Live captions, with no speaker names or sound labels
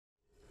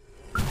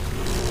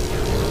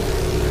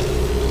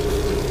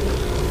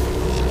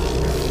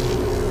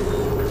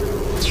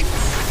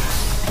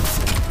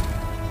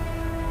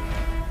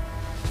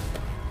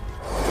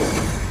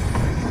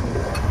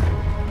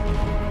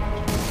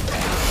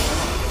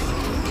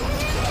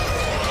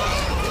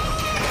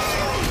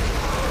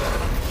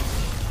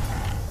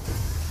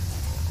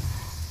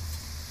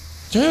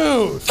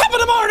Dude. Top of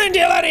the morning,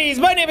 dear laddies!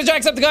 My name is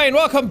Jacksepticeye and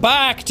welcome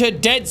back to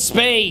Dead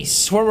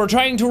Space, where we're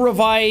trying to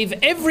revive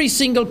every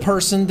single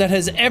person that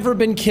has ever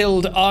been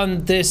killed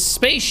on this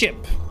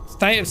spaceship.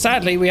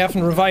 Sadly, we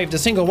haven't revived a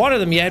single one of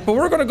them yet, but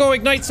we're gonna go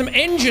ignite some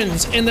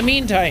engines in the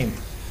meantime.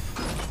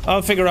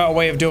 I'll figure out a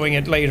way of doing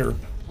it later.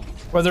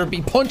 Whether it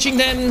be punching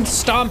them,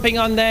 stomping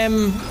on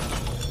them.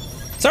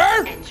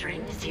 Sir?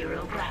 Entering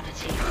zero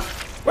gravity.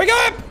 Wake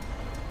up!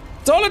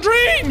 It's all a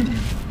dream!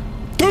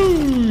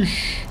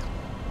 Doosh!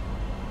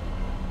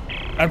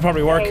 That'd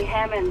probably work. Hey,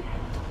 Hammond.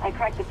 I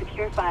cracked the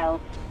secure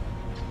files.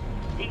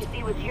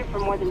 DC was here for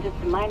more than just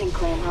a mining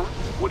claim, huh?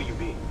 What do you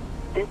mean?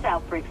 This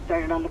outbreak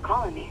started on the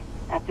colony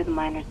after the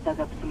miners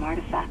dug up some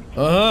artifact.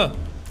 Uh-huh.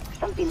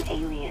 Something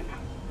alien.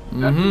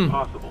 That's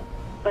impossible.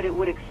 But it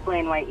would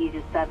explain why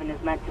Aegis 7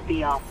 is meant to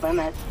be off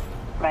limits,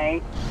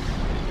 right?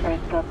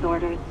 First Gup's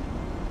orders.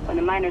 When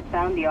the miners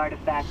found the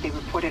artifact, they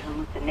reported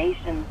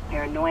hallucinations,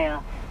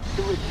 paranoia,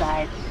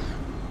 suicide.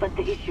 But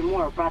the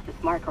Ishimura brought this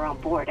marker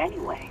on board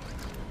anyway.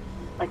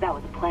 Like that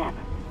was a plan.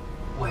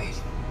 Wait.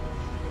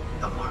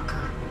 The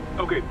marker.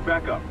 Okay,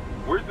 back up.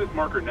 Where's this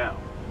marker now?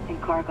 In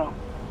cargo.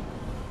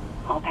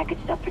 All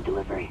packaged up for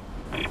delivery.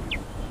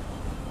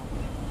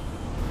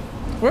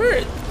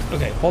 Where?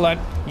 Okay, hold on.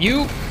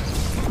 You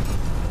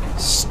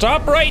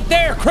stop right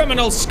there,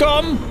 criminal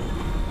scum!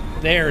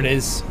 There it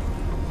is.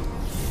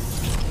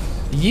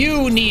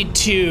 You need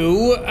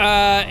to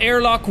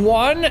airlock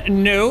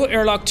 1, no.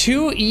 Airlock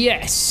 2,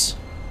 yes.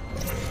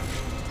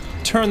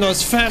 Turn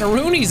those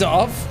fanaroonies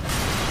off.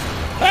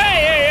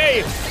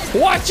 Hey!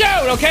 Watch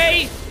out,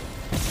 okay?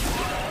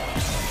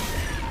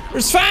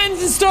 There's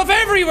fans and stuff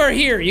everywhere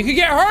here. You could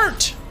get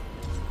hurt.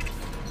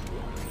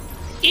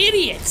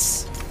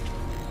 Idiots.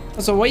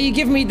 So why you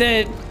give me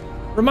the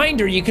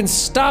reminder you can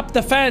stop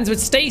the fans with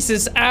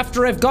stasis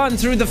after I've gone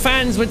through the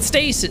fans with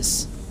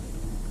stasis?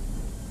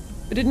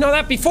 I didn't know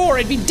that before.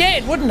 I'd be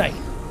dead, wouldn't I?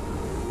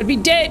 I'd be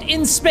dead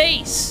in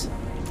space.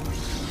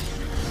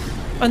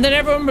 And then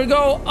everyone would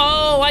go,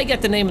 oh, I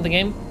get the name of the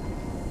game.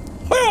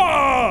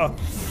 Ah!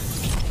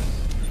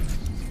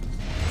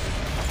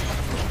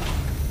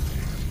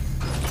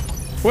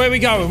 Where are we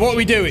going? What are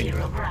we doing?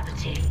 Zero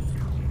gravity.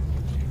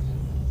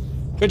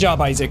 Good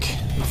job, Isaac.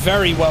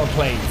 Very well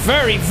played.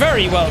 Very,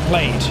 very well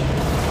played.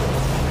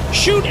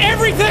 Shoot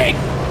everything!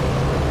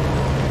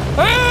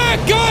 Ah,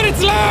 God,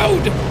 it's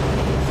loud!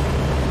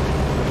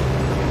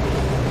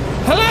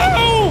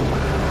 Hello!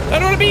 I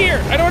don't want to be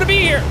here. I don't want to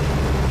be here.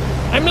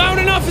 I'm loud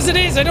enough as it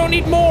is. I don't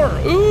need more.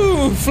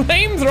 Ooh,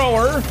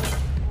 flamethrower.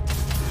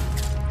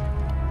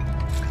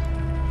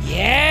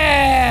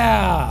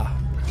 Yeah!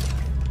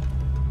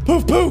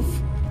 Poof, poof.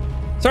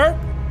 Sir?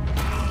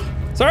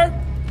 Sir?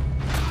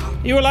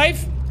 You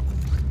alive?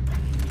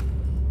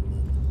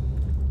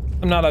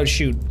 I'm not allowed to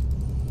shoot.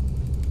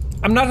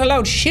 I'm not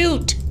allowed to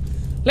shoot.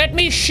 Let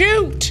me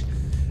shoot.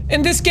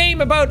 In this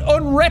game about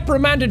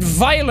unreprimanded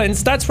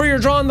violence, that's where you're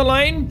drawing the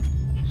line?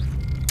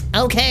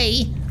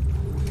 Okay.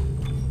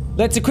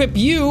 Let's equip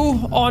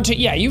you onto,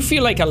 yeah, you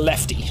feel like a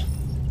lefty.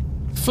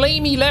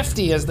 Flamey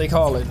lefty, as they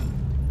call it.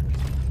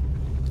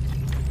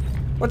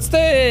 What's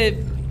the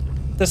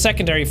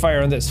secondary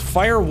fire on this?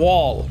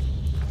 Firewall.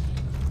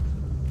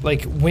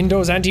 Like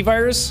Windows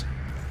antivirus?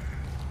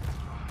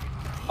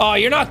 Oh,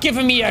 you're not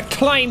giving me a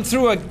climb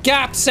through a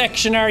gap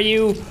section, are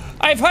you?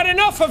 I've had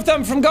enough of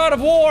them from God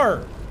of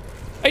War.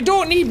 I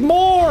don't need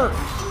more.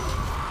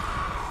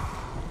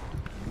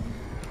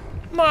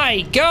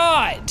 My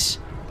God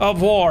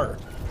of War.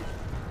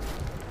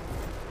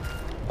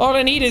 All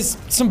I need is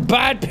some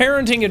bad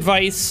parenting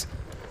advice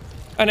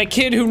and a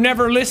kid who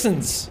never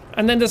listens.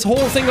 And then this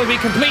whole thing will be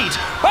complete.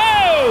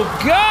 Oh,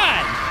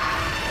 God!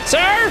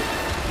 Sir?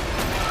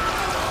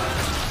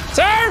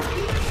 Sir?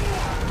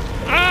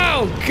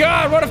 Oh,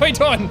 God, what have I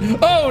done?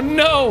 Oh,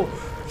 no.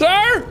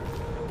 Sir?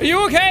 Are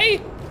you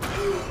okay?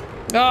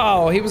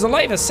 Oh, he was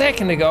alive a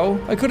second ago.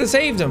 I could have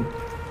saved him.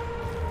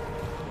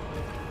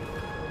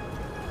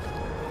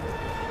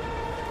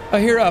 I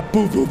hear a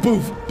boof, boof,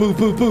 boof, boof,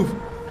 boof, boof.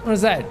 What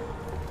is that?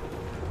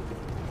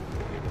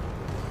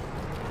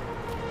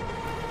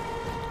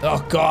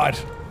 Oh, God.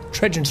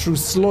 Trudging through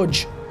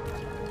sludge.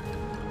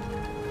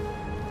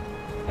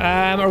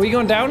 Are we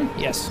going down?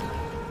 Yes.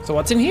 So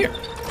what's in here?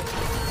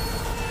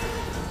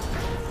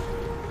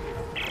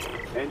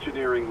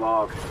 Engineering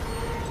log.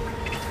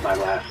 My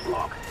last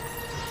log.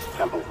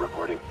 Temple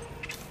reporting.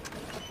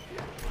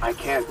 I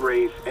can't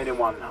raise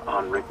anyone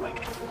on Rickling.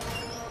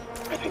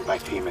 I think my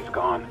team is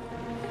gone.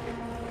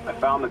 I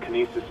found the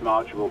kinesis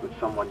module that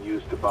someone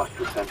used to bust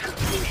the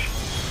centrifuge.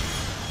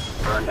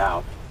 Burned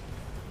out.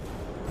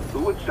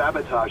 Who would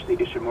sabotage the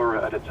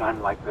Ishimura at a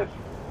time like this?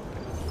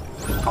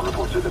 I'll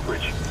report to the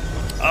bridge.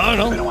 I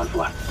don't know. No one's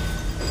left.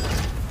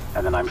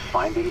 And then I'm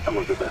finding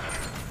Elizabeth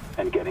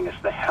and getting us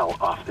the hell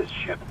off this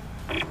ship.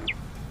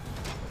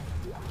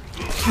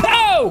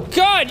 Oh,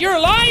 God, you're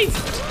alive?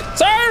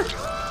 Sir?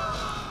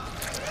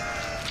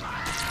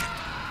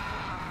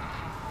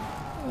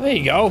 There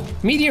you go.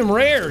 Medium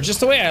rare, just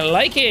the way I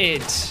like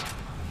it.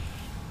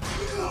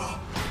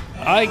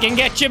 I can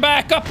get you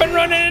back up and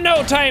running in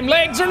no time,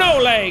 legs or no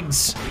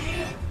legs.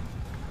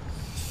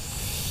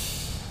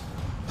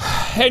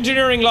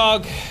 Engineering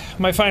log,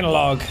 my final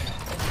log.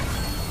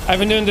 I've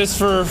been doing this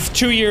for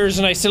 2 years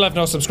and I still have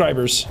no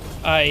subscribers.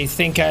 I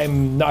think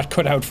I'm not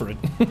cut out for it.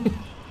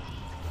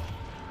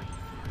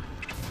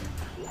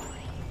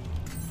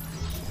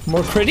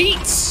 More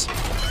credits!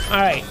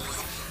 Alright.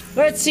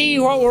 Let's see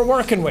what we're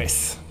working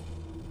with.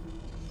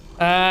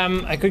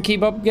 I could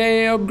keep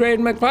upgrading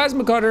my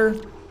plasma cutter.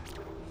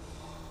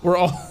 We're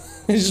all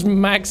just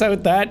max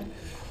out that.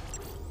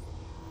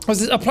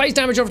 Applies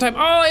damage over time. Oh,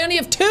 I only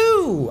have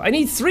 2! I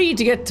need 3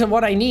 to get to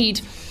what I need.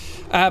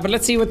 But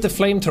let's see what the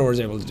flamethrower is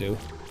able to do.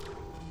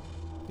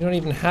 You don't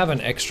even have an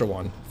extra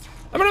one.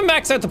 I'm gonna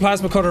max out the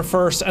plasma cutter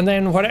first, and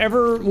then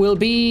whatever will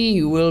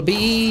be, will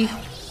be.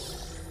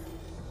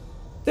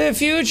 The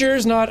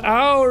future's not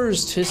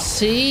ours to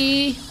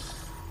see.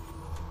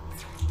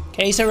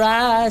 Que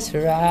sera,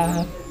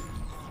 sera.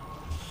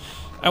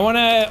 I want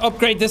to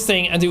upgrade this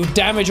thing and do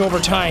damage over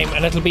time,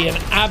 and it'll be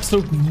an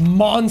absolute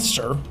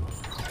monster.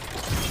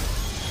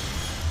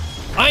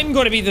 I'm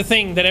going to be the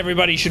thing that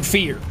everybody should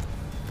fear.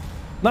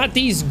 Not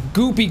these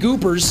goopy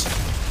goopers.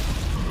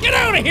 Get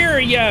out of here,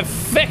 you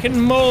feckin'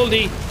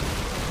 moldy.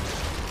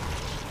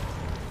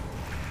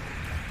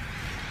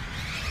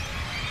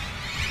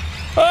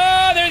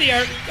 Oh, there they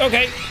are.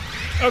 Okay.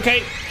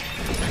 Okay.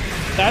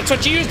 That's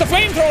what you use the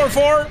flamethrower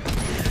for.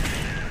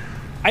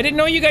 I didn't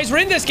know you guys were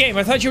in this game.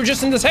 I thought you were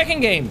just in the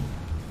second game.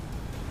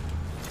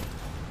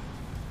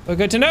 Well,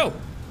 good to know.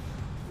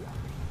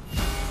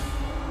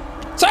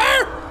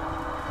 Sir!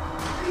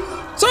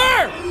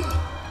 Sir!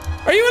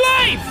 Are you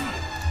alive?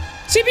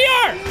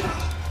 CPR!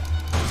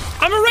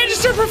 I'm a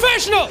registered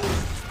professional!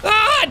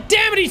 Ah,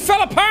 damn it, he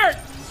fell apart!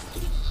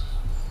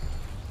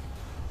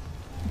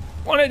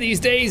 One of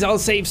these days, I'll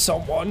save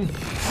someone.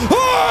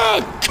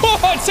 Oh,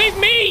 God, save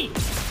me!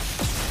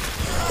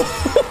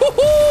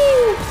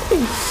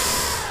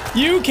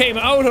 You came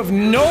out of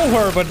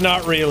nowhere, but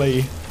not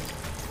really.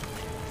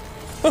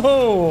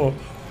 Oh,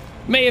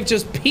 may have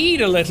just peed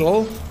a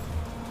little,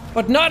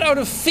 but not out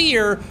of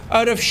fear,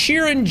 out of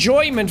sheer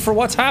enjoyment for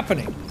what's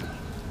happening.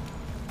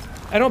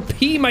 I don't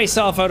pee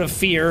myself out of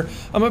fear.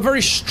 I'm a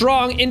very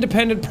strong,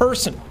 independent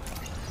person.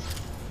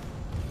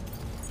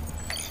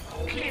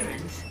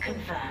 Clearance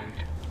confirmed.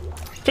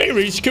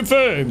 Clearance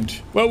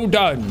confirmed. Well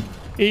done.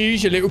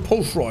 Here's your little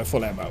pulse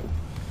rifle ammo.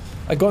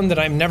 A gun that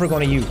I'm never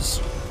going to use.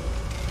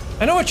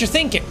 I know what you're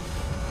thinking.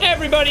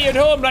 Everybody at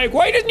home like,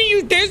 why doesn't he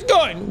use this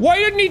gun? Why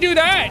didn't he do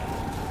that?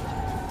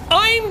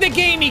 I'm the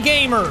gamey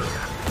gamer.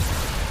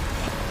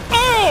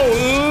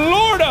 Oh,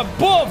 Lord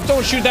above.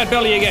 Don't shoot that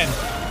belly again.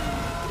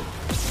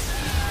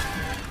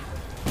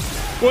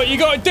 What you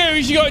gotta do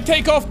is you gotta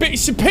take off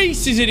bits and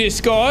pieces of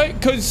this guy,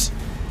 because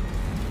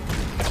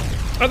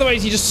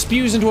otherwise he just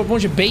spews into a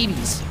bunch of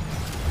babies.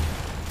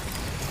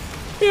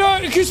 You know,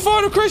 because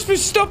Father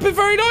Christmas stopped being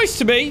very nice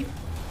to me.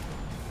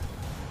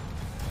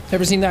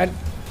 Ever seen that,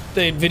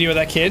 the video of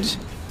that kid?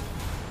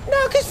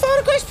 No, because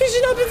Father Christmas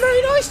has not been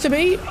very nice to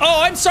me.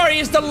 Oh, I'm sorry,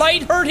 is the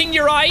light hurting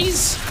your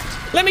eyes?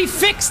 Let me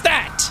fix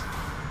that.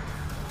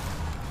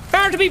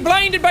 Hard to be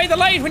blinded by the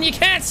light when you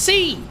can't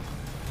see.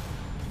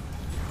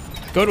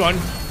 Good one.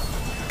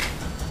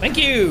 Thank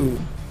you.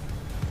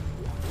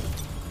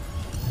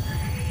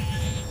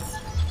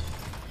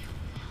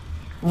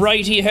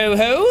 Righty ho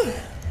ho.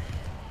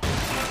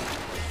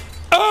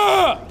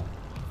 Ah!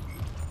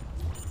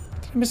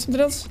 Did I miss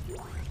something else?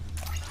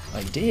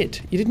 I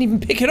did. You didn't even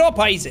pick it up,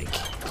 Isaac.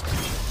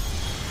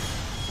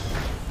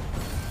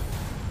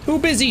 Too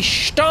busy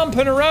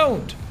stomping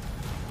around.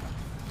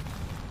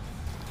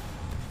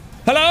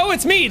 Hello,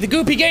 it's me, the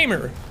Goopy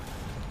Gamer.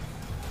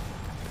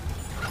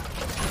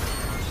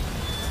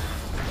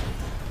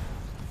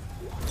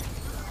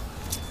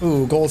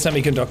 Ooh, gold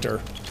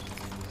semiconductor.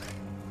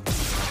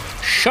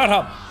 Shut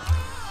up.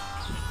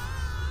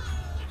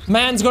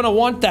 Man's gonna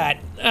want that.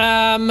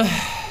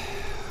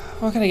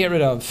 What can I get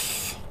rid of?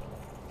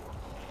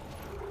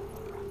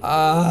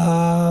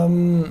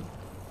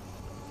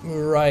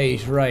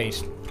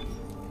 Right.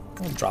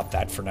 I'll drop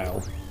that for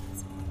now.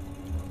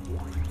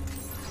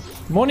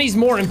 Money's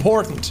more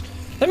important.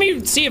 Let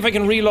me see if I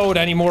can reload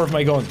any more of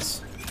my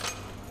guns.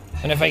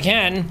 And if I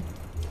can,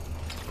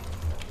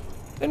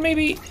 then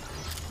maybe...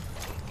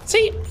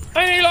 See,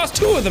 I only lost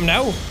 2 of them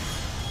now.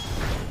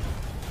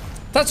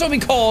 That's what we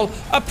call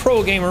a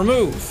pro gamer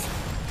move.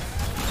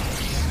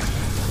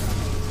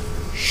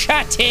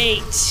 Shut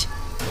it!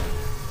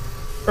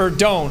 Or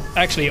don't.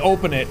 Actually,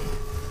 open it.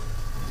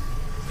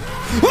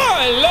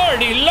 Oh,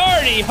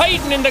 lordy,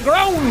 hiding in the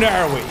ground,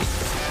 are we?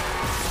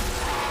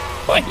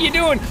 What are you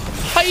doing?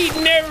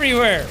 Hiding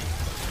everywhere.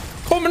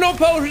 Coming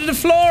up out of the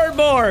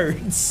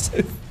floorboards.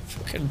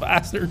 Fucking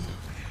bastard.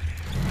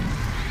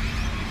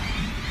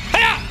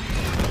 Hiya!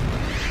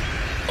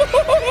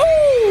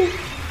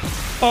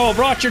 Oh,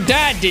 brought your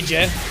dad, did you?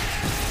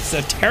 It's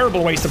a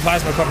terrible waste of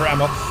plasma cutter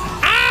ammo.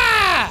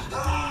 Ah!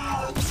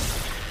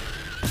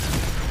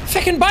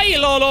 Fucking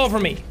bile all over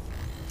me.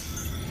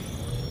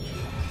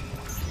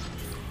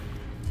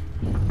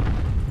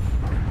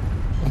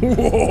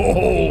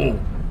 Whoa!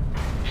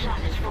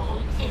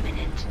 Planetfall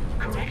imminent.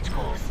 Correct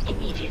course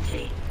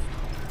immediately.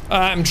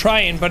 I'm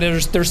trying, but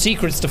there's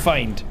secrets to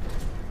find.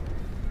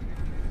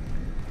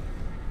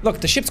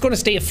 Look, the ship's gonna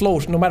stay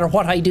afloat no matter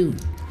what I do.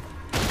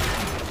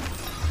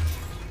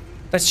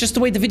 That's just the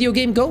way the video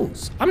game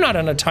goes. I'm not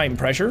under time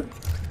pressure.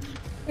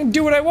 I can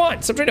do what I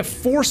want. Stop trying to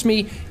force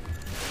me.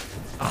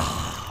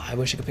 Ah, I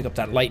wish I could pick up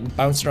that light and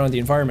bounce around the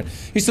environment.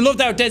 Used to love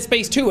that with Dead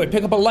Space 2. I'd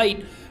pick up a light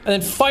and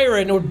then fire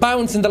it and it would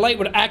bounce and the light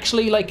would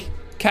actually like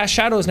cast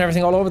shadows and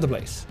everything all over the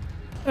place.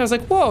 And I was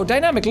like, whoa,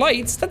 dynamic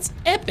lights? That's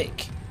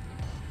epic.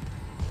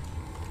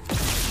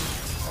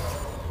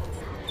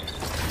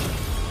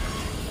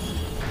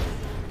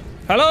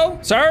 Hello,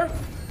 sir?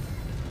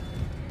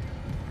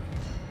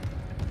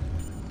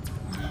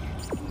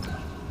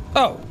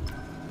 Oh.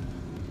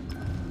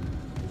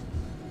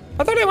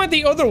 I thought I went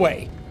the other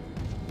way.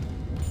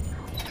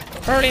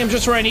 Apparently I'm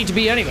just where I need to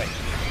be anyway.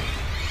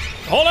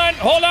 Hold on,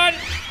 hold on!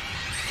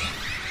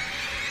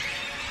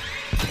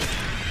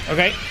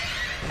 Okay.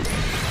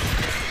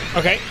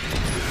 Okay.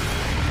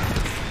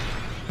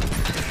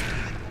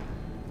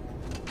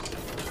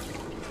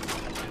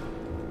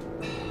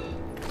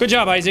 Good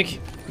job, Isaac.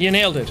 You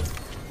nailed it.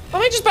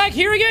 Am I just back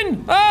here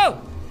again?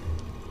 Oh!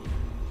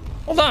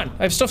 Hold on,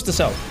 I have stuff to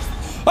sell.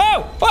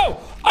 Oh!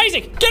 Oh!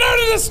 Isaac, get out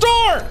of the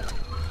store!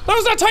 That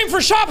was not time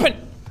for shopping!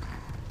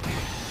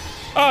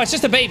 Oh, it's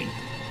just a baby.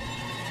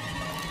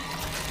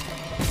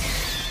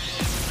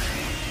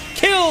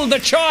 Kill the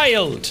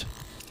child!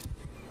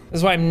 This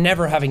is why I'm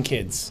never having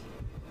kids.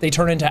 They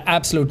turn into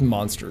absolute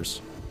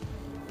monsters.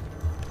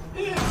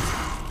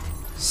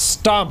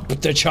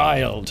 Stomp the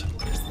child.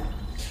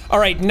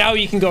 Alright, now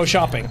you can go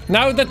shopping.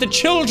 Now that the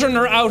children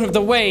are out of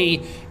the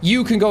way,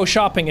 you can go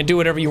shopping and do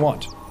whatever you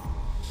want.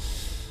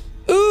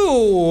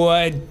 Ooh,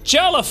 a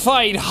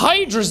jellified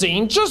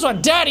hydrazine, just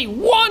what Daddy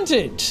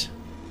wanted!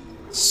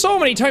 So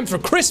many times for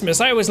Christmas,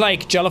 I was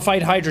like,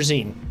 jellified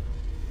hydrazine.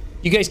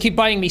 You guys keep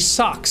buying me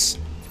socks.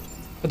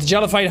 But the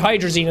jellified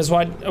hydrazine is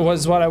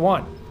what I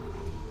want.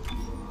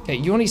 Okay,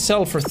 you only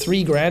sell for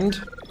 3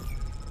 grand?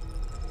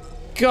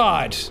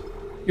 God.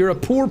 You're a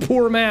poor,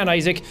 poor man,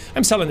 Isaac.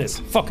 I'm selling this.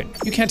 Fuck it.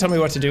 You can't tell me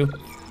what to do.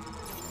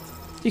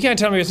 You can't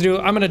tell me what to do.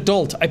 I'm an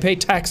adult. I pay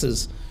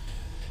taxes.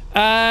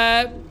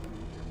 Yeah,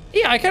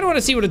 I kind of want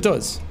to see what it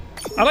does.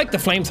 I like the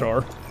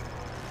flamethrower.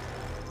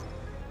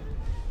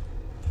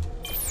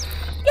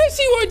 Let's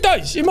see what it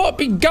does. It might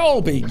be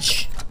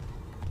garbage.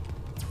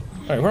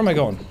 Alright, where am I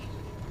going?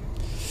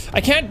 I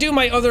can't do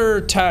my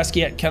other task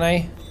yet, can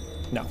I?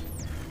 No.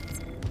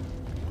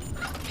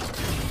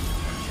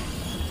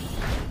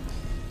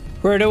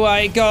 Where do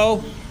I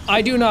go?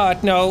 I do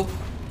not know.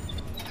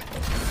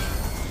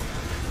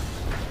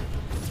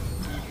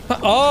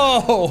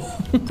 Oh!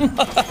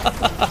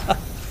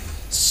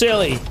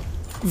 Silly.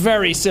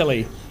 Very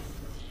silly.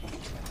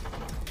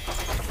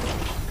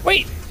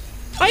 Wait!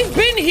 I've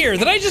been here!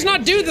 Did I just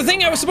not do the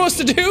thing I was supposed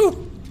to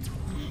do?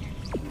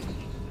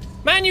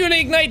 Manually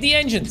ignite the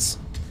engines.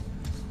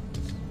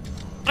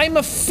 I'm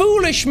a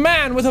foolish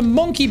man with a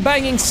monkey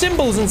banging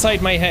cymbals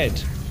inside my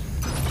head.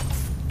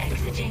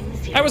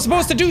 I was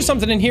supposed to do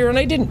something in here and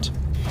I didn't.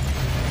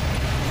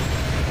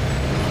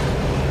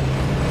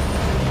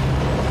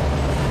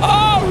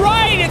 Oh,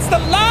 right! It's the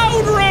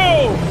loud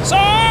room!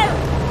 Sir!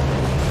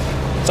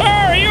 Sir,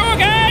 are you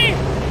okay?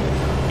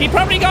 He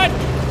probably got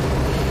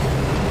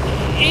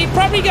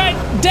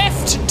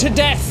deafed to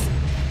death.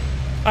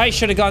 I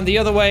should have gone the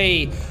other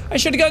way. I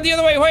should have gone the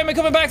other way. Why am I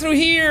coming back through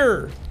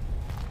here?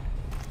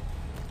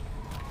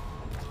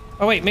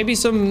 Oh wait, maybe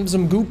some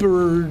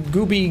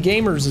goopy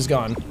gamers is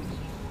gone.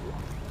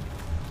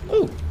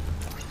 Ooh.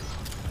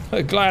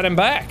 Glad I'm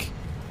back.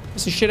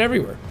 This is shit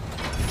everywhere.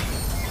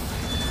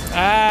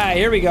 Ah,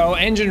 here we go.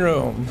 Engine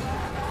room.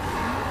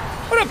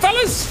 What up,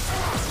 fellas?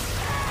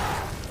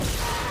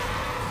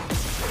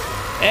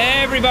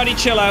 Everybody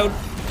chill out.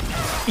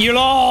 You'll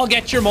all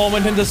get your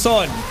moment in the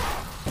sun.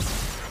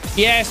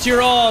 Yes,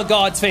 you're all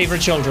God's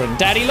favorite children.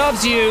 Daddy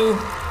loves you.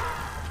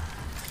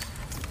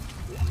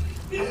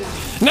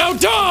 Now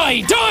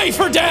die! Die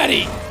for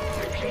Daddy!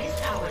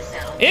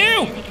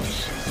 Ew!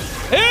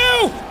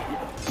 Ew!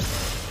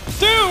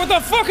 Dude, what the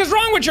fuck is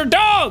wrong with your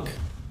dog?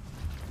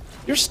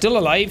 You're still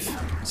alive,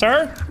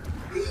 sir?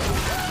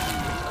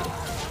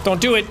 Don't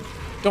do it.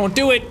 Don't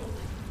do it.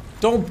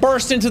 Don't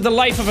burst into the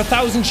life of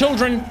 1,000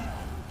 children.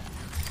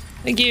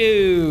 Thank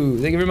you.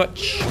 Thank you very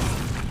much.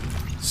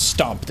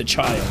 Stomp the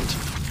child.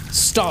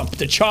 Stomp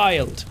the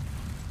child.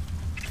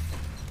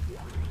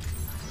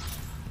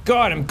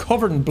 God, I'm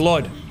covered in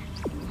blood.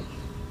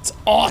 It's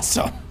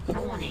awesome.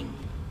 Warning.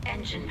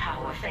 Engine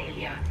power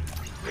failure.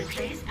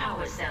 Replace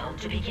power cell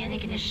to begin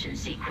ignition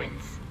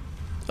sequence.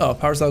 Oh,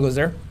 power cell goes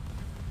there.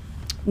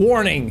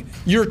 Warning.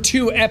 You're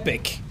too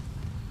epic.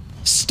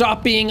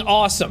 Stop being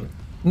awesome.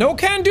 No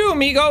can do,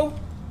 amigo.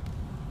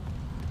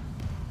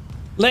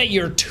 Let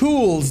your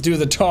tools do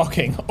the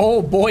talking.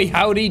 Oh boy,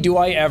 howdy do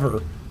I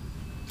ever.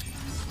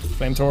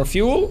 Flamethrower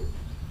fuel.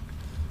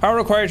 Power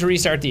required to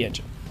restart the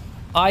engine.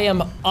 I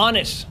am on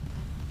it.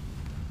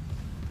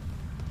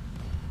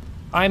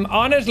 I'm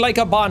on it like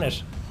a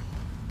bonnet.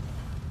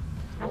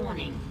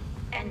 Warning.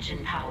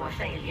 Engine power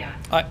failure.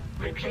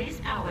 Replace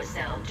power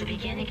cell to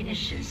begin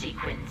ignition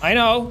sequence. I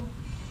know.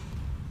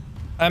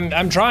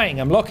 I'm trying.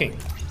 I'm looking.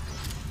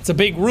 It's a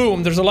big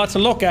room. There's a lot to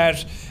look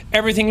at.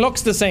 Everything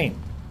looks the same.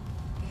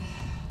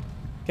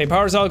 Okay,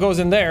 power cell goes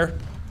in there.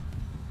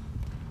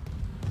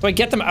 Do I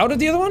get them out of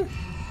the other one?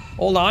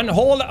 Hold on.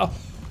 Hold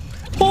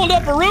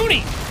up,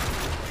 Rooney.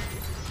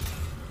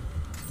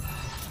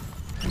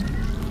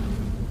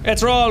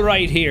 It's all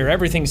right here.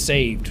 Everything's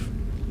saved.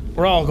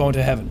 We're all going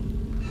to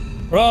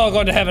heaven. We're all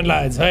going to heaven,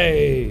 lads.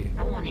 Hey.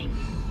 Warning.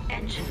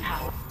 Engine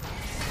power.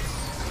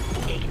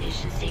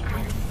 Ignition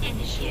sequence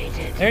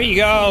initiated. There you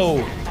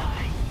go.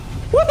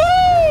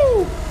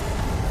 Woohoo!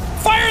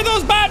 Fire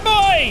those bad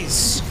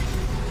boys!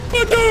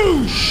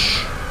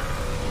 Badoosh!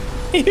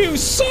 You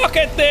suck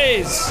at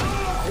this!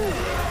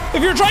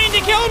 If you're trying to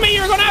kill me,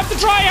 you're gonna have to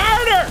try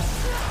harder!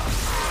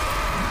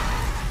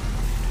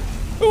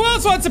 Who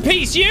else wants a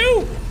piece?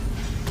 You?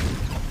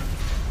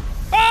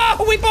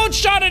 Oh, we both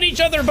shot at each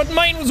other, but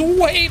mine was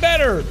way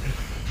better!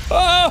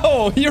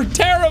 Oh, you're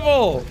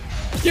terrible!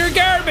 You're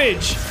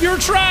garbage! You're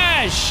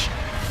trash!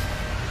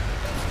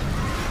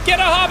 Get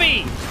a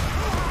hobby!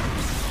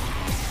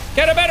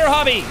 Get a better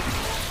hobby!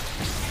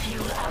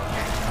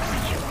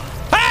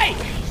 Hey!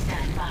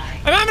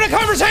 I'm having a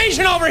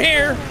conversation over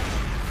here!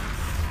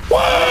 Whoa!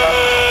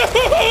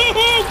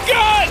 Oh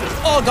God!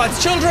 All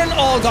God's children,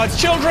 all God's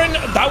children.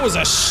 That was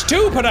a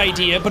stupid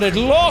idea, but it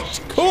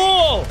looked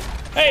cool!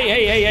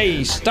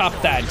 Hey,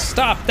 stop that,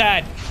 stop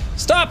that!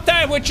 Stop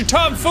that with your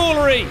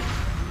tomfoolery!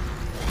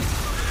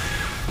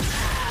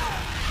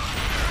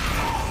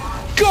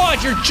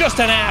 God, you're just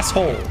an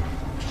asshole!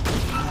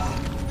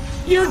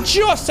 You're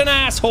just an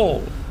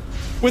asshole!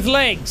 With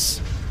legs.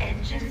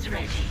 Engines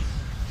ready.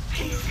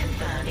 Please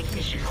confirm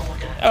ignition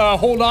order.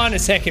 Hold on a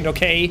second,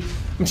 okay?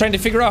 I'm trying to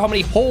figure out how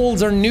many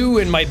holes are new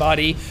in my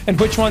body and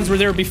which ones were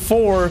there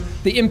before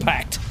the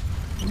impact.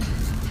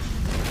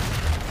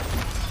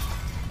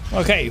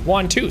 Okay,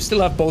 1, 2.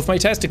 Still have both my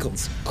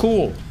testicles.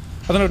 Cool.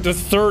 I don't know what the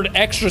third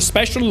extra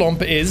special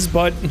lump is,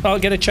 but I'll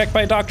get it checked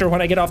by a doctor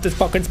when I get off this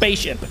fucking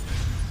spaceship.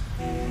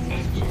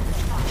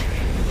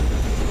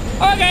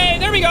 Okay,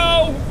 there we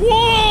go.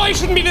 Whoa, I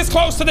shouldn't be this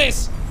close to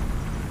this.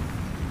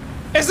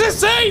 Is this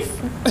safe?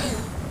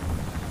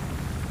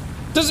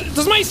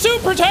 Does my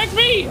suit protect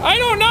me? I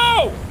don't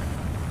know.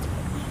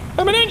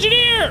 I'm an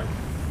engineer.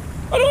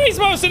 What am I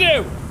supposed to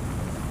do?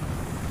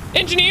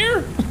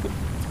 Engineer?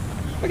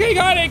 Okay,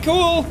 got it,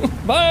 cool.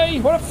 Bye.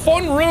 What a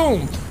fun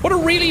room. What a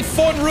really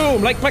fun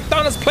room. Like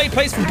McDonald's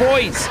place for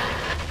boys.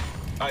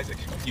 Isaac,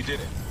 you did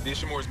it. The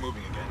Ishimura's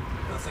moving again.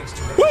 No thanks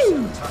to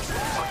Woo!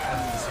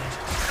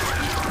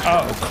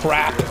 Oh,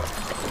 crap.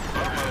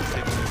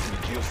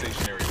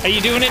 Are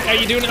you doing it? Are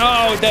you doing it?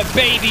 Oh, the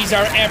babies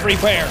are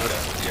everywhere.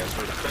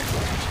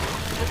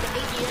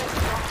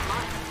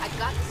 I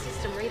got the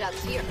system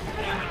readouts here.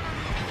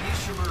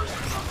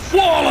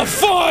 Wall of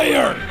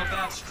fire!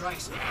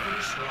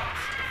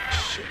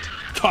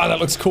 God, that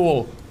looks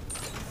cool.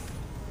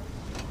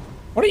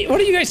 What are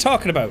you guys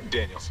talking about?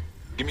 Daniels,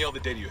 give me all the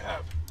data you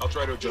have. I'll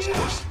try to adjust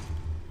course.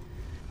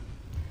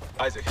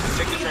 Isaac,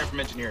 take the train from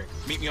engineering.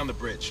 Meet me on the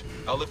bridge.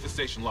 I'll lift the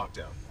station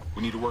lockdown.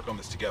 We need to work on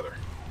this together.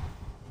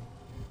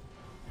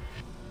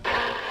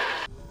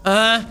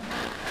 I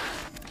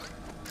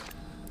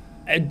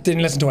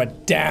didn't listen to a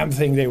damn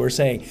thing they were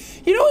saying.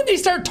 You know when they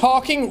start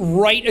talking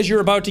right as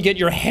you're about to get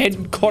your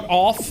head cut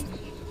off?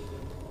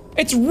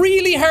 It's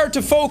really hard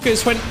to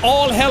focus when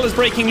all hell is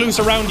breaking loose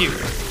around you.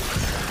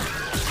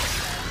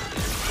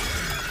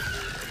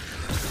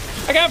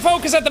 I can't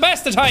focus at the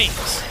best of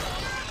times.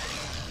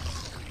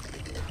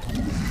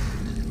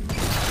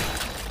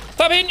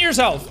 Stop hitting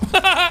yourself.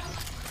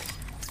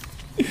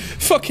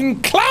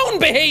 Fucking clown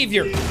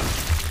behavior.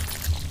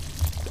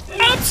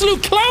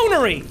 Absolute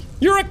clownery.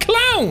 You're a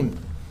clown.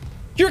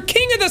 You're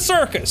king of the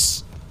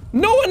circus.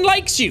 No one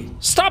likes you.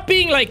 Stop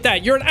being like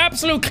that. You're an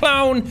absolute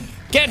clown.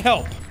 Get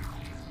help.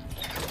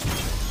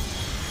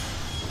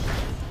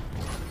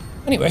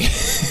 Anyway,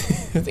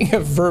 I think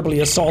I've verbally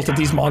assaulted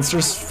these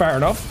monsters far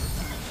enough.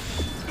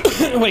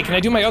 Wait, can I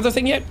do my other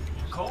thing yet?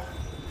 Nicole?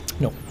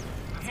 No.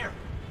 I'm here.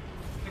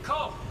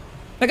 Nicole!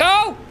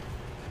 Nicole!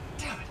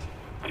 Damn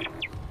it.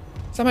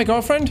 Is that my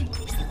girlfriend?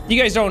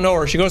 You guys don't know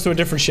her. She goes to a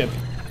different ship.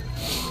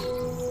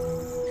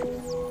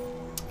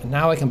 And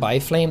now I can buy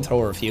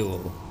flamethrower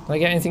fuel. Can I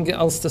get anything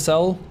else to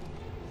sell?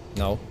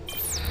 No.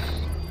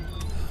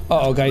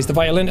 Uh-oh, guys. The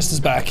violinist is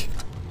back.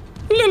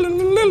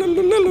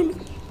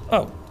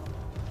 Oh.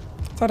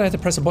 Thought I had to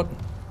press a button.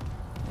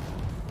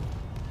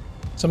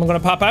 Someone gonna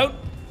pop out?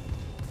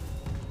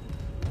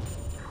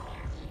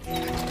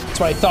 That's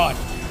what I thought.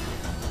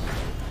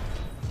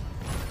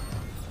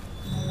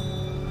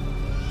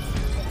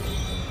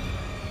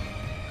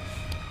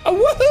 Oh,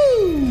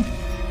 woohoo!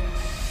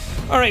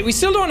 Alright, we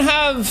still don't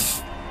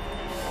have...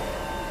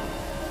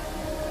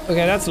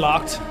 Okay, that's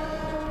locked.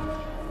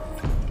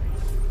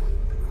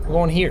 We're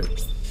going here.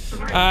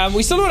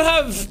 We still don't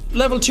have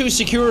level 2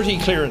 security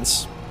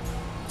clearance.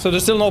 So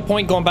there's still no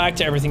point going back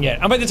to everything yet.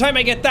 And by the time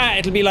I get that,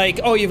 it'll be like,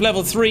 oh, you've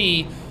level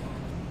 3.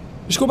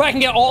 Just go back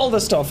and get all the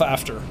stuff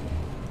after.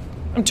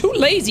 I'm too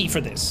lazy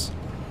for this.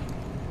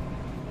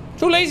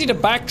 Too lazy to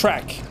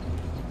backtrack.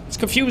 It's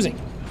confusing.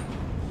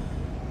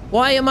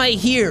 Why am I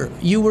here?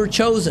 You were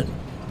chosen.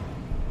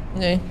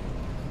 Okay.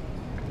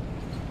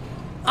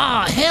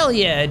 Ah, oh, hell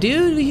yeah,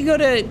 dude. We can go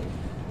to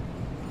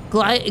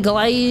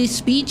Glide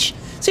speech.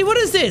 See, what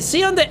is this?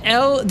 See on the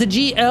L, the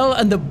GL,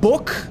 and the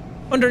book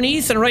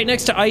underneath, and right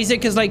next to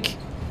Isaac is like...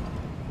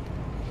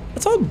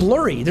 It's all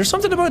blurry. There's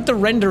something about the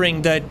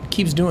rendering that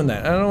keeps doing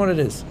that. I don't know what it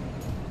is.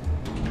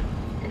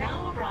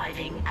 Now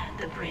arriving at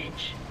the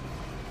bridge.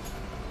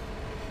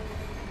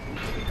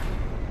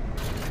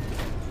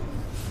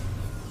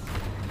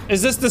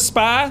 Is this the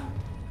spa?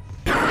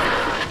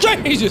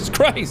 Jesus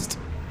Christ!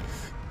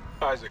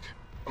 Isaac,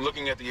 I'm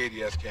looking at the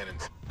ADS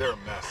cannons. They're a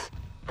mess.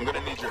 I'm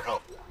gonna need your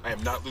help. I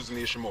am not losing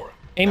the Ishimura.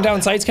 Aim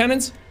down sights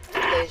cannons? The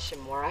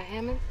Ishimura,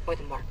 Hammond, or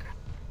the marker?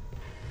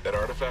 That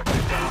artifact?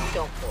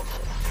 Don't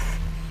bullshit.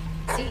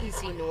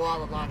 CEC knew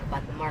all along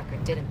about the marker,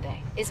 didn't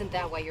they? Isn't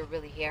that why you're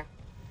really here?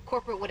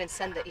 Corporate wouldn't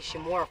send the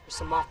Ishimura for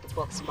some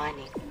off-the-books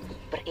mining.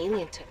 But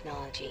alien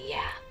technology,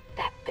 yeah,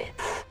 that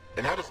fits.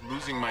 Then how does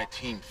losing my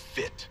team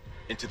fit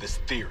into this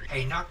theory?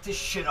 Hey, knock this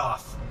shit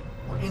off.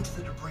 We're into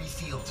the debris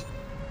field.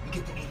 We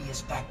get the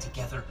ADS back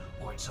together,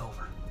 or it's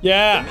over.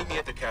 Yeah. Then meet me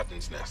at the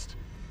captain's nest.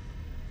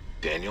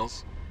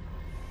 Daniels?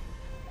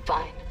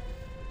 Fine.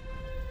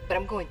 But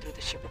I'm going through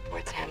the ship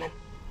reports, Hammond.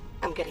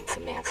 I'm getting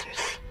some answers.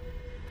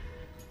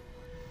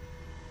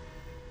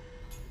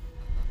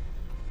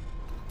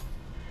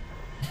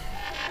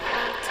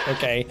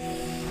 Okay.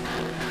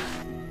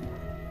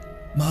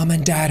 Mom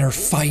and Dad are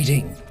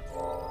fighting.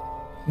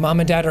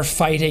 Mom and Dad are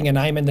fighting and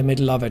I'm in the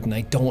middle of it and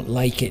I don't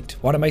like it.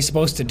 What am I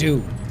supposed to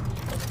do?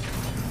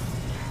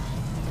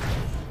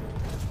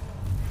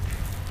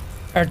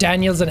 Are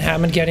Daniels and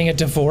Hammond getting a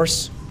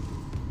divorce?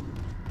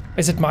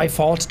 Is it my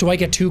fault? Do I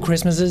get 2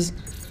 Christmases?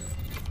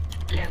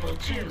 Level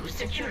 2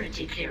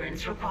 security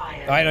clearance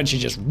required. Why don't you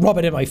just rub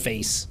it in my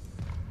face?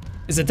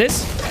 Is it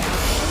this?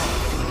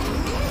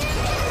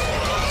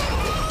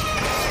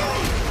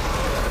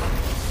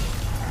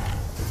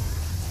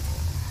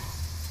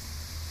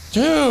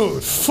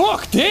 Dude,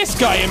 fuck this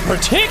guy in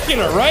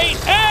particular, right?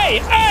 Hey,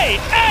 hey,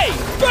 hey!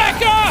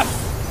 Back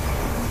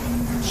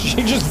off!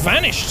 She just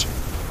vanished.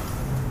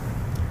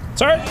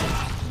 Sir?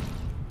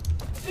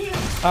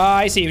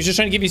 I see. He was just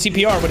trying to give you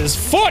CPR with his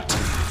foot!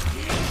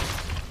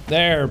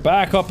 There,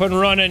 back up and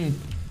running.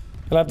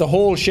 He'll have the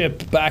whole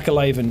ship back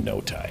alive in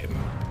no time.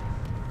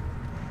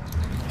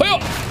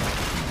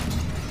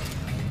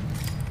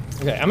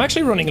 Okay, I'm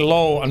actually running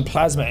low on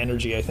plasma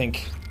energy, I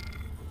think.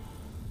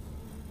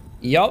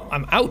 Yup,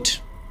 I'm out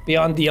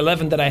beyond the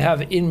 11 that I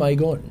have in my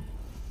gun.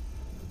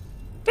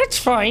 That's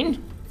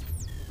fine.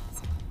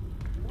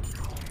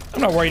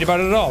 I'm not worried about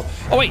it at all.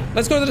 Oh wait,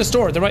 let's go to the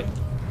store. They're right.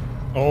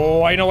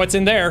 Oh, I know what's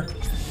in there.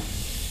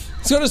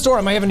 Let's go to the store.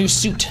 I might have a new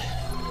suit.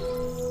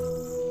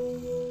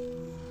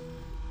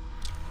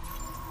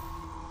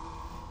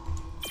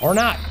 Or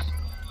not.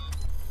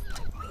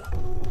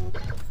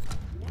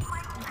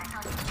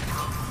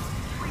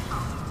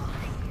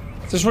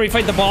 Is this where we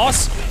fight the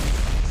boss?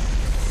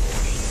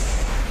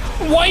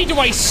 Why do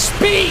I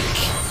speak?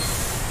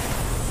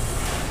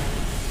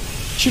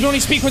 Should only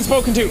speak when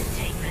spoken to.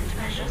 Containment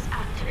measures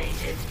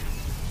activated.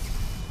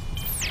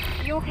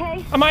 You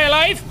okay? Am I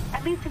alive?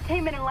 At least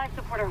containment and life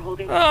support are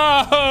holding.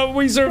 Oh,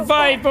 we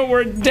survived, but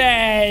we're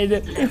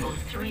dead. Level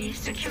 3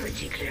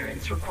 security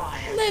clearance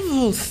required.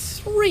 Level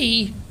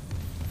 3?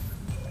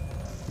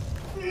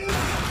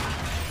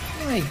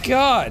 My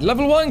god.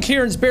 Level 1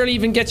 clearance barely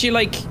even gets you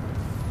like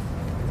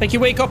you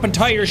wake up and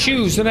tie your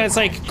shoes and then it's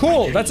like,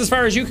 cool, that's as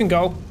far as you can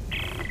go.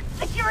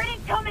 Security,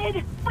 come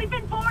in! We've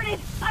been boarded!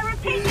 I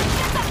repeat, the ship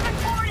has been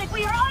boarded!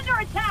 We are under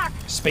attack!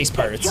 Space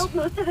pirates. Killed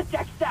most of the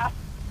deck staff.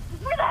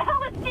 Where the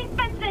hell is Steve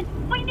Vincent?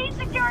 We need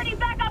security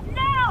backup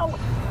now!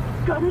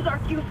 Guns are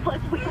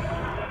useless.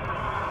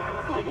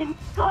 What in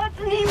God's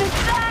name is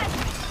that?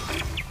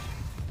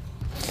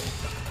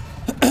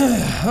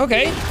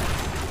 Okay.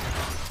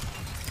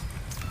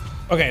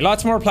 Okay,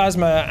 lots more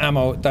plasma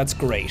ammo. That's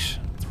great.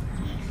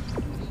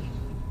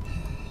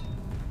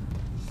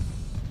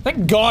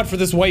 Thank God for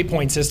this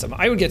waypoint system.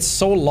 I would get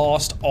so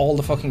lost all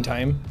the fucking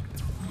time.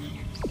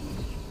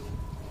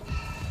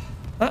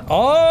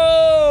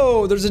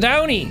 Oh, there's a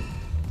downy.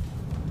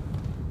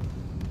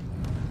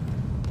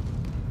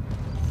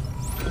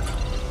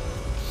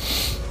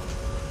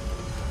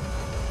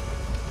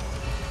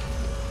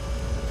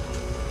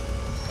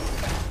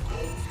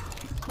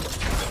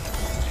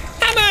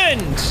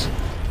 Hammond!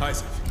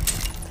 Isaac.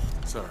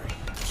 Sorry.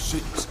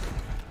 Jeez.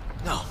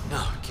 No,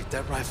 keep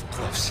that rifle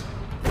close.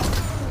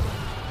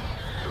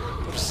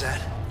 What is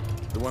that?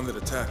 The one that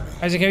attacked me.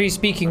 Isaac, how are you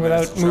speaking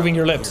without moving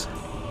your lips?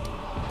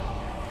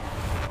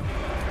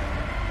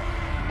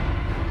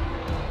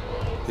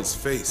 His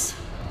face.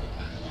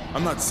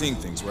 I'm not seeing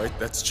things, right?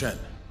 That's Chen.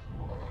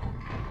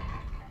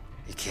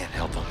 You can't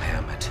help him,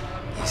 Hammond.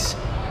 He's...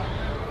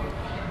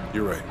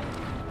 You're right.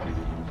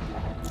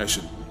 I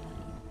should...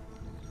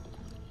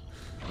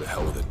 The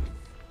hell with it.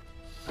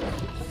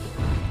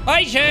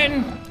 Hi,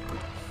 Shen!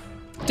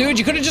 Dude,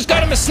 you could have just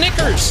got him a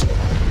Snickers!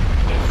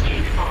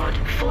 Escape pod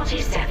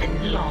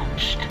 47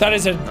 launched. That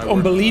is an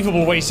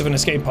unbelievable waste of an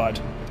escape pod.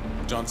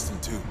 Johnston,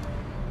 too.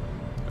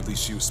 At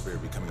least she was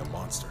spared becoming a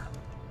monster.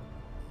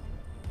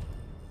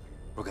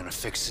 We're gonna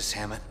fix this,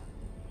 Hammond.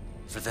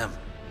 For them.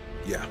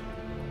 Yeah.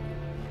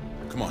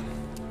 Come on.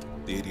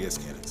 The ADS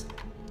cannons.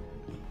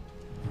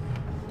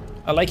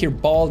 I like your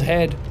bald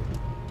head.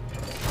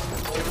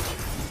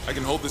 I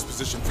can hold this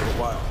position for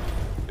a while,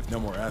 if no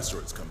more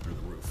asteroids come through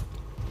the roof.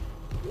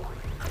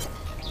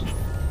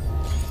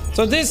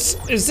 So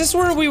is this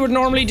where we would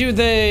normally do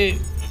the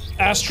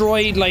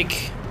asteroid,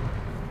 like,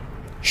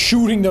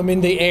 shooting them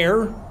in the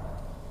air?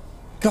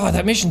 God,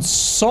 that mission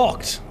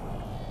sucked.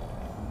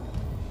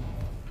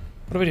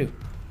 What do we do?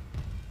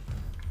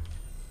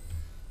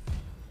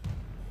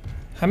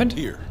 Hammond?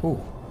 Here.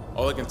 Ooh.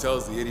 All I can tell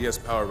is the ADS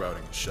power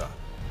routing is shot.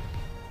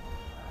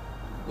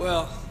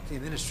 Well, the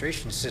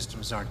administration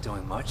systems aren't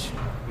doing much.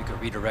 We could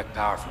redirect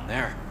power from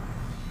there.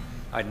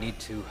 I'd need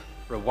to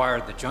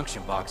rewire the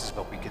junction boxes,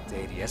 but we get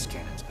the ADS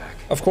cannons back.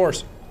 Of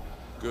course.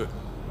 Good.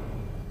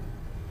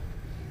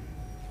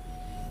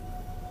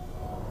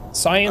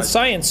 Science,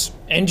 science.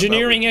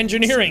 Engineering,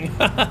 engineering.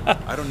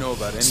 I don't know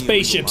about any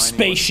spaceship,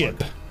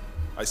 spaceship.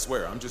 I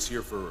swear, I'm just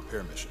here for a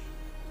repair mission.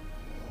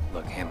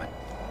 Look, Hammond,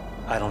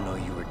 I don't know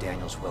you or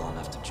Daniels well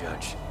enough to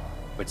judge,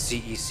 but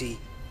CEC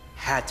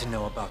had to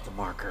know about the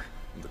marker.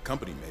 The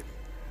company, maybe.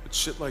 But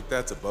shit like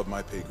that's above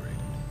my pay grade.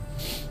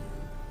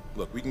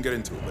 Look, we can get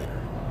into it later.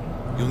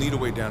 You'll need a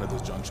way down to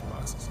those junction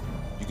boxes.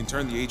 You can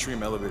turn the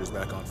atrium elevators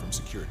back on from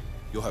security.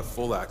 You'll have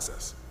full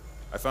access.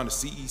 I found a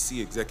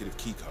CEC executive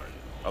key card.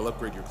 I'll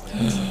upgrade your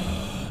clearance.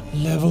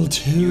 Level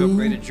 2. You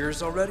upgraded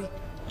yours already?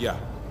 Yeah,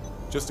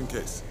 just in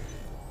case.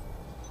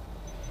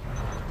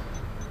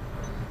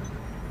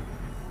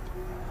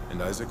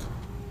 And Isaac?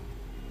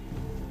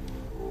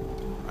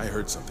 I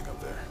heard something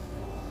up there.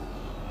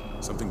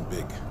 Something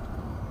big.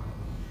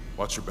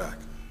 Watch your back.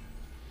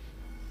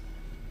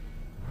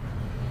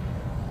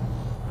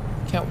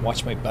 Can't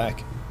watch my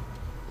back.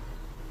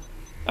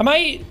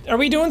 Are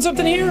we doing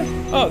something here?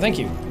 Oh, thank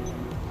you.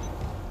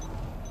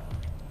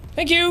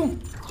 Thank you.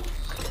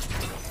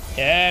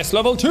 Yes,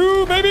 level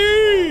 2,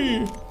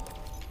 baby!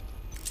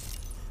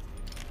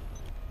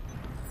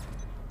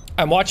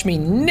 And watch me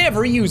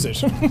never use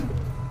it.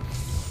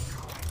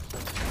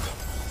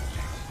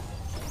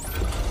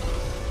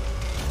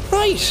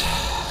 Right.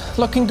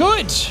 Looking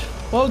good.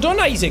 Well done,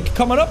 Isaac.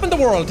 Coming up in the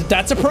world.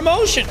 That's a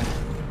promotion.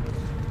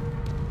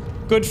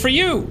 Good for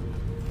you.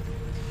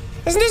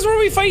 Isn't this where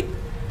we fight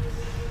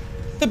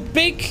the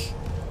big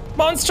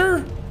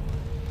monster?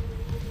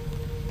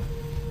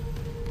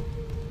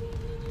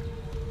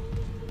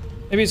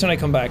 Maybe it's when I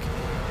come back.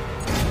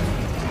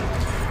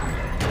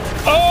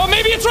 Oh,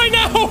 maybe it's right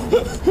now!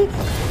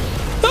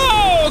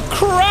 Oh,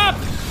 crap!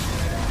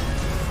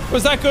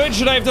 Was that good?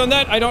 Should I have done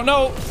that? I don't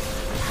know.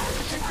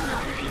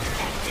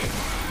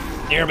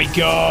 Here we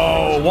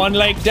go. One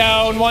leg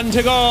down, one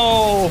to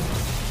go.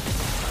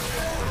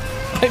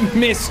 I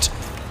missed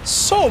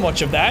so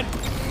much of that.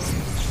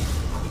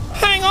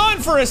 Hang on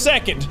for a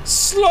second.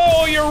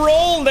 Slow your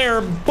roll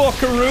there,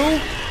 buckaroo.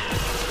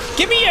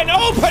 Give me an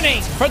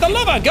opening, for the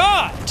love of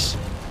God.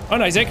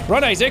 Run, Isaac.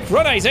 Run, Isaac.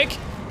 Run, Isaac.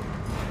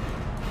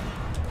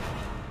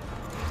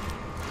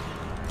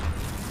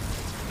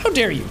 How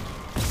dare you?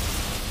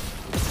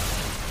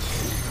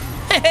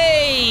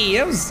 Hey,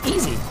 that was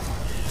easy.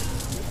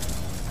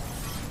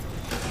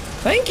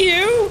 Thank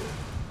you.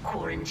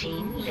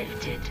 Quarantine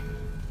lifted.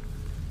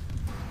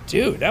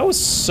 Dude, that was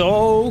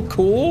so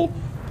cool.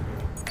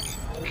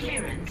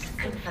 Clearance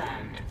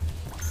confirmed.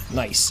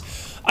 Nice.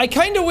 I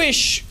kind of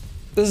wish,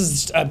 this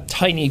is a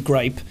tiny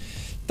gripe,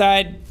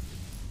 that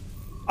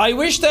I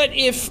wish that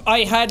if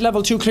I had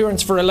level 2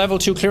 clearance for a level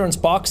 2 clearance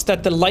box,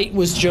 that the light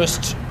was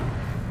just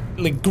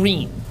like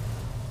green.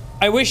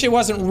 I wish it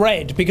wasn't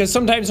red, because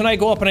sometimes when I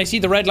go up and I see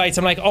the red lights,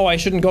 I'm like, oh, I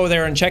shouldn't go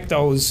there and check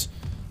those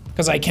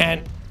because I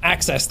can't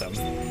access them.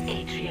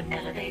 Atrium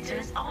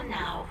elevators are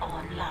now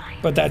online.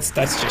 But that's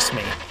just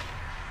me.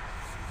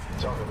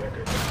 It's on the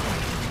record.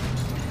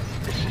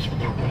 This is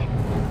Ruby.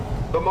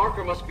 The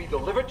marker must be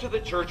delivered to the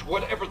church,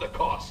 whatever the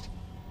cost.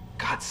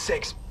 God's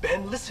sakes,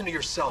 Ben, listen to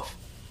yourself.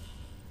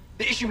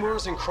 The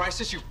Ishimura's in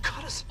crisis. You've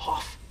cut us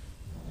off.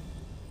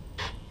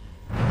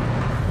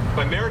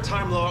 By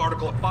Maritime Law,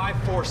 Article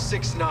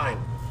 5469,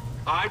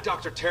 I,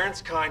 Dr.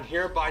 Terrence Kine,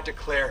 hereby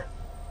declare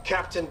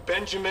Captain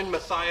Benjamin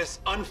Matthias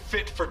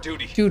unfit for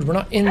duty. Dude, we're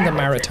not in the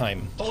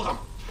maritime. Hold him.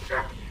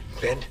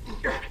 Ben,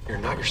 you're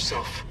not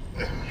yourself.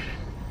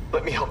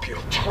 Let me help you.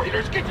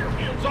 Traitors, get your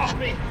hands off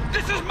me!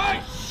 This is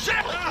my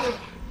ship! Oh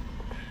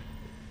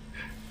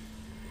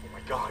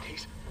my God,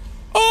 he's...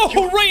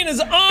 Oh, right in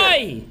his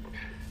eye!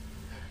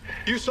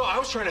 You saw I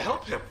was trying to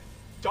help him.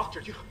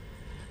 Doctor, you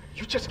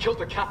just killed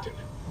the captain.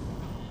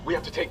 We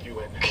have to take you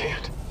in.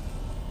 Can't.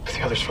 If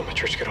the others from the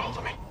church get a hold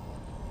of me.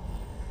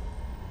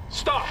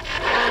 Stop!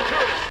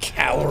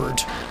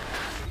 Coward.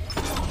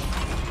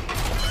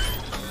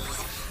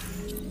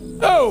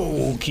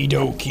 Okie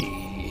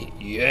dokie.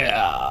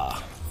 Yeah.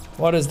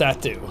 What does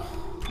that do?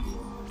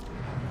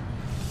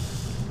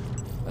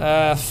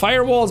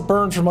 Firewalls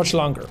burn for much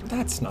longer.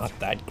 That's not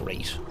that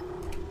great.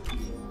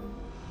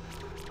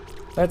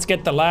 Let's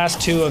get the last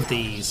 2 of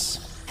these.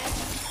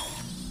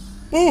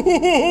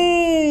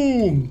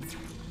 Boom!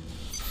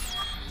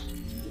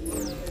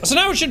 So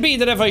now it should be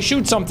that if I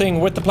shoot something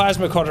with the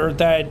plasma cutter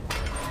that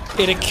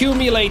it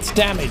accumulates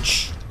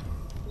damage.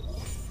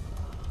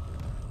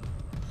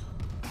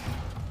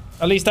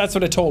 At least that's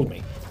what it told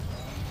me.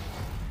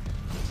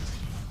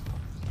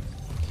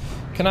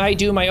 Can I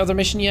do my other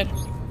mission yet?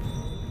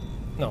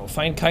 No,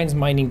 find Kyne's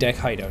mining deck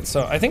hideout.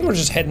 So I think we're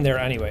just heading there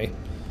anyway.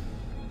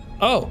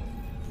 Oh.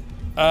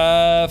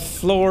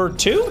 Floor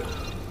 2?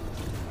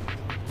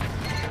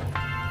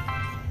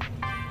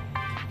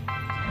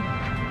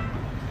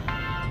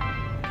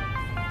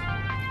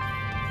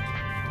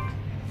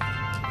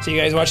 So you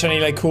guys watch any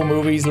like cool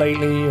movies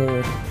lately,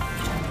 or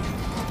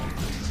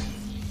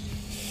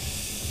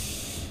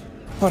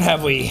what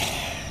have we?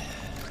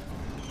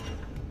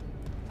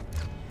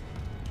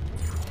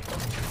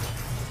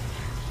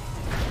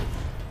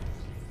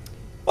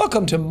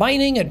 Welcome to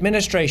mining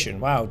administration.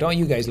 Wow, don't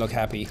you guys look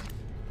happy?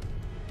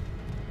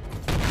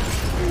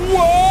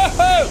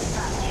 Whoa!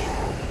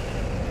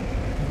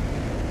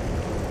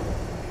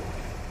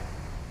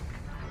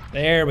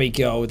 There we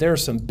go.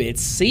 There's some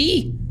bits.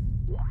 See?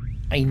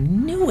 I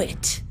knew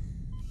it.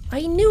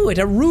 I knew it.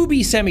 A ruby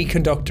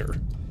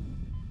semiconductor.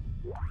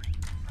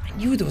 I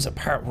knew there was a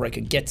part where I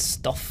could get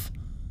stuff.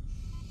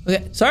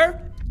 Okay, sir?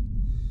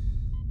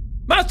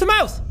 Mouth to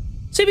mouth.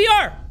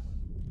 CPR.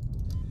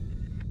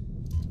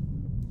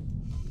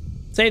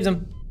 Save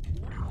them.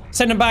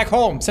 Send them back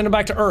home. Send them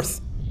back to Earth.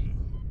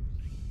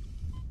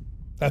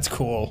 That's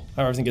cool.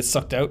 How everything gets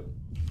sucked out.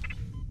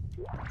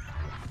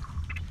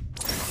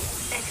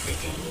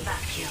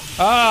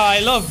 Ah,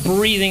 I love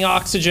breathing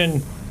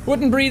oxygen.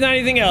 Wouldn't breathe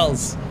anything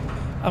else.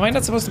 Am I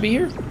not supposed to be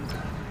here?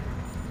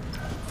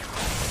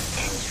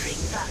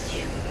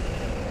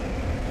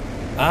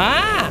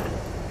 Ah!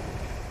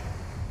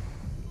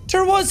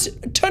 There was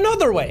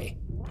another way.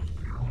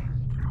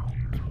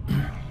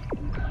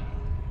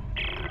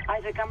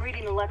 Isaac, I'm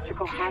reading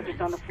electrical hazards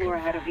on the floor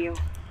ahead of you.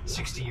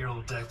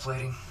 60-year-old deck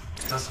plating.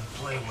 Doesn't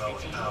play well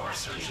with power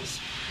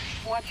surges.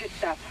 Watch your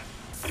step.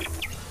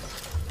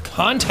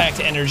 Contact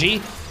energy?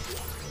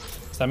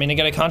 Does that mean I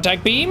get a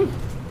contact beam?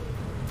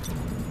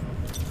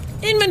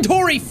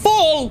 Inventory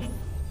full!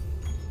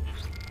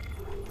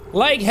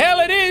 Like hell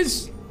it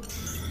is!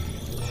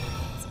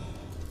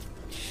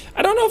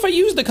 I don't know if I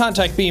use the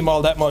contact beam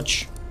all that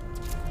much.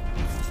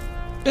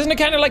 Isn't it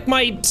kind of like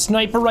my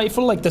sniper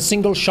rifle, like the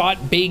single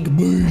shot, big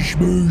boosh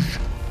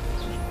boosh?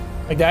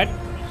 Like that?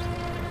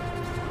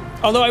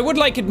 Although I would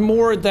like it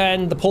more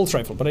than the pulse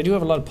rifle, but I do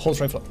have a lot of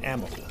pulse rifle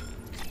ammo.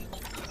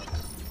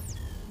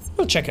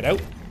 We'll check it out.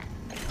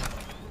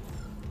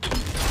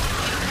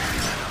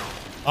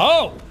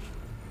 Oh!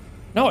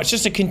 No, it's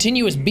just a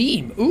continuous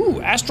beam.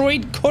 Ooh,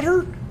 asteroid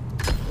cutter?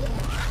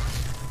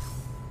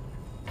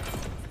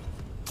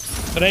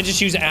 Did I just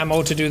use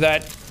ammo to do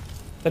that?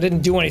 That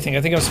didn't do anything.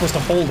 I think I was supposed to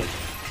hold it.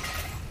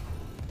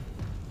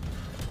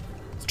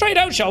 Let's try it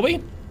out, shall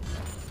we?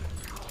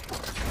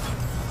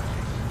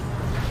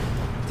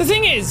 The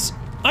thing is,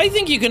 I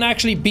think you can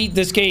actually beat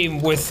this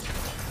game with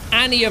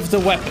any of the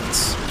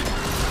weapons.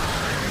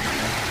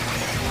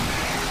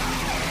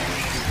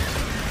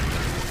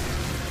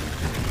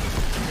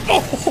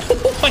 Oh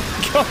my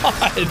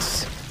god!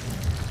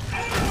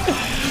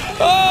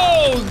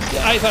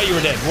 Oh, I thought you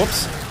were dead.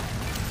 Whoops.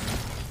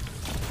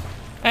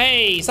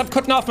 Hey, stop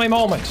cutting off my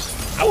moment.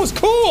 That was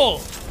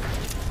cool!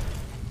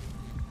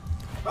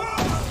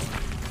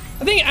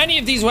 I think any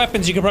of these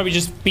weapons you could probably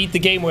just beat the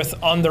game with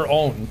on their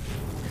own.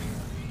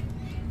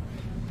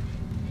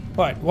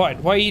 What?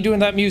 Why are you doing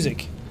that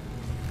music?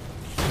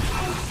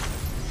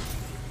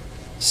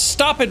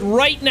 Stop it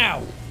right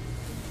now!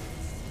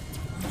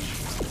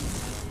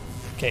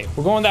 Okay,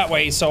 we're going that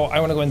way, so I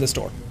want to go in this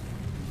door.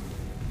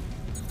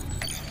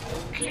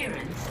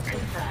 Clearance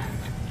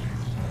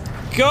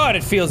confirmed. God,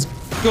 it feels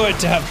good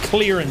to have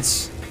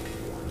clearance.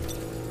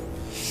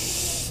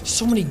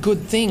 So many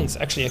good things.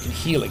 Actually, I can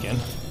heal again.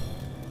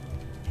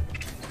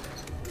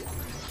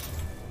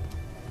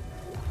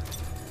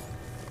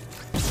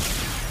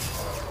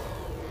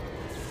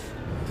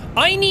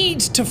 I need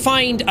to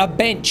find a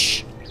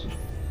bench.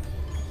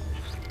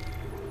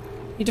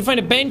 Need to find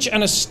a bench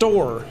and a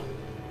store.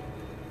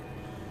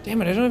 Damn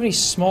it, I don't have any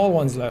small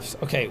ones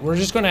left. Okay, we're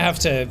just gonna have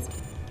to...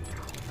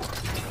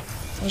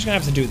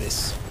 do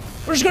this.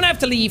 We're just gonna have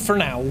to leave for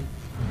now.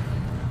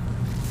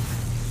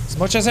 As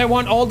much as I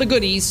want all the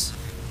goodies.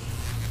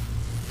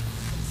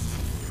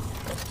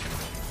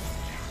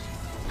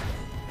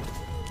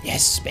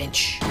 Yes,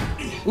 bench.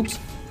 Oops.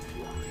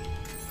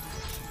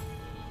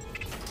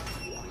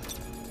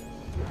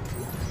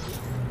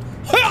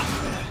 Ha!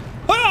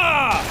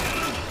 Ha!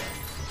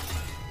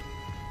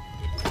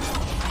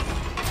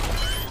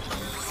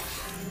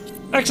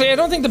 Actually, I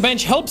don't think the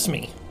bench helps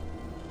me.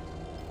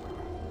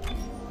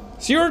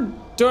 So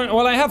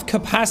Well, I have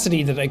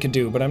capacity that I could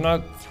do, but I'm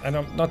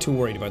not too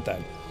worried about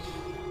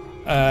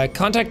that.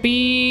 Contact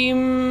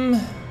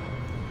beam,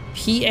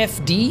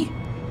 PFD,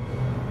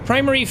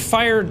 primary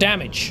fire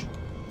damage.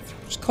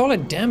 Just call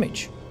it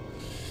damage.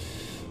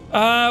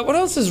 What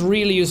else is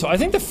really useful? I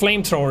think the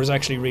flamethrower is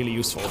actually really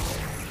useful.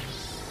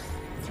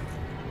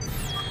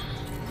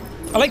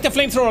 I like the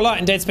flamethrower a lot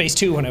in Dead Space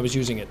 2 when I was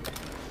using it.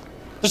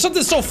 There's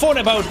something so fun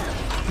about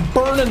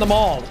burning them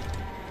all.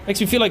 Makes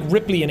me feel like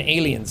Ripley in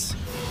Aliens.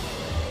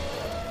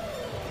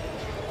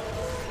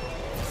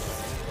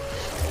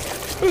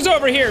 Who's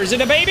over here? Is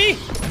it a baby?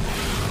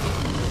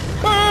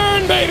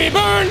 Burn, baby,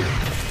 burn!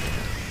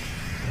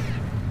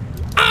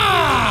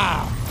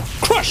 Ah!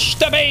 Crush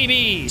the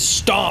baby!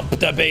 Stomp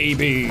the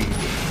baby!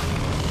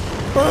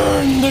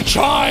 Burn the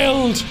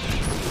child!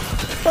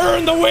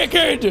 Burn the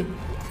wicked!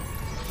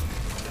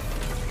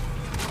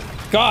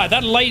 God,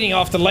 that lighting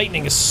off the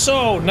lightning is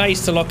so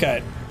nice to look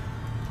at.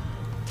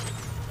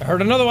 I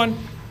heard another one.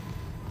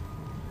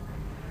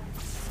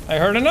 I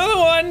heard another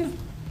one!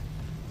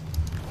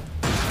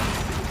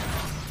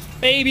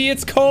 Baby,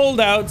 it's cold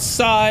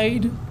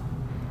outside.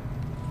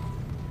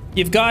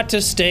 You've got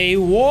to stay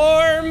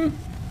warm.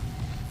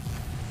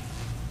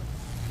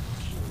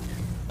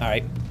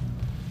 Alright.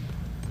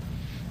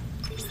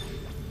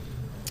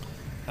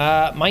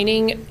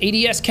 Mining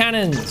ADS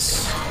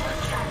cannons.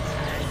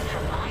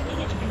 From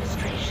mining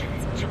administration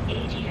to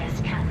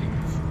ADS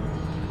cannons.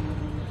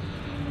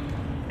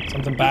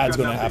 Something bad's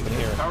gonna happen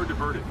here. Power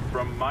diverted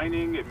from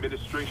mining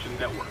administration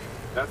network.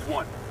 That's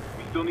one.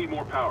 We still need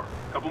more power.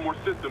 A couple more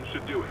systems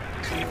should do it.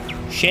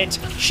 Shit,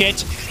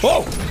 shit.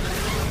 Whoa!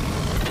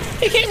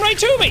 He came right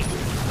to me!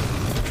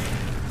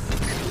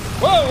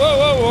 Whoa, whoa,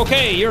 whoa,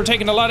 okay, you're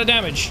taking a lot of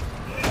damage.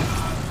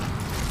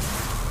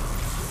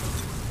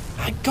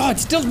 My God,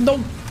 still no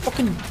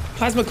fucking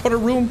plasma cutter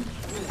room.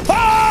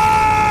 Ah!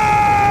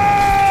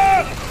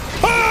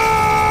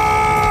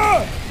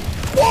 Ah!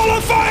 Wall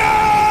of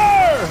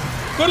fire!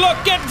 Good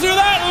luck getting through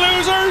that,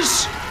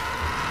 losers!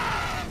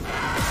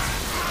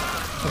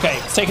 Okay,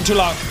 it's taking too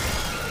long.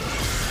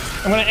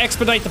 I'm gonna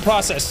expedite the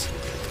process.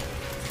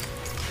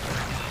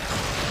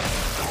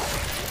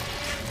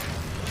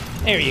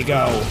 There you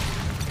go.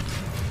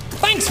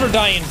 Thanks for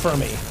dying for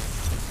me.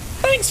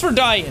 Thanks for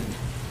dying.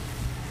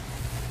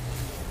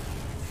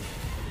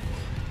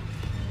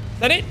 Is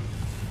that it?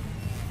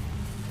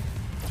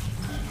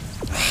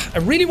 I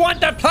really want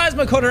that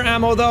plasma cutter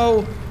ammo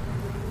though.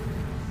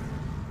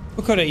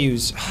 What could I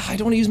use? I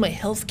don't want to use my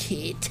health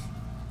kit.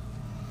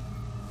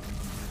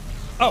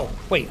 Oh,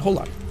 wait, hold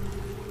on.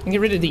 I can get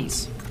rid of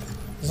these.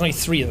 There's only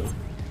 3 of them.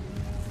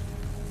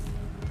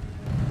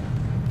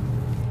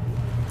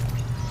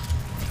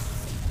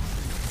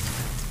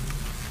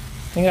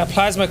 I think that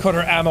plasma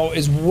cutter ammo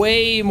is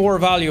way more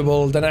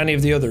valuable than any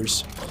of the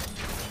others.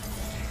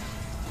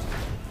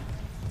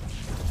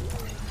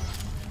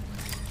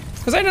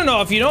 Because I don't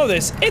know if you know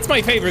this, it's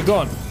my favorite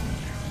gun.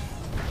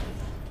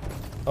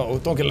 Uh-oh,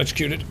 don't get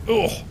electrocuted.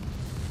 Ugh.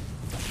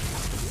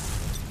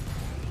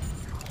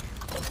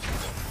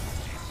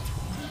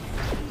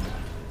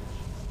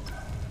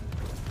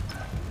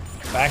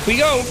 Back we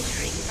go.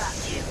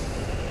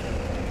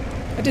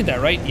 I did that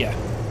right? Yeah.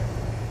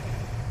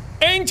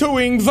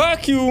 Entering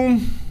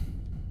vacuum.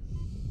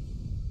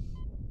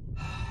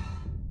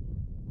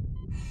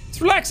 It's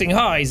relaxing,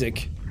 huh,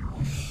 Isaac?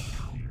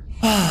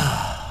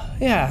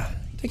 Yeah.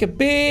 Take a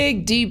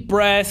big, deep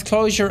breath.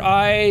 Close your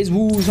eyes.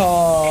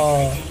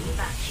 Woo-haw.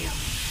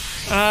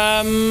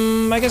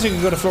 I guess we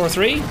could go to floor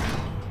 3.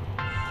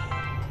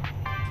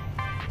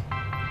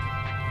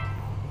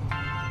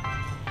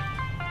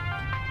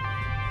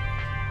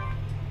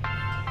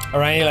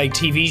 Or any like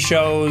TV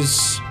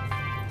shows,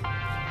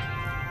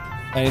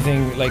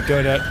 anything like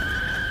good at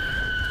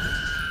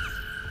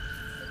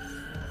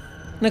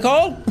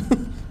Nicole?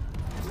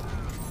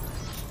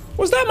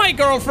 Was that my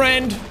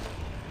girlfriend?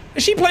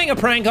 Is she playing a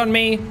prank on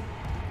me?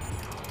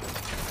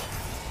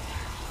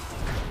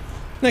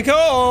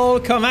 Nicole,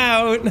 come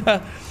out.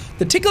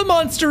 The tickle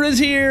monster is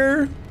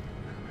here.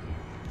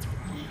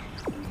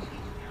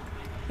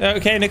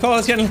 Okay, Nicole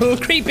is getting a little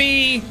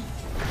creepy.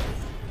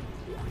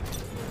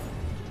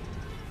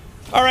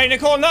 All right,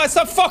 Nicole, now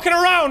stop fucking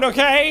around,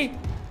 okay?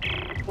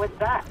 What's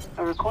that?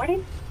 A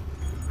recording?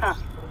 Huh.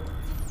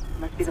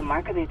 Must be the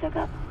marker they dug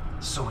up.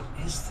 So it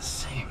is the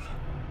same.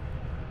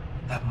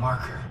 That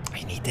marker.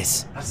 I need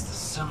this. That's the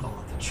symbol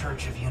of the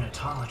Church of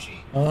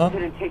Unitology.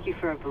 Didn't take you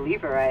for a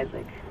believer,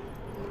 Isaac.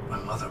 My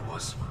mother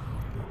was.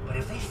 But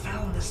if they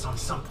found this on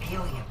some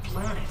alien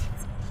planet,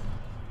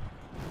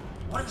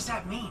 what does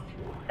that mean?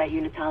 That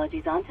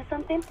Unitology's onto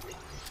something?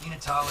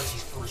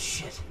 Unitology's full of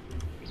shit.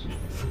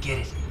 Forget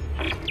it.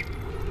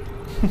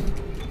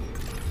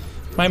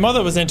 My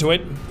mother was into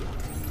it.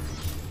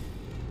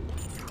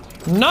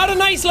 Not a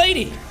nice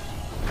lady.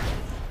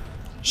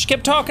 She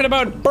kept talking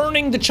about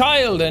burning the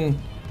child and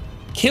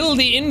kill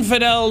the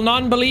infidel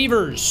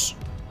non-believers.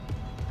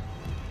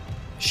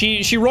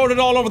 She wrote it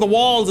all over the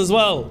walls as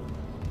well.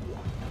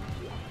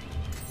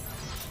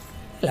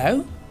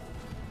 Hello?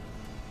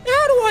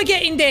 How do I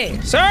get in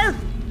there, sir?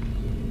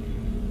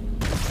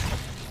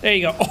 There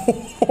you go.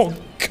 Oh,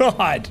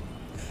 God.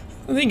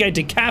 I think I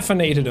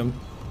decaffeinated him.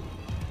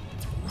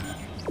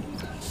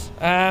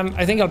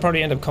 I think I'll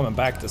probably end up coming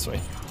back this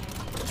way.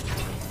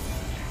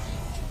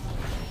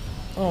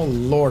 Oh,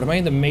 Lord. Am I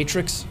in the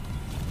Matrix?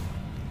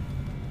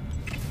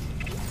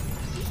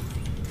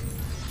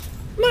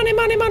 Money,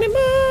 money, money,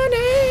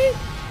 money!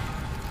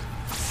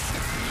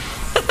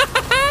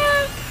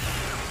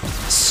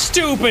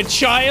 Stupid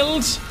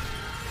child!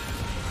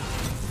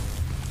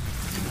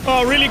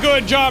 Oh, really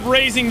good job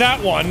raising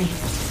that one.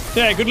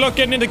 Yeah, good luck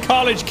getting into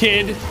college,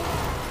 kid.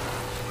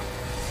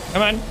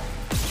 Come on.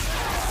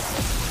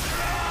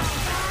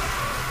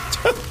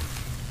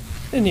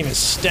 Didn't even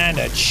stand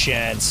a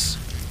chance.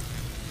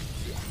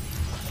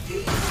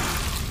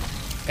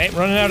 Okay,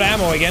 running out of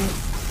ammo again.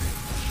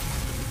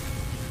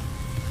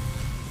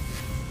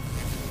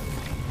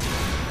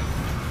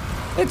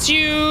 Let's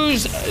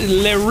use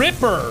Le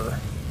Ripper.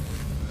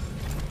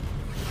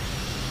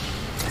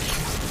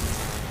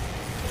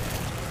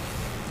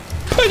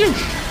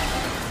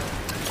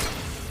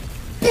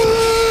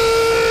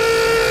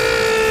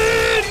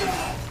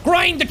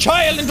 Grind the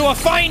child into a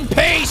fine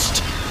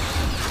paste.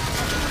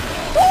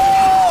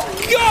 Oh,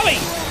 golly!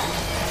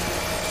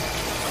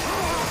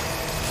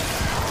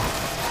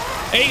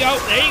 There you go,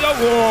 there you go.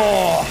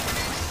 Whoa.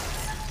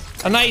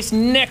 A nice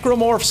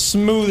necromorph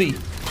smoothie.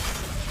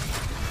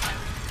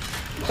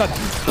 God,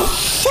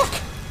 fuck!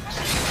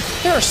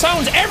 There are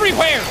sounds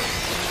everywhere!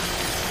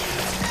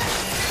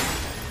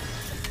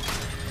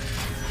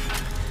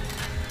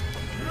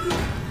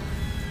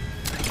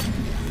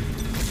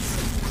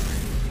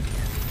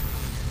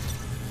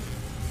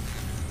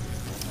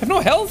 I have no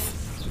health?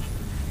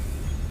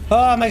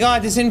 Oh my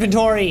god, this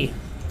inventory!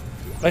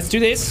 Let's do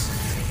this.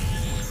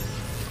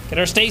 Get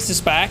our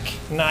stasis back.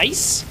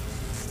 Nice.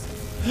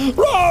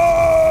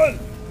 Run!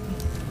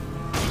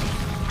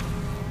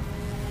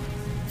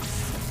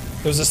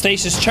 There's a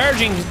stasis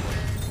charging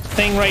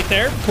thing right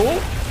there. Cool.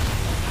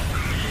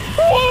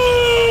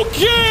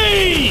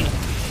 Okay!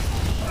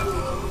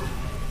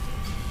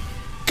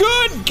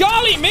 Good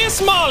golly,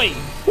 Miss Molly!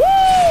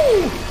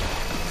 Woo!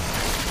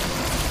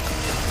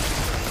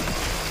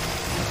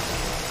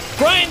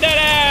 Grind that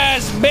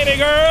ass, baby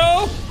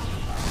girl!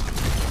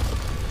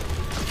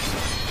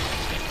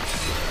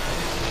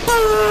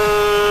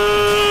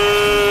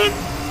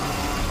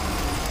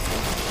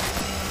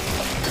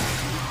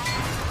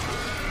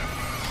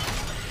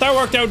 That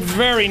worked out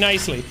very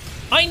nicely.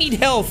 I need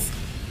health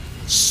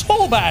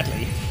so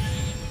badly.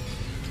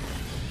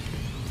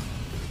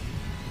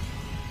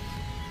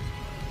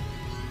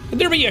 Could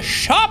there be a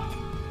shop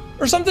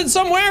or something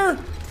somewhere?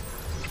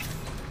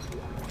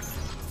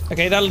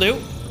 Okay, that'll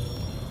do.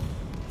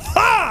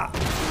 Ha!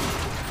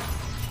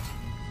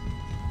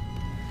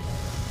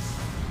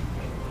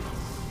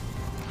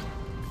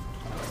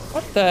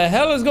 What the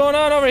hell is going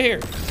on over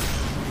here?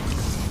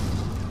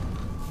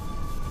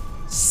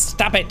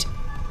 Stop it.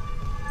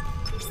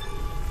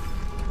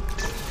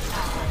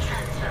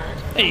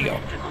 There you go.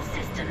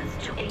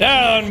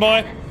 Down,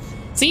 boy.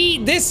 See,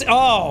 this.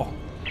 Oh.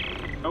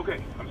 Okay,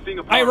 I'm seeing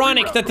a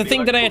ironic that the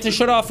thing that I had to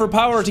shut off for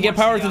power to get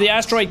power to the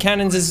asteroid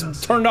cannons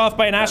is turned off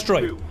by an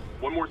asteroid.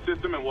 One more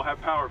system and we'll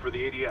have power for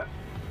the ADS.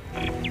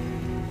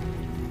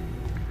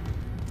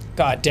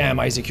 God damn,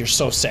 Isaac, you're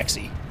so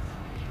sexy.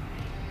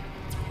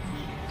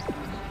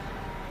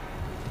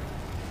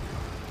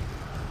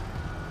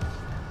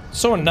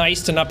 So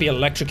nice to not be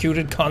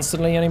electrocuted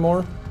constantly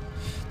anymore.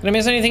 Did I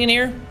miss anything in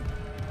here?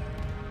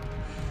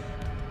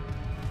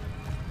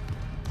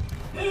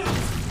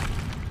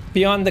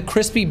 Beyond the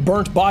crispy,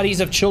 burnt bodies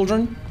of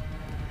children?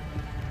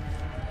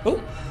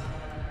 Oh.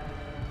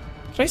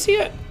 Did I see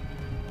it?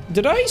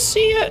 Did I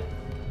see it?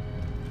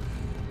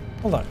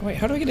 Hold on. Wait,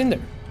 how do I get in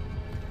there?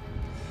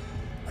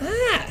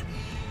 Ah!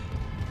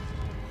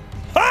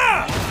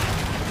 Ah!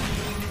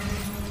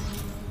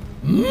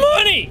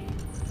 Money!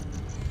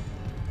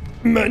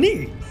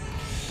 Money!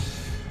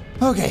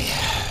 Okay.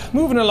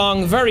 Moving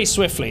along very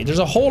swiftly. There's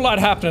a whole lot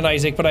happening,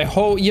 Isaac, but I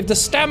hope you have the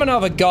stamina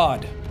of a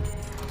god.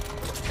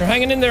 You're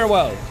hanging in there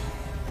well.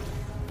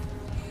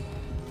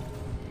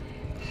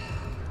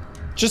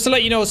 Just to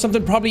let you know,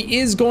 something probably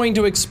is going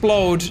to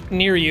explode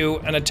near you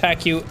and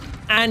attack you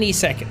any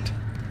second.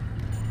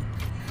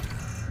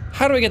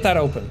 How do I get that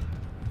open?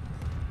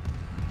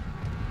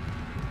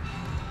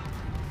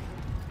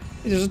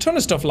 There's a ton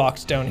of stuff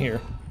locked down here.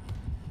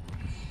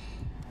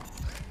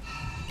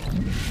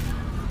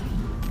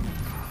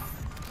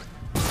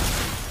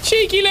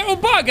 Cheeky little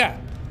bugger!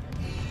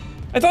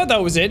 I thought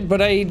that was it,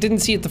 but I didn't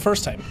see it the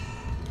first time.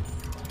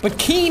 But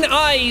keen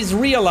eyes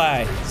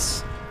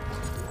realize.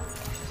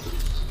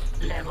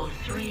 Level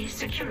 3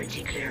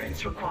 security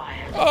clearance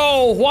required.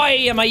 Oh, why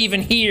am I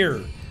even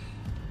here?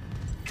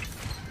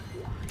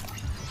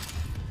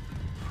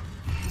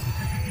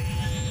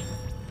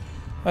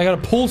 I got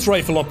a pulse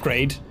rifle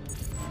upgrade.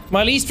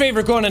 My least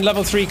favorite gun and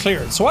level 3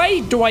 clearance.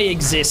 Why do I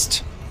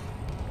exist?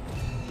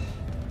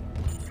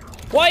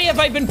 Why have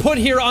I been put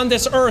here on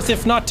this earth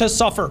if not to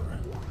suffer?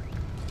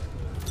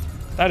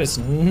 That is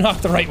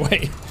not the right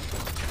way.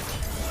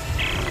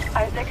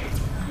 Isaac,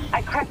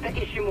 I cracked the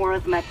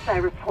Ishimura's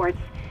MedSci reports.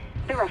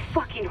 They're a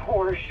fucking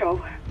horror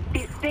show.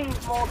 These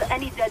things mold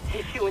any dead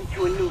tissue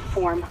into a new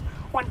form.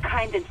 One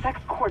kind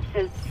infects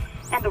corpses,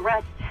 and the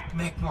rest...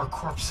 Make more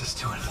corpses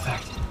to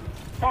infect.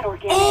 That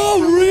organic...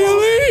 Oh,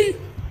 really?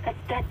 That's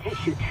dead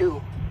tissue,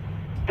 too.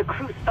 The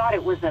crew thought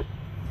it was a...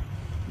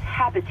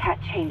 habitat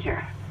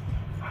changer.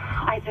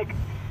 Isaac,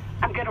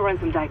 I'm gonna run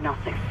some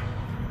diagnostics.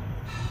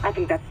 I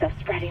think that stuff's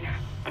spreading.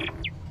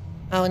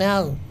 Oh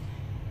no.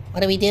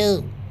 What do we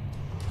do?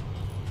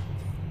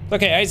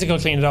 Okay, Isaac will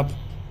clean it up.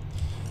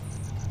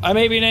 I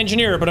may be an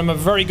engineer, but I'm a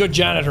very good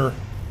janitor.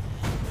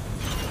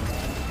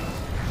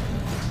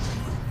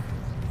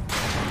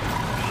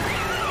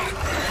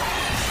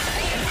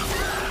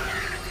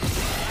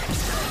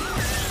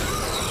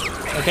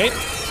 Okay.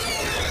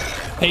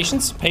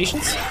 Patience,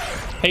 patience,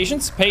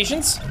 patience,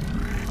 patience.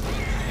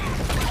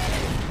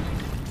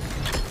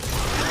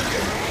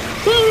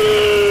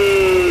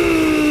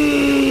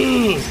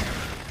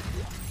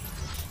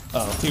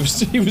 Oh,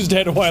 he was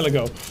dead a while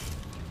ago.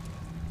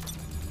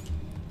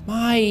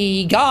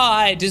 My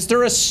God, is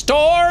there a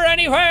store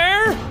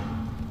anywhere?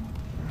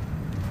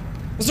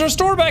 Is there a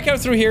store back out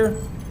through here?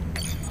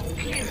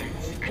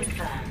 Clearance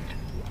confirmed.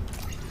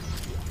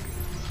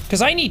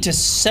 Because I need to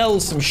sell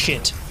some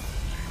shit.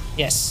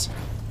 Yes.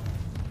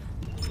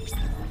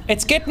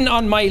 It's getting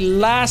on my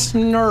last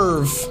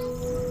nerve.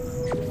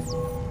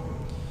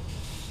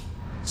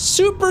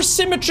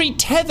 Supersymmetry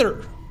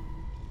tether.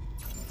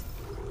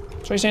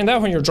 Try saying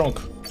that when you're drunk.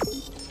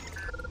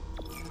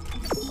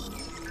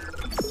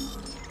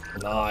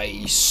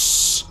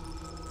 Nice.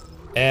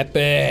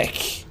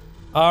 Epic.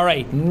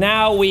 Alright,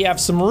 now we have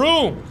some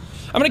room.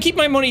 I'm gonna keep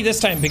my money this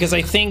time because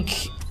I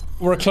think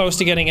we're close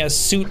to getting a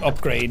suit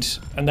upgrade,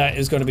 and that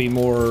is gonna be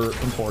more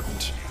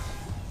important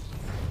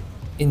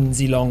in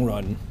the long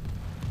run.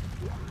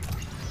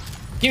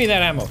 Give me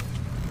that ammo.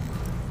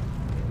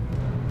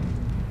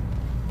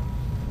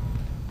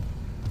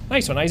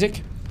 Nice one,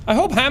 Isaac. I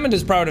hope Hammond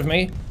is proud of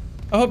me.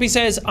 I hope he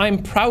says,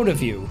 I'm proud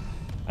of you,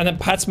 and then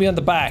pats me on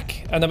the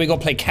back, and then we go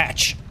play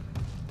catch.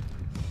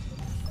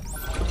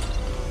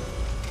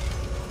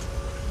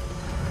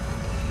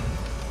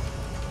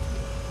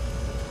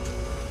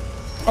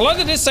 A lot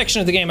of this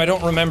section of the game I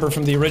don't remember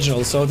from the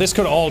original, so this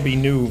could all be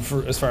new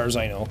for as far as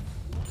I know.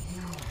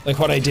 Like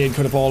what I did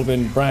could have all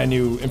been brand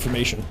new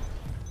information.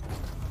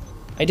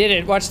 I did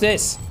it, watch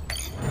this.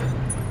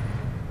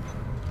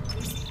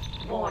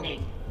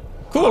 Warning.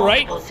 Cool,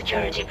 right? Multiple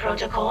security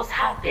protocols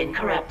have been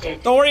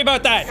corrupted. Don't worry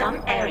about that.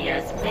 Some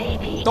areas may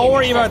be Don't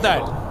worry about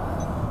that.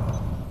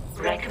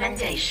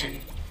 Recommendation.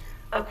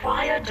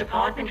 Acquire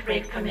department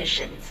rig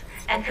permissions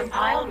and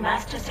compile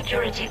master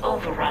security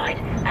override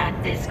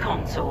at this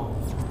console.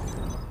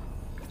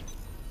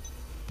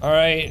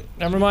 Alright,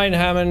 never mind,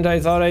 Hammond. I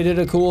thought I did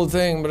a cool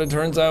thing, but it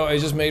turns out I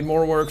just made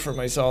more work for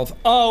myself.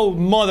 Oh,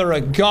 mother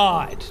of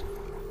God!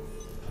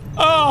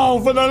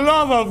 Oh, for the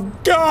love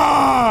of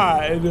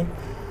God!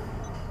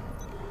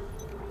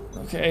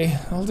 Okay,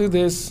 I'll do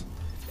this.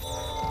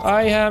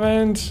 Hi,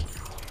 Hammond.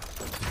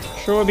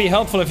 Sure would be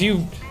helpful if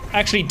you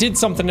actually did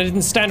something and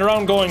didn't stand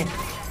around going,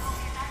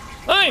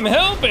 I'm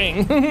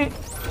helping!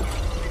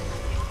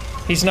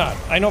 He's not.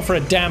 I know for a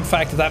damn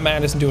fact that that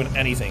man isn't doing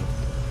anything.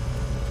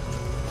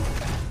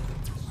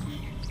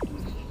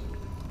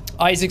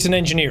 Isaac's an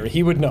engineer.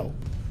 He would know.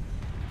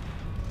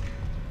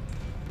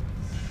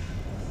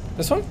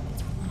 This one?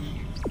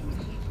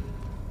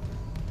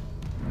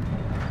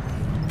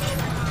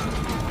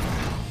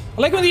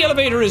 I like when the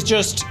elevator is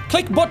just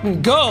click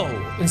button, go,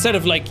 instead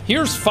of like,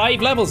 here's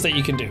 5 levels that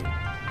you can do.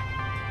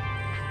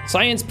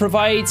 Science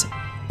provides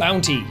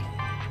bounty.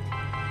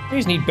 You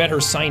just need better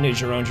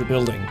signage around your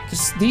building.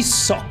 These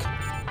suck.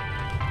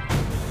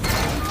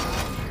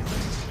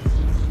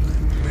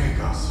 Make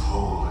us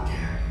whole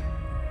again.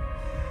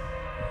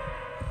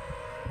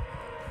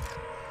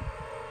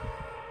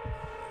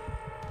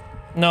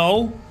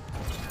 No.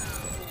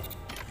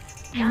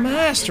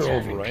 Master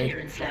override.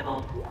 Clearance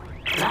level.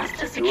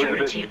 Master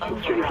security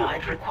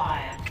override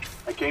required.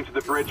 I came to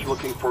the bridge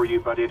looking for you,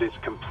 but it is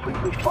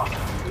completely fucked.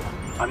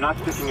 I'm not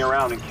sticking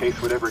around in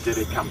case whatever did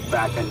it comes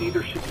back, and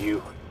neither should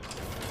you.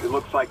 It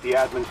looks like the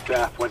admin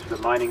staff went to the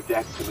mining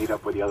deck to meet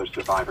up with the other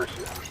survivors.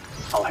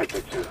 I'll head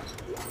there too.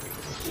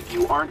 If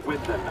you aren't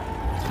with them,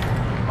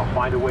 I'll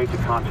find a way to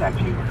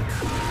contact you.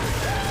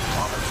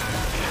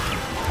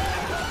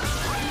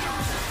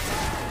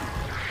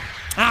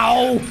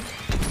 Ow!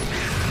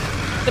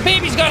 The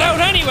baby's got out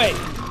anyway!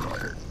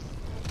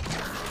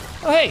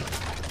 Oh, hey.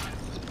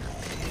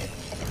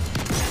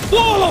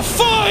 Wall of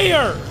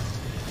fire!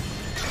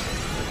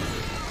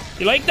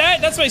 You like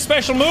that? That's my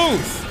special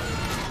move.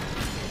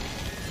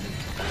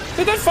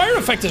 Dude, that fire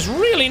effect is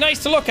really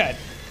nice to look at.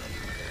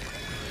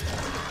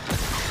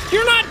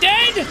 You're not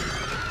dead?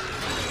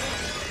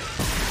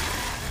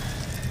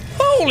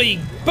 Holy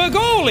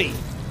bagoli!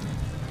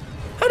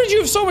 How did you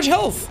have so much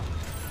health?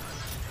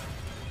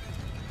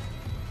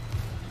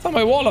 I thought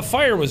my wall of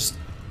fire was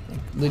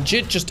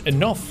legit just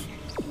enough.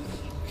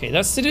 Okay,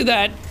 that's to do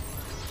that.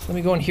 Let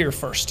me go in here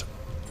first.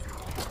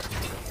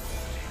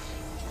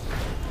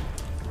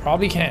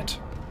 Probably can't.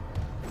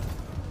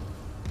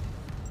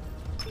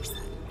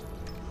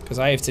 Because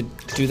I have to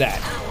do that.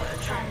 Power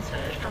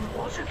transferred from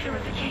water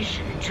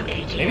purification to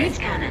ADS Maybe?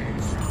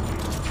 cannons.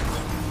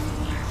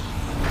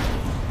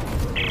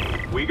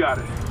 We got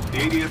it.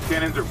 The ADS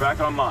cannons are back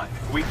online.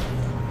 Wait,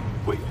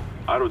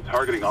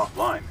 auto-targeting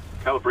offline.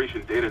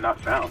 Calibration data not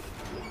found.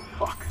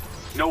 Fuck.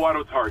 No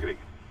auto-targeting.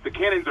 The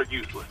cannons are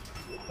useless.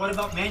 What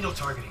about manual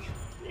targeting?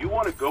 You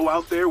want to go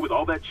out there with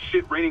all that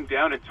shit raining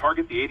down and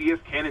target the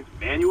ADS cannons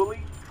manually?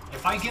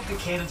 If I give the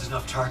cannons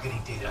enough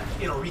targeting data,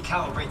 it'll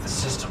recalibrate the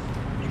system.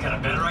 You got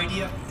a better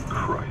idea?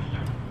 Christ.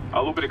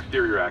 I'll open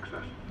exterior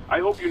access. I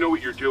hope you know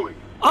what you're doing.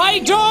 I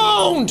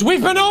don't!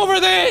 We've been over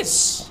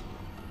this!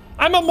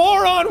 I'm a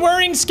moron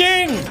wearing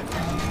skin!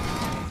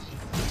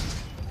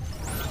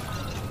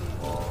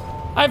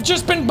 I've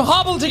just been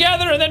hobbled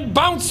together and then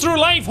bounced through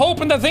life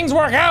hoping that things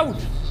work out.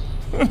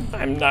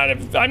 I'm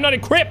not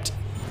equipped.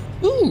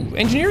 Ooh,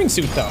 engineering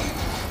suit though.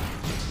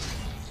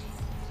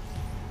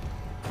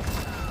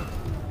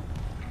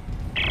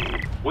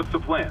 What's the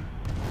plan?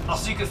 I'll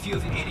sync a few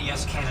of the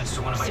ADS cannons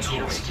to one of my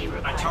tools.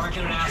 I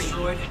target an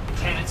asteroid, the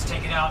cannons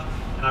take it out,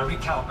 and I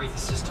recalibrate the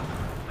system.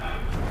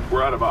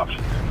 We're out of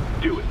options.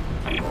 Do it.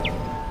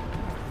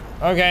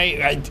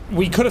 Okay,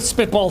 we could have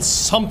spitballed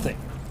something.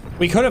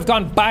 We could have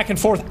gone back and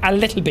forth a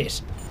little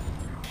bit.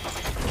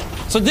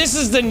 So this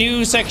is the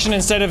new section.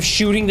 Instead of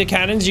shooting the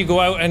cannons, you go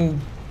out and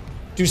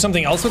do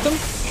something else with them?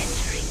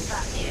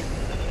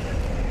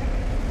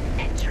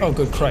 Oh,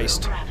 good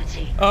Christ.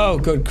 Oh,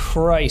 good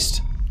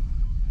Christ.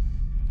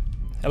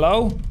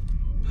 Hello?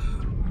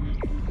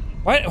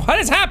 What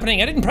is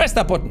happening? I didn't press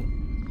that button.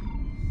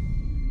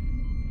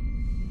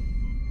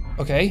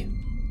 Okay.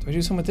 Do I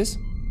do something with this?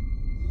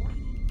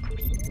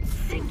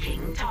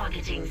 Syncing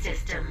targeting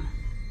system.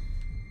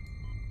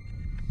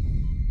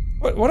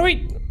 What do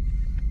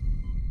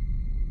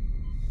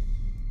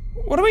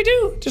we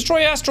do?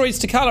 Destroy asteroids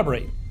to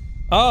calibrate.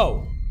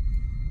 Oh.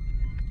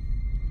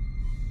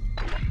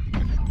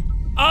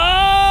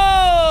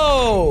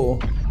 Oh!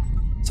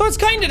 So it's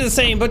kind of the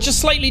same, but just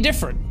slightly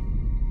different.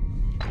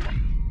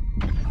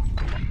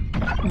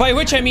 By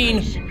which I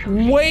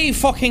mean way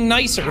fucking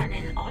nicer.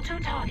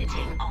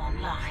 Auto-targeting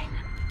online.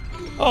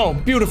 Oh,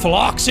 beautiful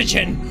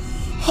oxygen.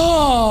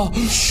 Oh.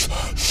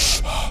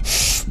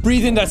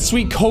 Breathe in that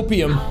sweet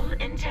copium.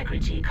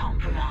 Integrity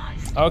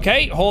compromised.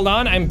 Okay, hold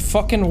on. I'm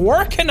fucking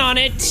working on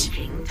it.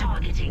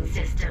 Targeting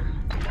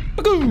system.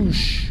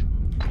 Bagoosh.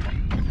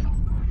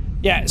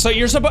 Yeah, so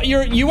you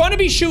want to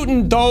be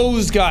shooting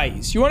those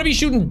guys. You want to be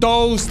shooting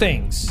those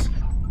things.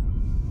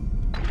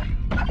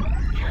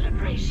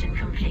 Calibration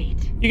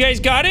complete. You guys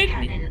got it?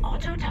 Cannon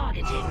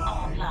auto-targeting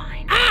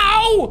online.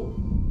 Ow!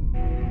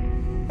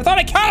 I thought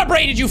I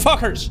calibrated you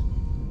fuckers.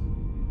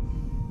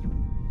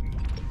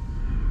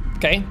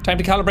 Okay, time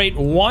to calibrate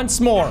once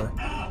more.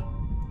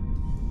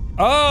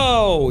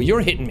 Oh,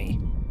 you're hitting me.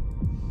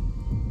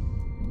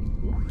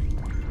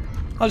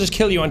 I'll just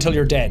kill you until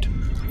you're dead.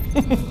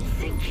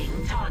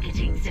 Syncing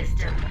targeting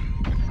system.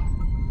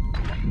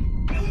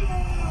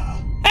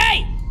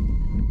 Hey!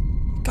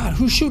 God,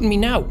 who's shooting me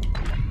now?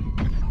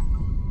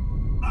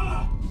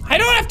 I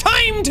don't have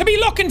time to be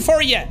looking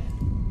for you.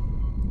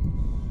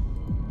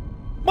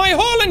 My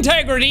hull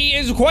integrity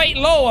is quite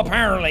low,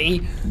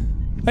 apparently.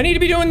 I need to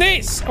be doing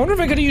this. I wonder if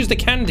I could use the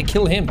cannon to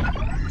kill him.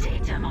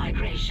 Data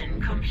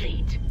migration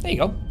complete. There you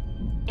go.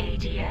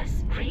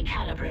 ADS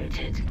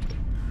recalibrated.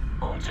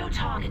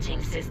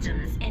 Auto-targeting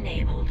systems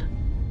enabled.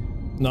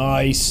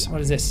 Nice.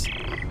 What is this?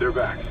 They're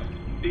back.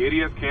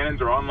 The ADS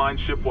cannons are online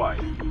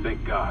ship-wide.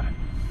 Thank God.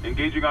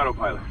 Engaging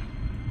autopilot.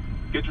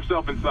 Get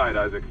yourself inside,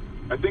 Isaac.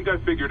 I think I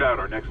figured out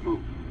our next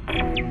move.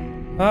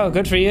 Oh,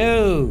 good for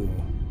you.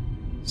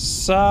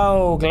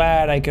 So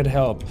glad I could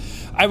help.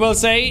 I will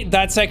say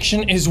that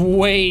section is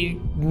way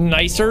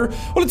nicer.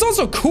 Well, it's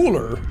also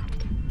cooler.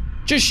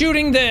 Just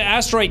shooting the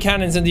asteroid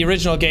cannons in the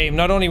original game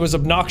not only was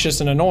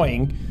obnoxious and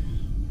annoying,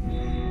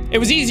 it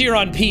was easier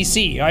on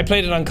PC. I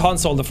played it on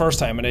console the first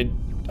time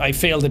and I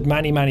failed it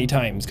many, many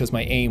times because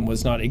my aim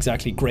was not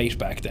exactly great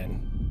back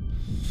then.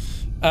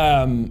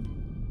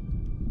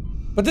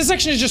 But this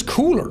section is just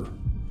cooler.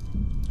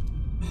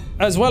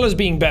 As well as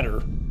being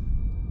better.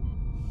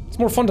 It's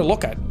more fun to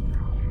look at.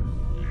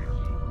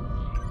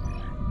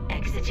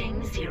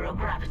 Exiting zero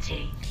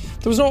gravity.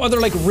 There was no other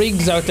like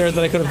rigs out there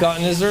that I could have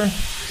gotten, is there?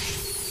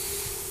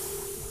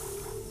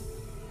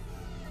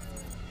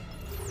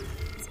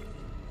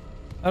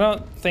 I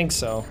don't think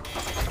so.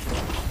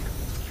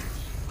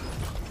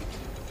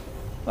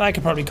 I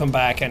could probably come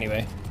back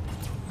anyway.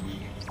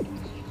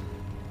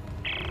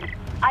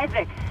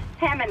 Isaac,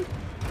 Hammond,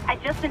 I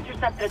just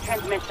intercepted a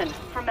transmission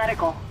for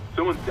medical.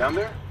 Someone's down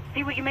there?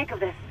 See what you make of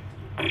this.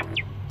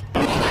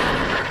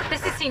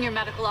 This is Senior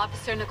Medical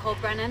Officer Nicole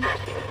Brennan.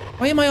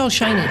 Why am I all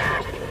shiny?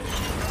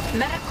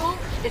 Medical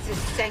is a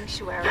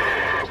sanctuary.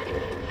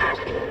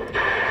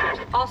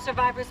 All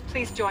survivors,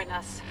 please join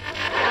us.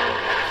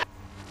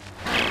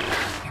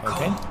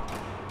 Okay.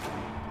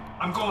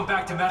 I'm going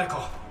back to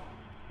medical.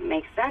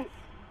 Makes sense.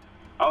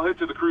 I'll head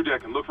to the crew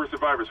deck and look for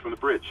survivors from the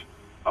bridge.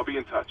 I'll be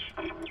in touch.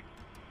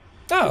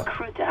 Oh.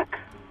 Crew deck.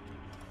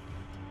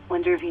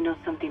 Wonder if he knows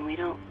something we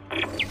don't.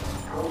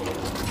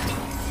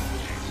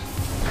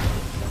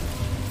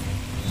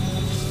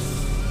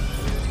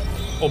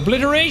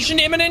 Obliteration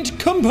imminent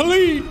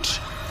complete!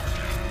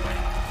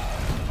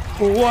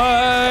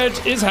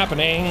 What is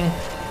happening?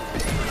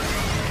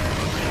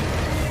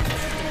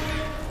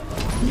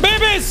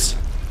 Babies!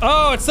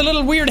 Oh, it's the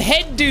little weird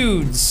head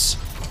dudes.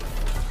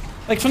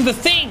 Like from The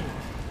Thing.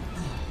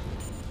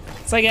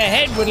 It's like a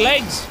head with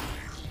legs.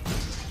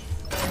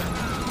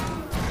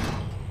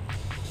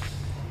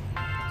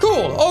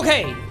 Cool,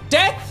 okay.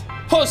 Death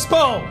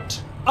postponed.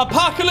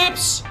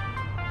 Apocalypse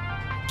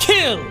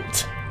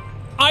killed.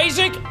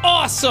 Isaac,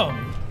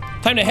 awesome.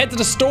 Time to head to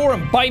the store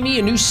and buy me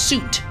a new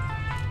suit.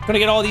 Gonna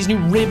get all these new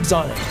ribs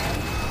on it.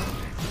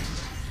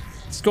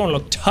 It's gonna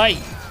look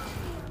tight.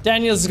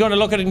 Daniel's gonna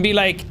look at it and be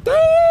like,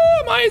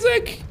 damn,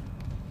 Isaac!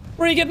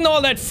 Where are you getting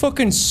all that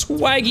fucking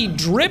swaggy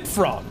drip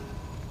from?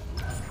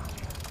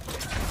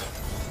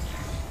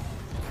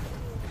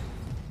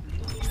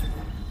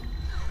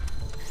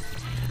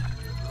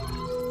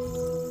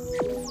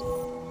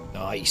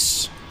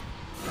 Nice.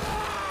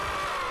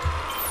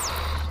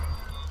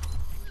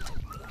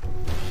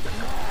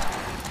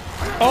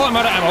 Oh, I'm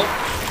out of ammo.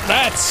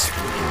 That's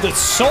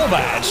so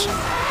bad.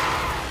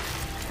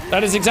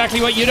 That is exactly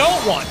what you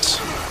don't want.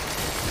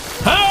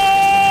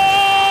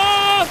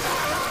 Ah!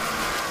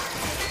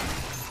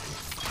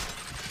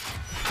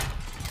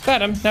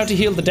 Got him. Now to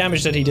heal the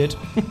damage that he did.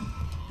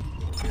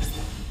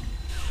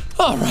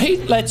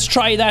 Alright, let's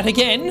try that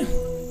again.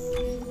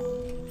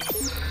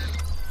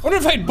 I wonder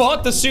if I'd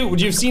bought the suit,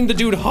 would you have seen the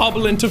dude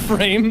hobble into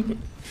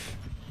frame?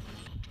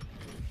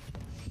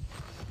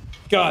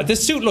 God,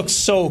 this suit looks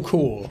so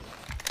cool.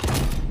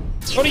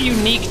 What a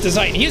unique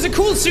design. He has a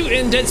cool suit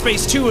in Dead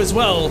Space 2 as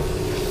well,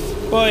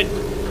 but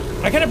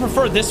I kind of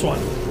prefer this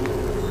one.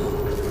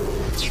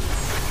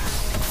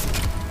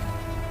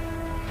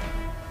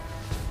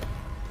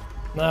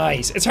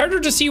 Nice. It's harder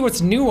to see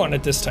what's new on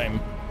it this time.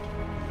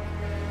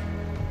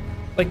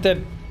 Like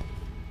the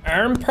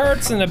arm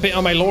parts and a bit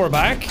on my lower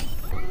back.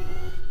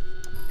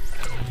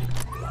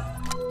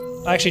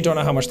 I actually don't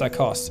know how much that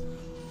costs.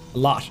 A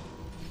lot.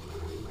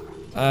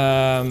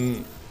 I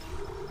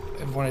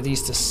have one of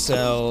these to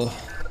sell.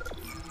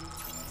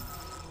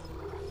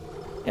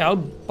 Yeah, I'll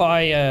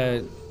buy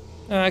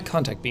a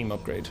contact beam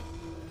upgrade.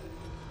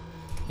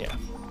 Yeah.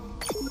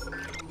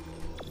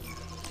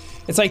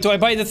 It's like, do I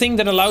buy the thing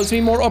that allows me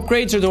more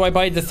upgrades, or do I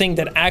buy the thing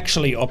that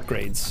actually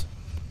upgrades?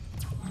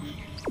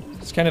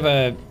 It's kind of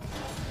a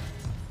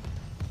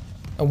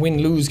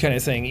win-lose kind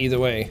of thing, either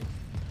way.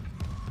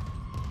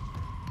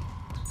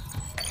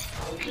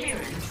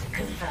 Clearance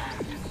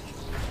confirmed.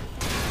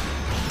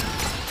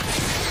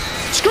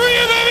 Screw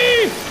you,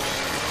 baby!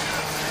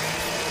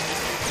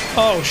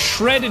 Oh,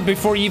 shredded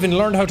before you even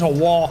learned how to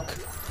walk.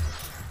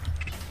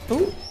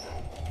 Ooh,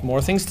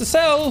 more things to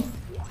sell.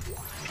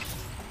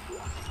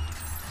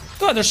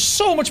 God, there's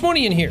so much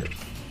money in here.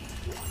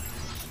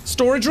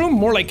 Storage room,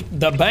 more like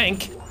the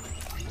bank.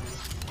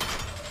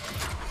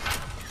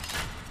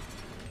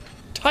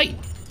 Tight.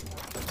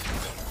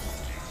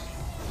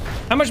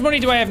 How much money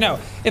do I have now?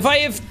 If I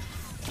have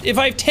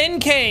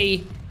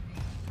 10K,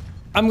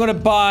 I'm gonna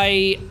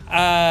buy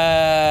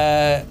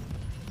a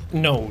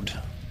node.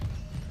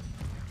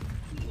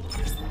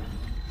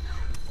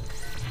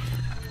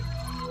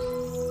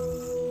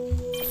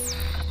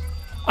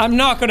 I'm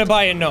not gonna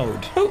buy a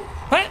node. Who?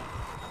 What?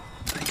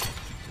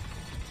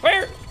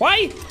 Where?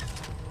 Why?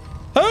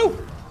 Who?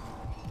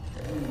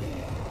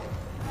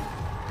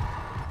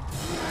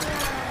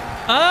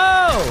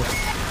 Oh!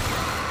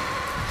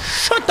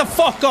 Shut the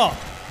fuck up!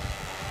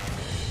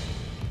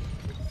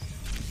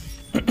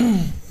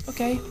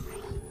 Okay.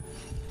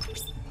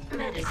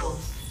 Medical.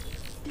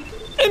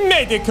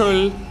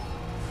 Medical.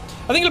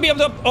 I think I'll be able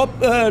to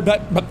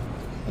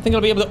I think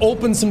I'll be able to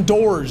open some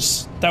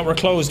doors that were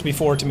closed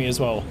before to me as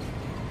well.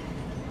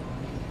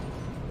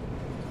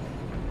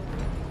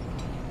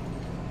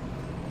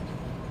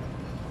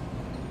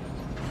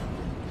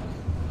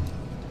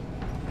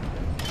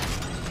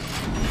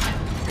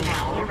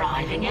 Now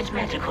arriving at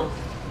medical.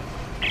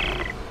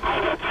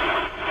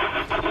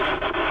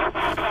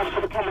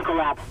 For the chemical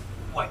lab.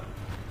 What?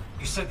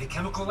 You said the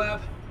chemical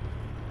lab?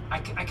 I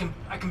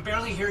can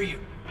barely hear you.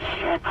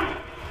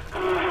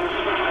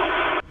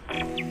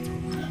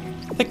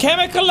 The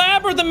chemical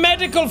lab or the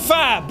medical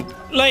fab?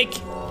 Like,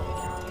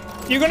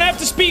 you're gonna have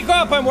to speak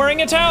up. I'm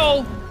wearing a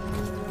towel.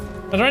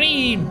 Are there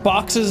any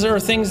boxes or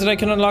things that I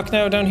can unlock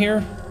now down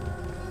here?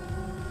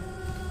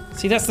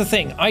 See, that's the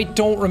thing. I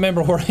don't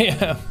remember where I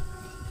am.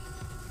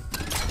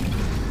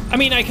 I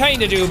mean, I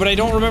kinda do, but I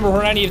don't remember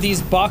where any of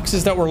these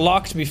boxes that were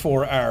locked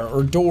before are,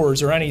 or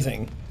doors or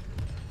anything.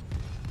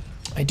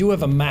 I do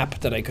have a map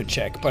that I could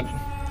check, but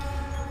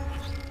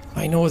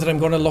I know that I'm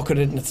gonna look at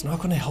it and it's not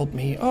gonna help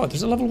me. Oh,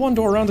 there's a level 1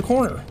 door around the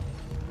corner.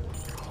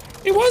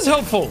 It was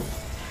helpful!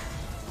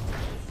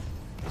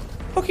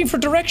 Looking for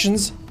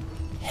directions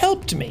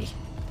helped me.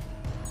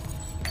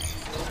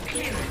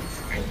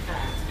 Clearance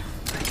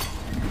confirmed.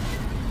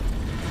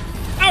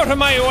 Out of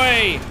my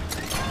way!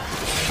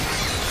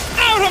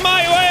 Out of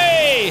my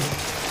way!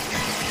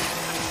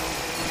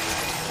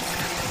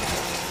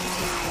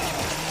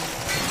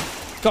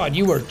 God,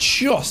 you were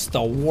just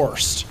the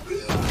worst.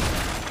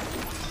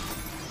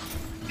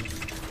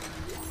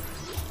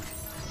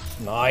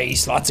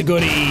 Nice, lots of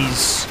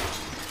goodies.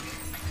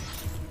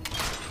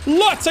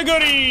 Lots of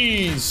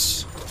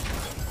goodies!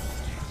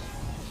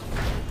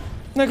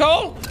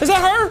 Nicole? Is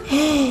that her?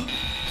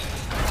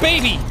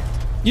 Baby,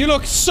 you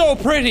look so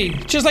pretty,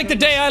 just like the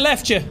day I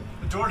left you.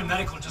 The door to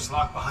medical just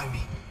locked behind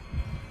me.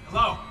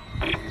 Hello?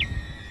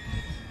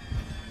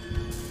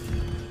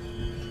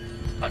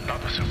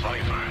 Another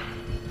survivor,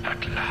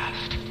 at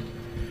last.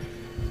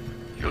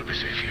 You'll be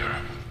safe here.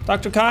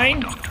 Dr.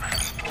 Kine?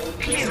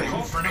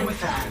 Clearance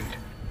confirmed.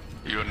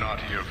 You're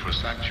not here for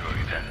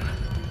sanctuary, then?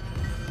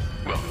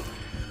 Well,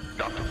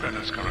 Dr.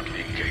 Brennan's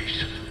currently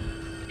engaged.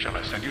 Shall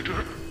I send you to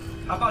her?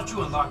 How about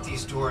you unlock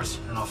these doors,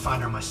 and I'll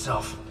find her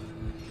myself?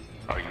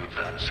 Are you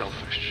that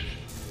selfish?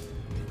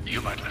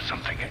 You might let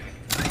something in.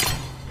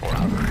 Or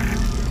out.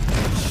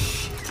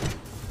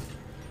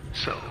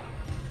 So,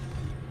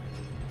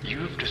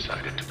 you've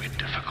decided to be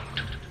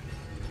difficult.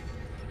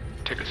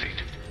 Take a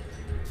seat.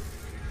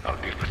 I'll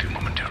deal with you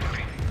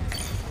momentarily.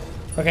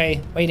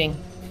 Okay, waiting.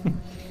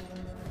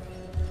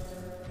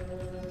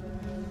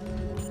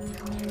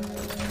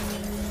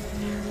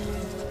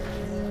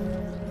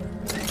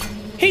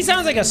 He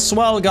sounds like a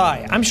swell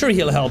guy. I'm sure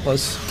he'll help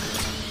us.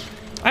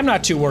 I'm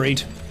not too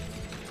worried.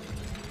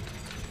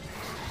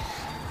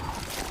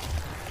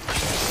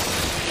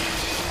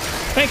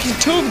 Thank you.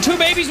 Two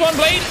babies, one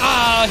blade.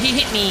 Ah, he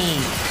hit me.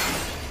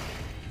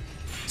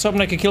 I was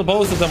hoping I could kill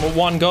both of them with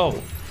one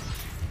go.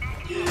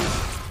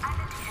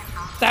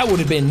 That would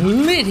have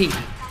been litty.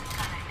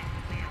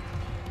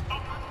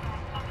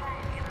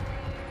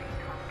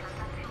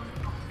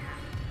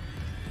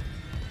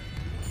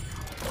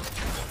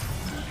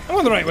 I'm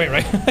on the right way,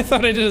 right? I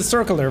thought I did a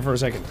circle there for a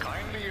second.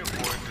 Kindly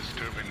avoid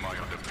disturbing my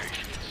other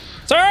patients.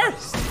 Sir?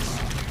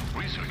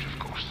 Research, of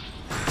course.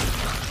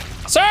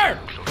 Sir!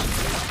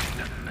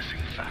 That missing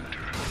factor.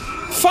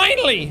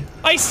 Finally!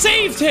 I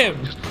saved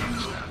him!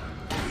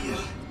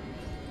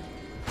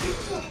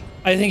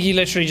 I think he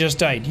literally just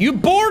died. You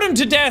bored him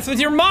to death with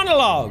your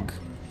monologue!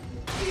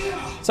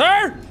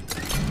 Sir?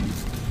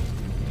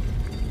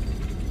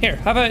 Here,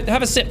 have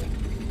a sip.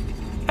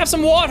 Have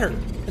some water.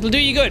 It'll do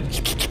you good.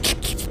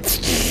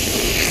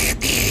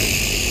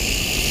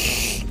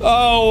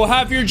 Oh,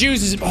 have your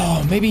juices.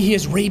 Oh, maybe he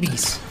has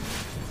rabies.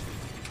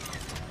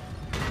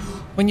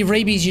 When you have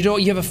rabies, you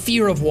have a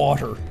fear of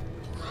water.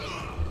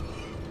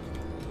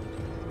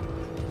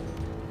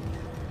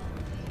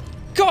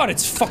 God,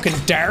 it's fucking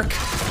dark.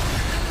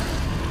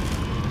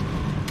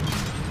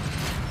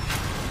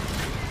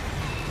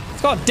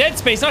 It's called Dead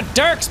Space, not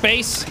Dark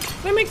Space.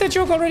 Did I make that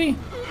joke already?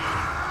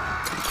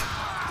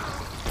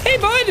 Hey,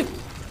 bud!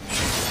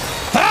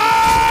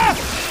 Ah!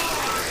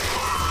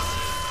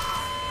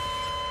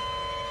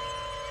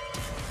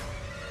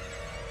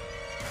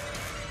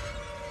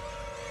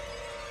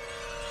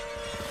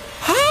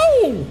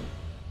 How?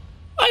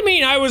 I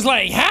mean, I was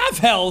like half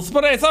health,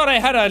 but I thought I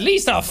had at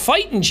least a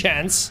fighting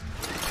chance.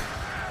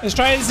 Let's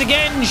try this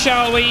again,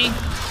 shall we?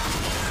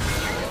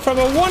 From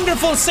a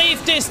wonderful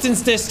safe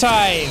distance this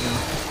time.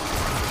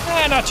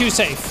 Ah, not too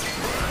safe.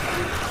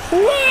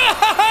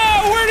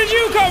 Whoa! Where did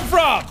you come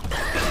from?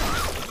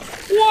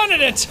 One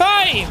at a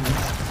time.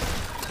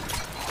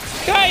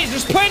 Guys,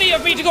 there's plenty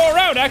of me to go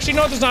around. Actually,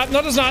 no, there's not.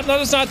 No, there's not. No,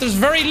 there's not. There's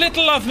very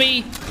little of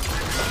me.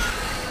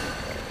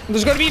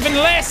 There's gonna be even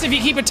less if you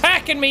keep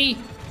attacking me.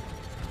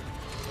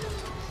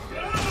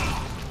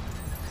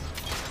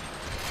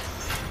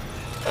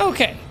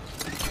 Okay.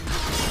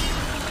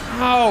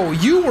 Oh,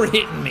 you were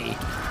hitting me.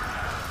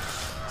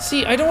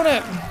 See, I don't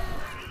wanna...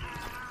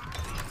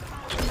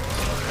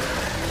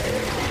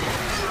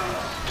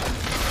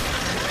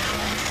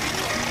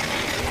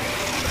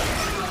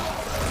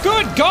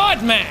 Good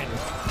God, man!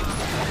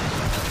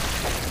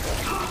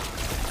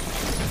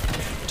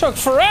 Took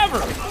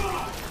forever!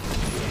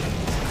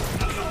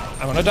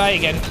 I'm gonna die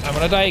again. I'm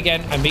gonna die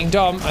again. I'm being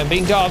dumb. I'm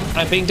being dumb.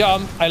 I'm being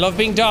dumb. I love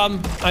being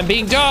dumb. I'm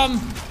being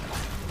dumb!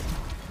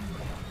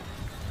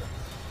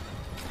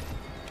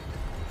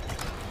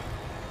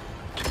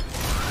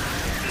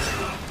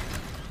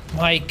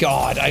 My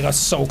God, I got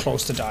so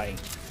close to dying.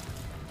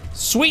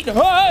 Sweet,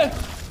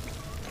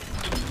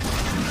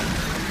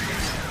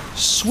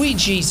 Sweet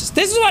Jesus.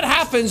 This is what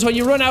happens when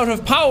you run out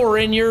of power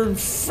in your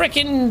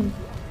frickin'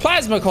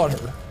 plasma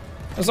cutter.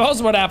 That's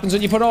also what happens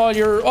when you put all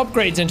your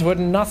upgrades into it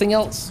and nothing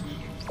else.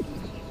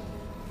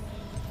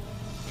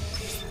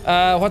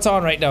 What's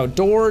on right now?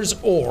 Doors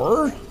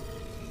or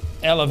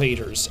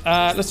elevators?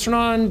 Let's turn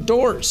on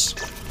doors.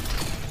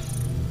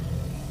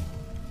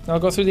 I'll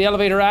go through the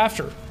elevator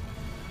after.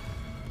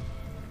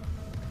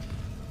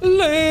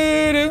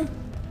 Later.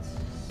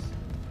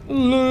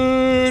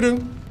 Later.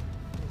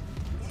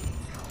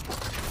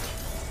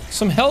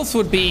 Some health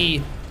would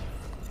be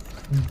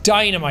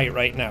dynamite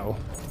right now.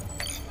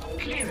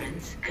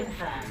 Clearance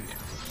confirmed.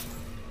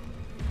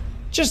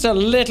 Just a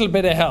little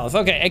bit of health.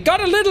 Okay, it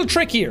got a little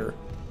trickier.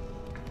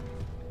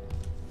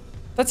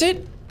 That's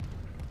it?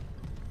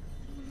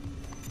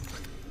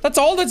 That's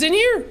all that's in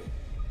here?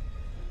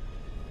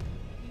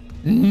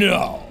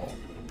 No.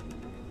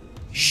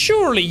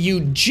 Surely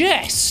you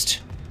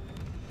jest.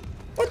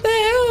 What the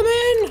hell,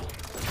 man?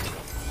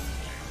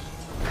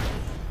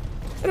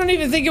 I don't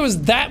even think it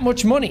was that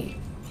much money.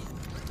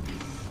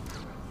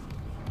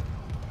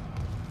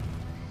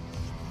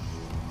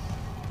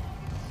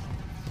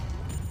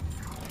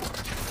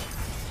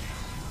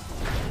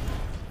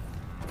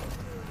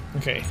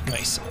 Okay,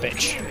 nice,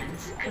 bitch.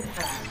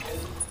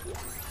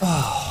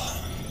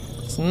 Oh,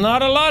 it's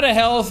not a lot of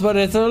health, but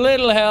it's a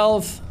little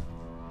health.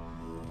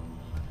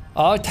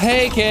 I'll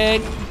take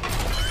it.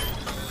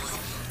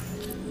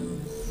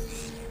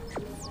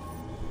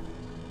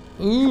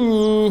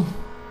 Ooh.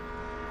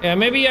 Yeah,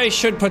 maybe I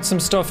should put some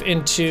stuff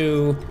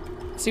into...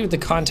 See what the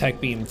contact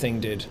beam thing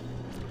did.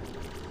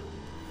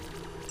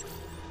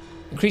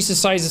 Increase the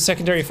size of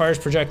secondary fire's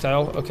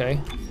projectile. Okay.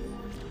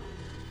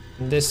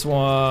 And this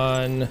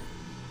one...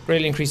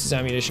 Greatly increases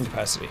ammunition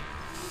capacity.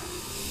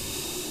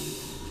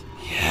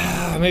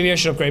 Yeah, maybe I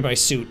should upgrade my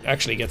suit.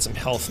 Actually get some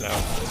health now.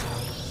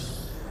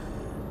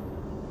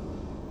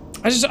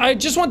 I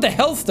just want the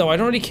health though. I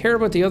don't really care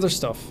about the other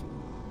stuff.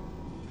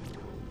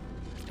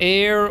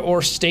 Air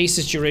or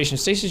stasis duration.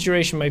 Stasis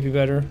duration might be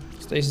better.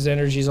 Stasis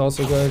energy is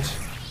also good.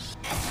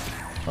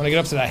 I want to get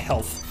up to that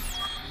health.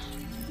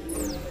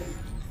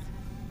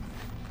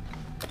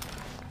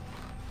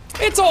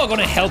 It's all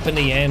gonna help in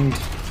the end.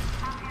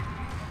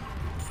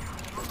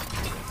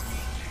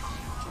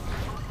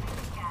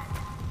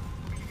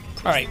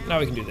 Alright, now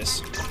we can do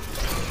this.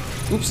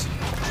 Oops.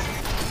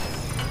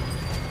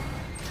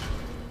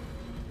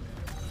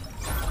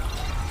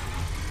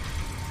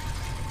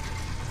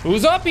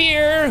 Who's up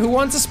here? Who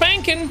wants a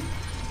spanking?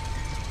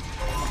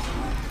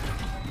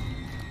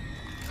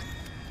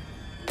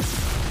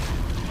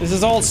 This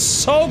is all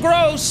so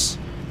gross.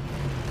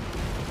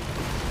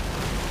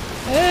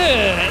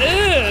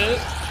 Hey!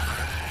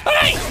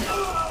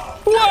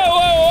 Whoa, whoa,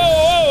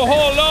 whoa, whoa!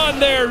 Hold on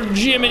there,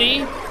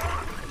 Jiminy.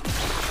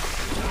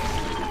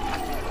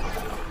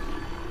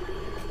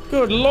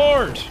 Good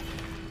lord.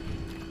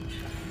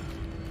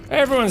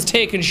 Everyone's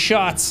taking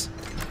shots.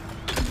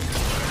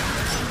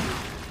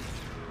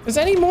 Is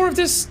any more of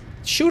this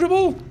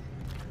shootable?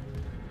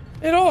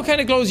 It all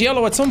kind of glows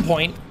yellow at some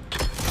point.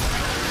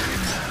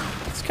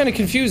 It's kind of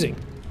confusing.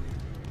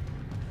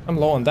 I'm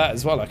low on that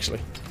as well, actually.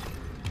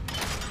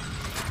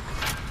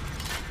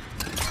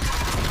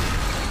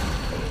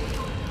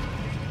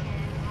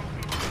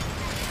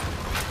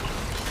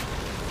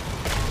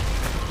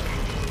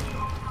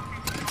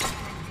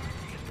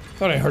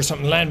 Thought I heard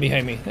something land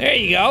behind me. There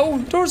you go.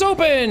 Door's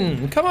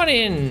open. Come on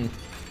in.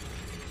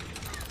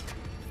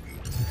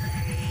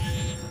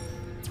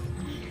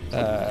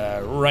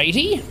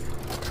 Righty. Is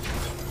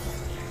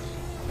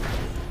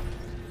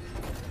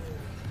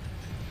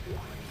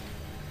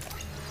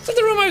that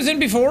the room I was in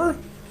before?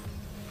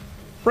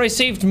 Where I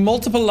saved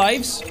multiple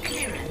lives?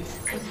 Clearance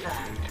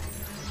confirmed.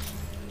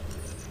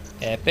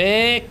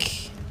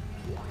 Epic.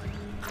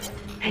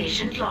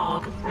 Patient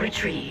log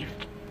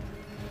retrieved.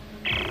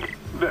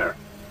 There.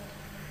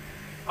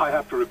 I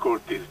have to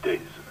record these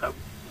days.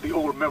 The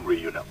old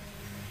memory, you know.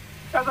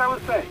 As I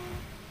was saying,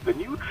 the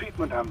new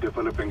treatment I'm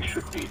developing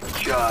should be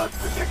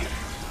just the ticket.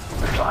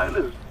 The trial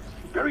is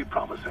very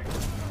promising.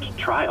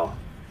 Trial?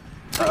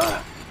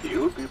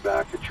 You'll be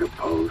back at your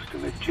post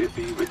in a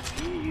jiffy with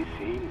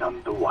CEC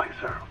none the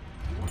wiser.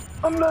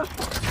 Unless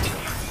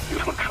you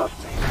don't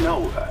trust me.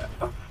 No,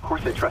 of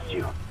course I trust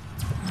you.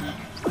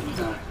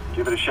 Let's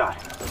give it a shot.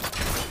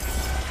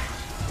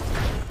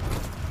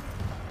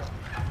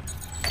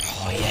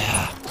 Oh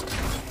yeah.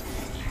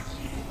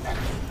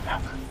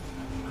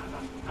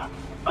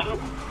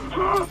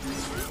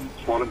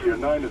 Volunteer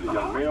 9 is a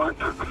young male.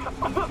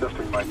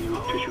 Testing my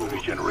new tissue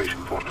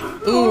regeneration formula.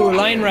 Ooh,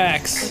 line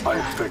racks. I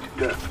expect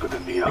death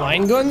within the hour.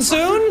 Line gun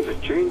soon? The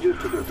changes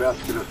to the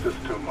vascular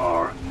system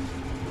are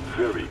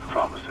very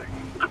promising.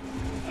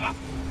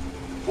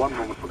 One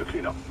moment for the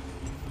cleanup.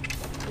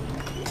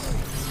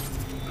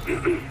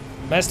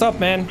 Messed up,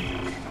 man.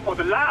 For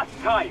the last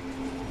time,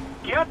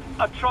 get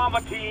a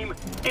trauma team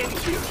in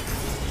here.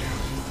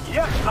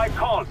 Yes, I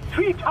called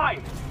 3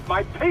 times.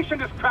 My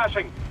patient is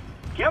crashing.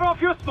 Get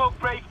off your smoke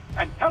break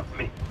and help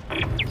me.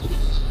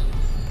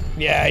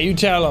 Yeah, you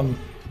tell him.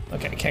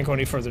 Okay, I can't go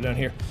any further down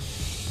here.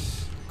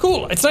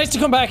 Cool, it's nice to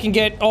come back and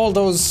get all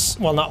those,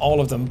 well, not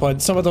all of them,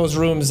 but some of those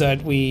rooms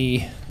that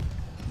we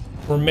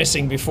were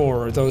missing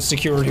before, those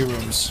security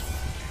rooms.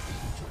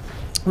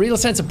 Real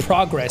sense of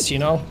progress, you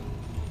know?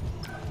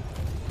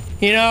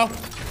 You know?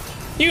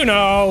 You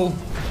know!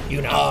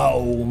 You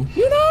know!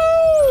 You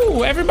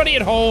know! Everybody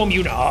at home,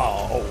 you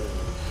know!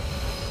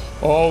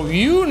 Oh,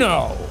 you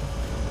know!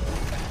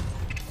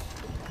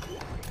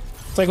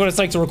 It's like what it's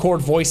like to record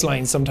voice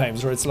lines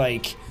sometimes, where it's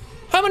like,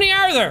 how many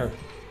are there?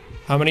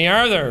 How many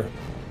are there?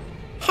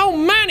 How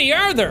many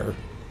are there?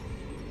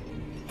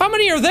 How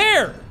many are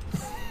there?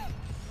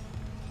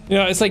 You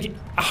know, it's like,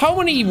 how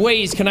many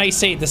ways can I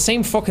say the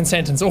same fucking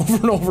sentence over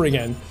and over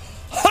again?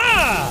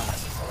 Ha!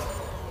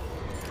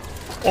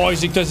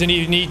 Isaac doesn't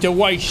even need to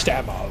waste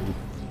ammo.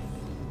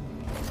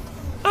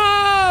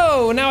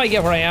 Oh, now I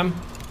get where I am.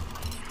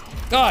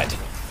 God.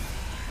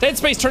 Dead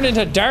Space turned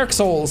into Dark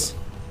Souls.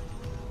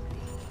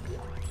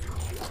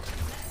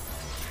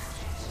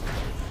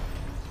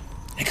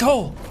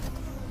 Nicole!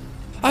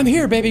 I'm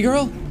here, baby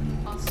girl!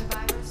 All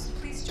survivors,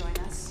 please join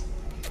us.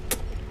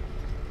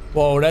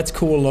 Whoa, that's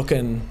cool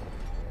looking.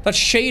 That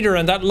shader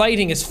and that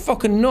lighting is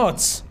fucking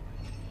nuts.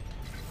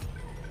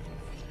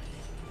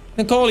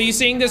 Nicole, are you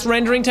seeing this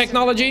rendering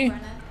technology?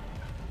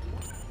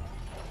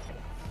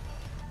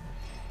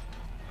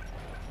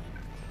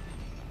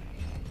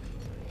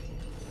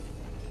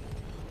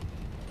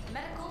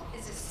 Medical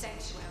is a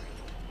sanctuary.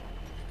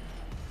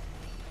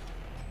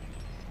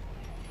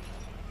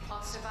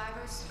 All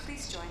survivors,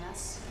 please join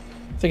us.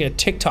 It's like a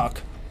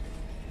TikTok.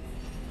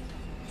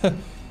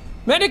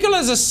 Medical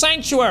is a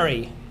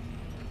sanctuary.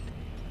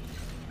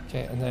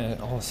 Okay, and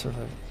then all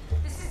survivors.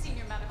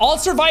 All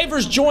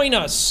survivors join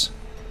us.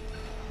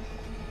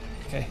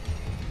 Okay.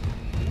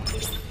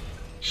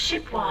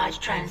 Shipwide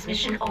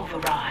transmission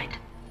override.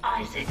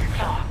 Isaac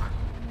Clarke.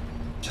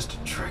 Just a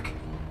trick.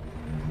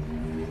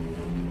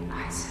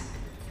 Isaac.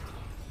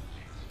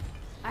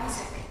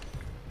 Isaac.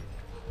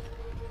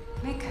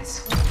 Make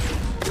us.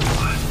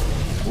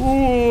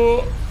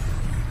 Ooh.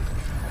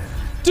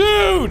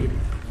 Dude!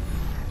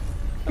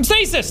 I'm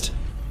stasis!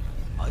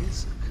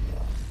 Isaac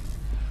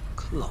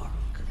Clarke.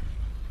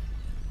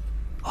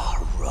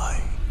 All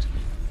right.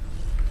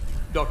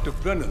 Dr.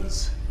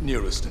 Brennan's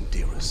nearest and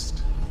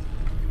dearest.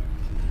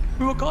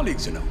 We were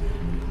colleagues, you know.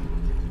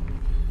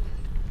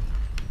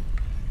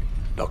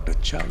 Dr.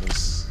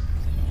 Chalice.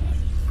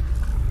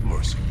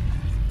 Mercer.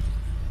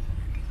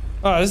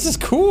 Oh, this is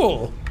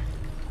cool.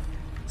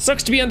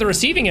 Sucks to be on the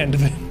receiving end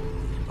of it.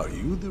 Are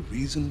you the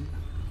reason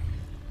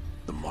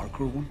the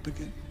marker won't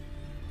begin?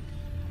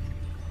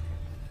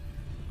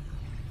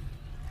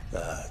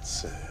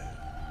 That's it.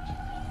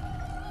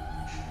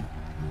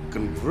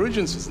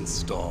 Convergence is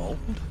installed.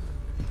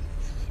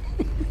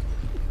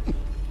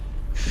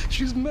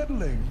 She's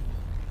meddling.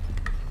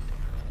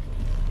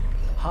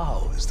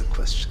 How is the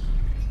question?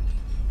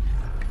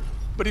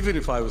 But even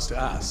if I was to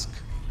ask,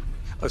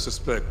 I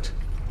suspect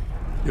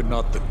you're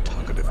not the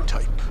talkative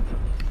type.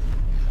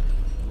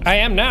 I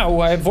am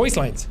now. I have voice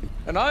lines.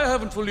 And I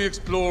haven't fully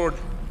explored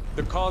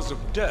the cause of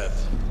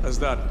death as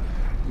that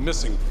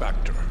missing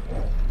factor.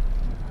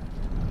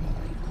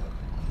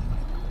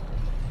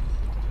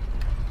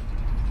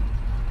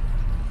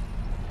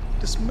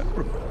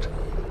 Dismemberment.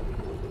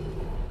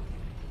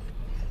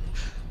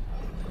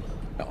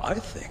 Now, I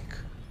think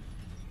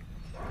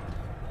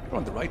you're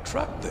on the right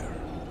track there.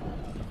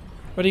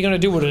 What are you gonna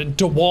do with a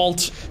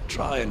DeWalt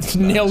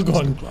nail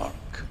gun? Clarke.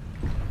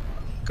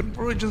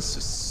 Convergence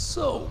is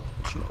so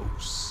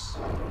close.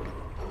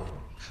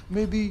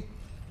 Maybe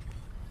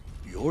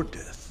your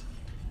death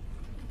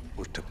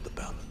will tip the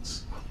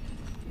balance.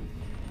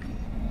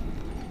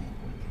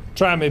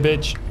 Try me,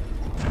 bitch.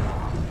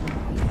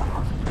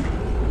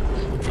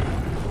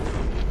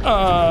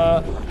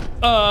 Oh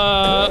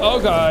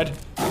god.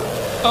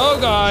 Oh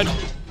god.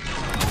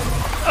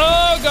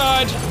 Oh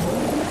god.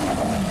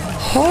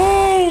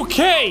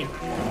 Okay.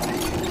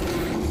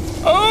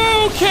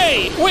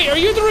 Okay. Wait, are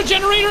you the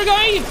regenerator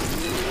guy?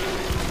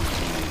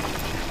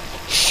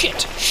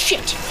 Shit,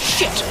 shit,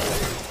 shit.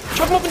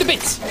 Chop him up into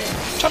bits.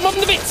 Chop him up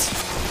into bits.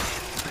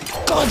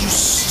 God, you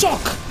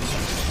suck.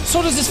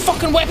 So does this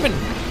fucking weapon.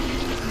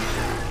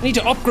 I need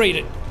to upgrade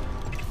it.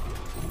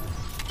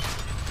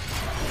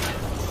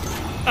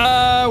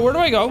 Where do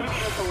I go?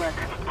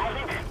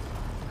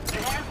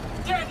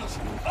 Daniels,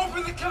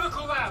 open the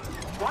chemical lab.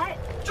 What?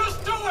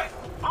 Just do it.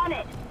 On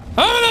it.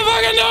 Open the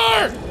fucking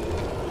door!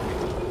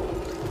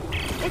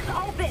 It's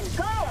open.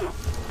 Go.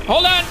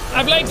 Hold on, I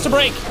have legs to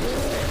break.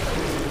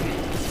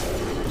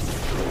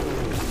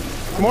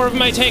 The more of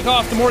them I take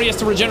off, the more he has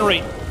to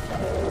regenerate.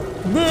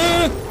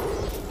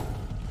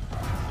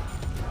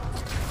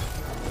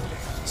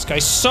 This guy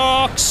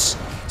sucks.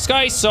 This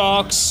guy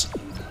sucks.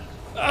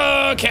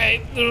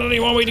 Okay, there's only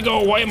one way to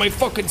go. Why am I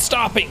fucking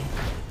stopping?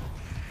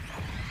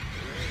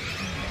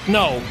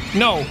 No,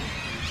 no.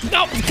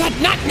 No,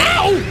 God, not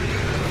now!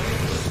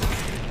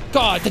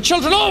 God, the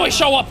children always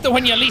show up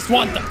when you least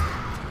want them.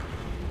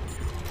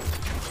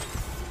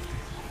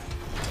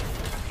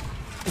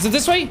 Is it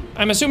this way?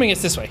 I'm assuming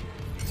it's this way.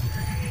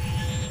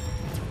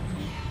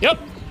 Yep.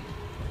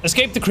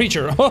 Escape the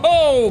creature.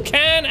 Oh,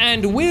 can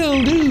and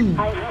will do.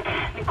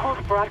 Isaac,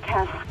 Nicole's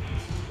broadcast.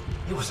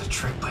 It was a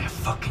trick by a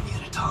fucking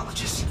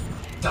unitologist.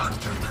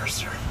 Dr.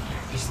 Mercer.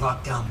 He's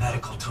locked down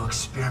medical to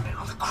experiment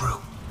on the crew.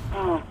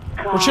 Oh,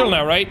 God. We're chill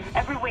now, right?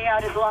 Every way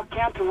out is locked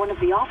down through one of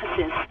the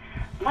offices.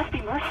 Must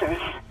be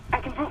Mercer's. I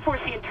can brute force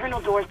the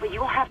internal doors, but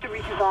you'll have to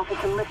reach his office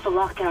and lift the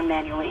lockdown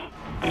manually.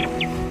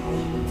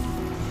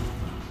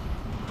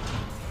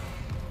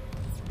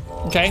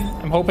 Okay,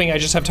 I'm hoping I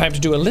just have time to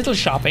do a little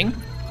shopping.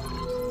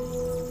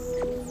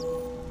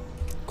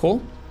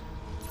 Cool.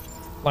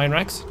 Lion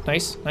racks.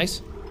 Nice,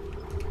 nice.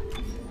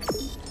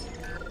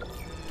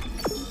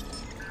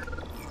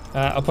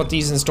 I'll put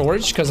these in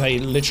storage because I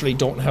literally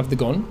don't have the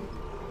gun.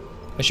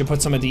 I should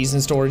put some of these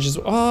in storage as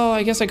well. Oh,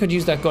 I guess I could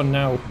use that gun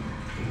now.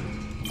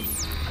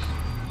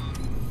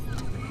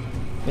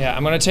 Yeah,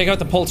 I'm gonna take out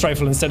the pulse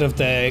rifle instead of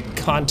the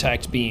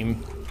contact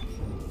beam.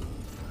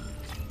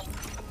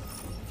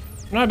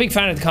 I'm not a big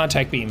fan of the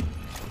contact beam.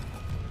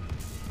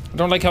 I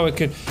don't like how it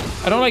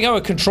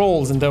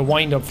controls and the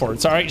wind up for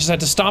it. Sorry, I just had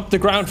to stomp the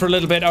ground for a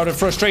little bit out of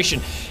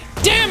frustration.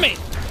 Damn it!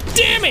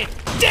 Damn it!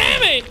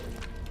 Damn it!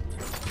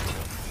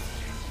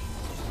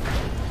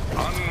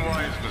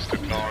 Unwise, Mr.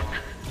 Clarke.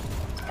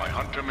 My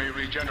hunter may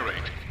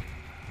regenerate,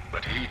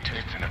 but he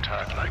takes an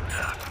attack like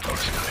that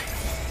personally.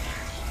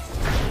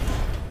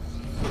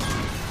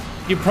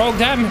 You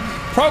programmed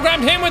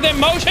him with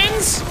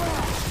emotions?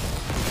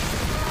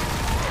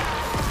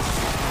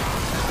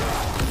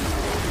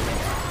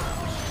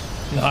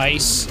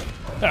 Nice.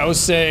 That was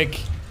sick.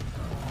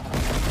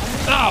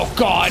 Oh,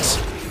 God.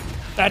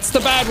 That's the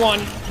bad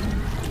one.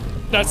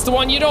 That's the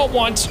one you don't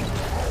want.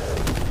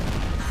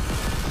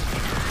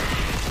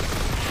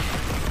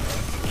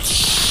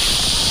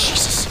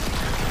 Jesus.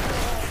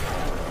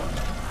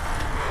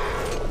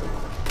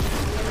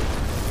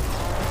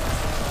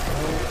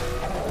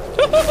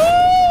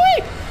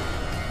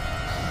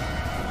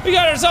 We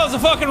got ourselves a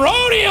fucking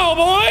rodeo,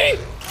 boy!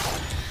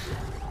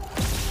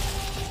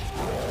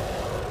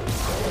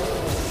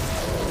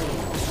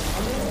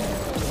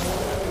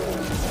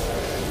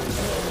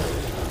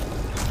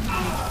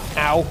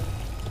 Ow.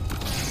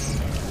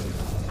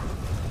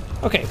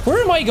 Okay,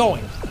 where am I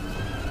going?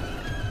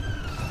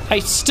 I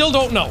still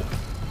don't know.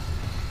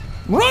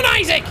 Run,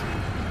 Isaac!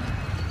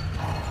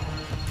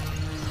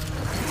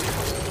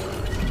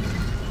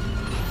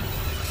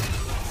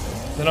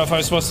 Don't know if I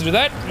was supposed to do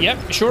that.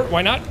 Yep, sure,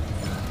 why not?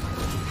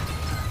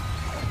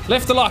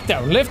 Lift the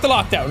lockdown, lift the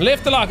lockdown,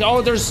 lift the lockdown.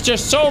 Oh, there's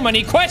just so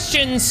many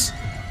questions!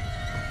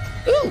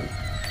 Ooh.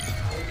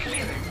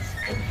 Clearance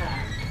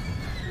confirmed.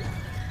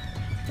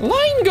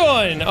 Line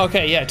gun!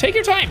 Okay, yeah, take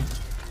your time.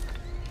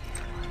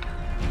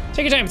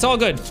 Take your time, it's all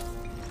good.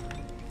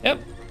 Yep.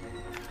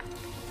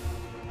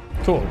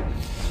 Cool.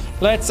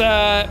 Let's,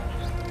 I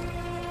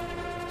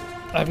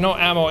have no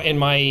ammo in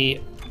my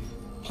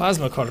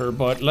plasma cutter,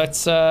 but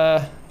let's,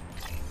 sure,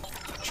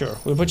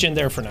 we'll put you in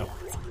there for now.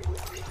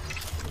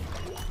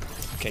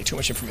 Okay, too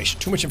much information,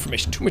 too much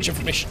information, too much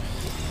information.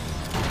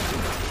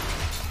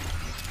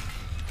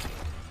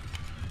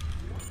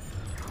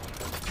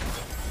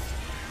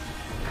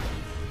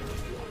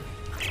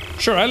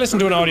 Sure, I listen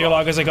to an audio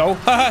log as I go.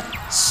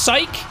 Haha,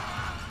 psych!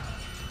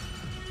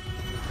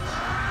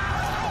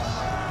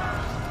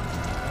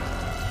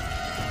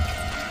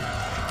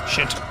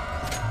 Shit.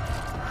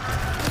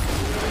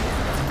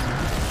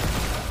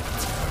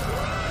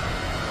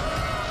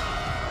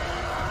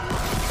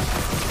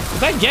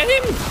 Did I get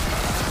him?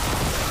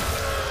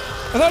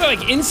 I thought I like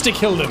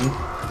insta-killed him.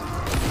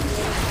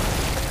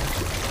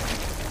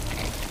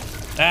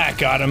 Ah,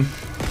 got him.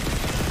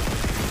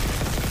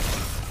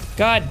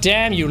 God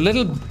damn you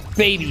little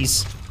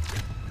babies.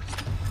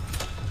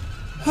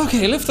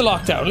 Okay, lift the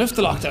lockdown, lift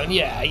the lockdown.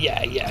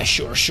 Yeah,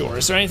 sure.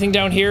 Is there anything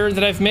down here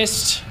that I've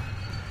missed?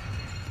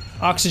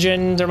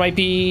 Oxygen, there might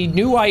be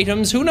new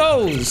items, who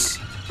knows?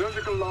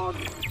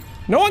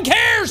 No one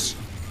cares!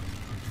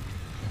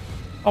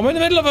 I'm in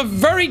the middle of a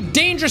very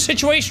dangerous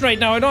situation right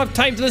now. I don't have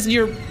time to listen to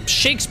your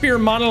Shakespeare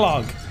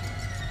monologue.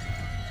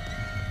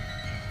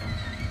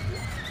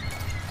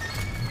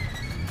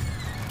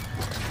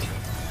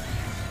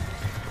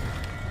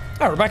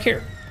 Oh, we're back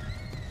here.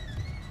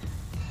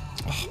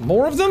 Oh,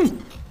 more of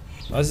them?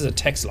 Oh, this is a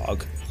text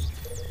log.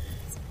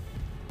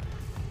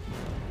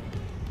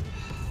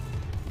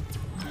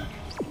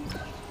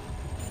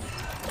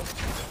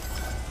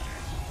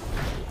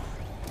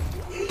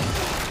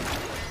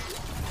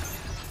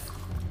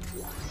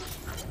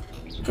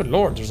 Good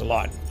lord, there's a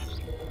lot.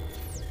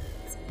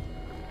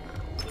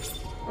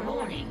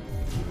 Warning.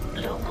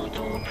 Local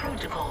door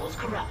protocols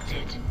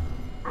corrupted.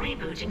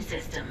 Rebooting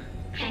system.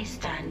 Please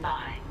stand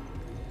by.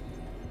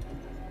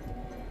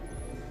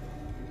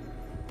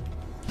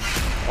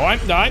 Oh,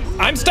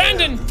 I'm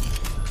standing!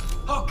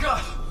 Oh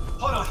god!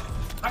 Hold on.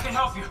 I can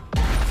help you.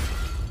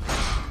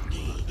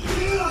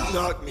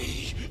 Not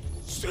me.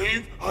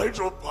 Save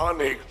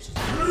hydroponics.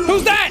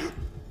 Who's that?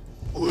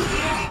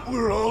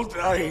 We're all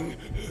dying.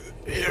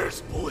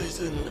 Air's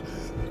poison,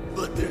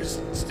 but there's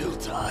still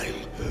time.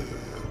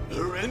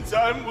 Her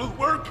enzyme will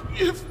work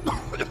if...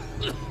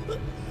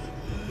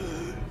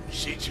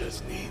 She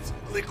just needs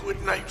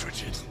liquid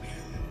nitrogen.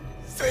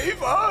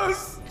 Save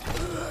us!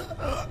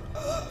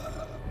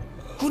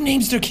 Who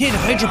names their kid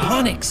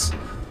hydroponics?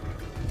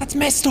 That's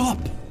messed up.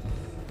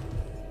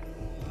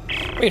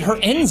 Wait, her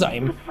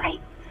enzyme? That's right.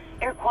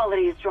 Air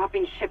quality is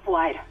dropping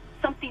ship-wide.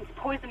 Something's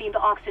poisoning the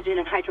oxygen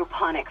in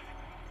hydroponics.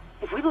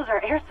 If we lose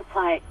our air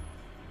supply...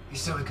 He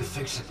said we could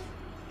fix it.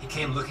 He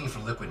came looking for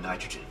liquid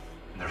nitrogen,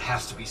 and there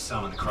has to be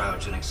some in the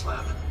cryogenics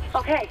lab.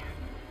 Okay.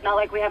 Not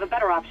like we have a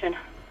better option.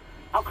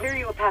 I'll clear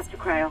you a path to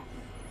cryo.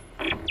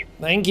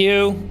 Thank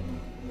you.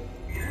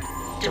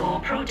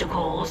 Door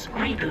protocols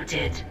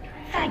rebooted.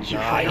 Thank you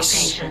for your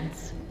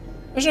patience.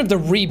 Imagine if to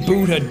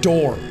reboot a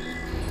door.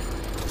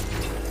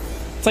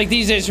 It's like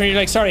these days when you're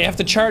like, sorry, I have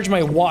to charge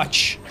my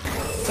watch.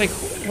 It's like,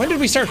 when did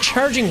we start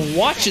charging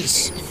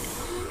watches?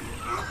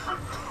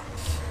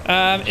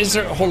 Is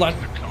there, hold on.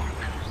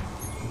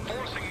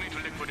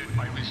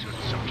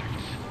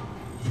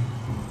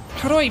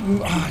 How do I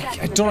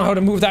don't know how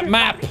to move that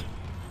map.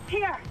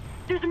 Here,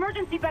 there's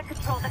emergency bed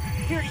controls at the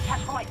security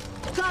checkpoint.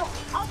 Go,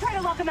 I'll try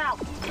to lock him out.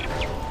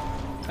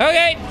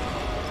 Okay.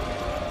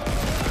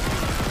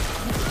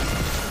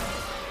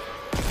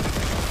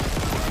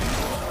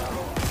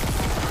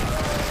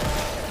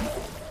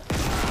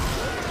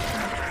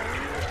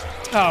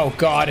 Oh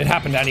God, it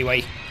happened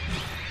anyway.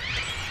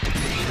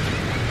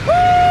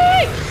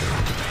 Whee!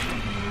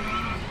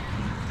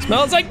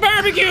 Smells like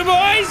barbecue,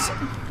 boys.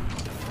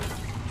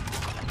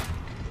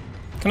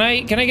 Can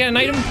I get an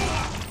item?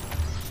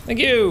 Thank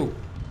you.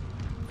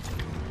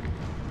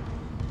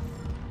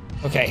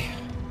 Okay.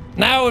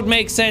 Now it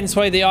makes sense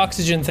why the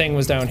oxygen thing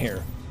was down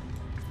here.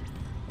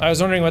 I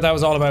was wondering what that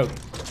was all about.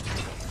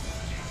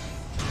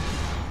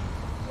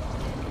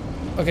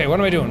 Okay, what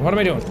am I doing? What am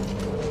I doing?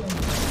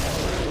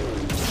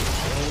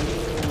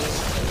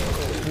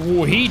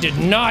 Ooh, he did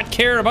not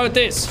care about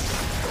this.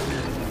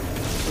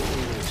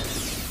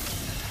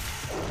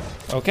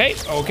 Okay,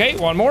 okay,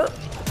 one more.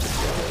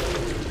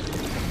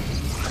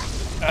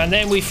 And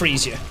then we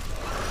freeze you.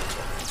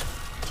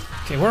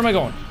 Okay, where am I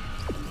going?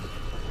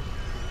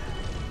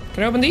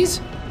 Can I open these?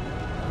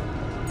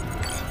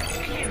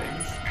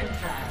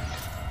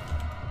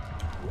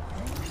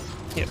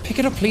 Yeah, pick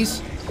it up,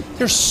 please.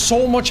 There's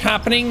so much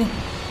happening.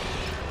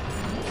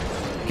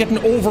 Getting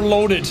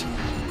overloaded.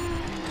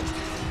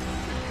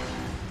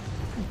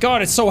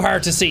 God, it's so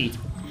hard to see.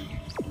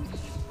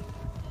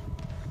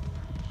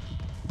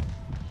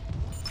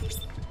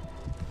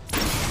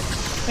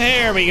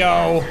 There we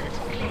go.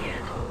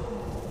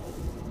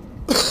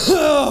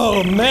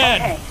 Oh,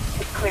 man. Okay,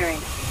 it's clearing.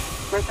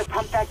 Mercer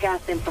pumped that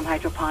gas in from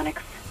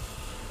hydroponics.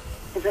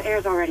 Is the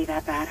air's already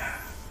that bad?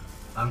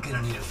 I'm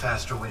gonna need a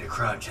faster way to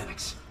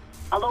cryogenics.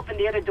 I'll open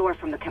the other door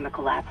from the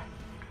chemical lab.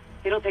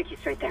 It'll take you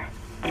straight there.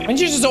 Why don't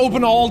you just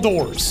open all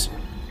doors?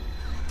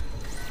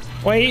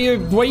 Why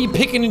are you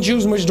picking and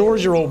choosing which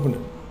doors you're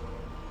opening?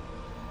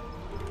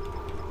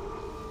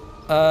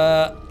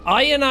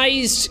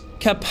 Ionized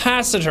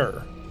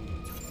capacitor.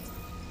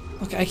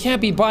 Look, I can't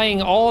be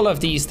buying all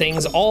of these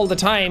things all the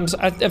time. So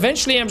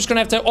eventually, I'm just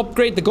gonna have to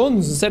upgrade the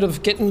guns instead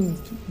of getting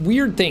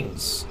weird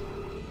things.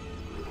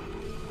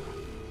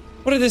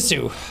 What did this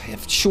do? Yeah,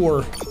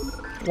 sure.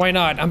 Why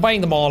not? I'm buying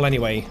them all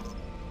anyway.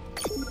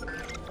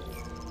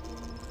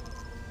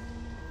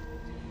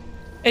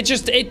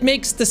 It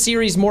makes the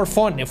series more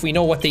fun if we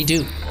know what they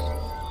do.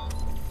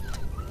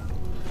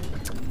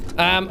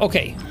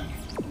 Okay.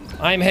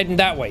 I'm heading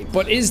that way.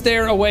 But is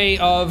there a way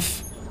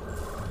of...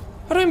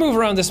 How do I move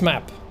around this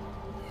map?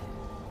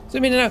 Does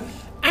it mean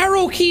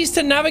arrow keys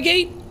to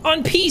navigate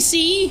on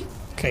PC?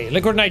 Okay,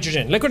 liquid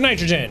nitrogen, liquid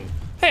nitrogen.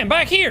 Hey, I'm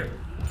back here.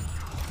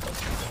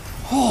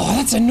 Oh,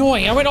 that's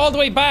annoying. I went all the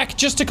way back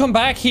just to come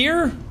back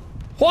here?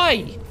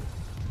 Why?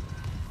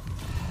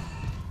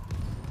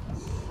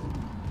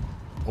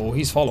 Oh,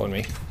 he's following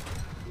me.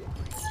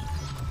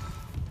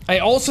 I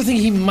also think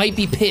he might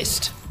be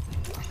pissed.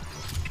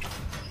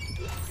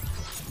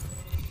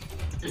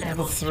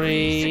 Level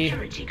 3.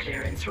 Security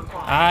clearance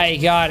required. I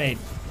got it.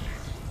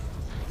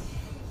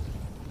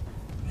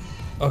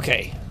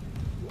 Okay.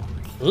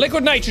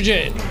 Liquid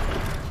nitrogen.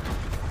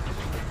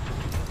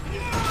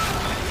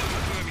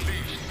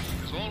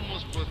 It's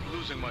almost worth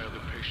losing my other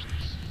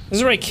patients. This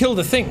is where I killed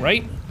the thing,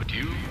 right? But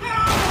you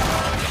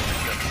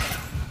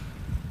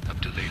have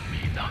delayed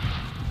me enough.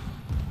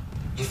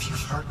 If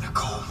you've hurt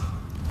Nicole,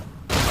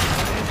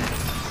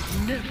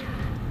 Never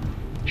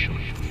show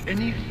you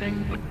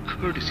anything but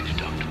courtesy to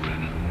Dr.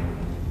 Brennan.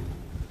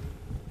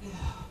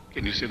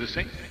 Can you say the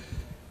same?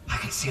 I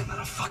can see I'm not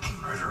a fucking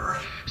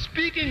murderer.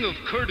 Speaking of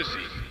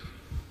courtesy,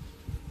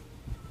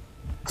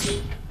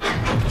 do I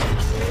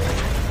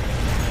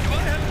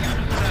have you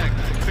to thank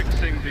for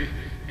fixing the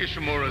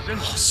Ishimura's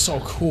engine?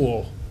 So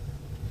cool.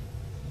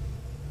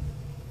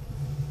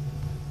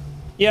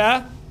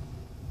 Yeah?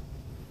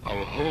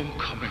 Our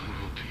homecoming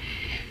will be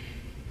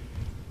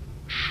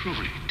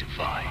truly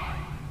divine.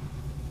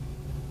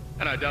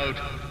 And I doubt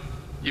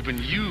even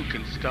you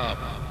can stop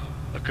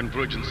a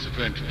convergence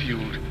event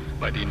fueled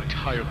by the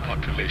entire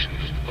population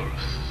of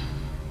Earth.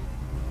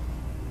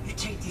 You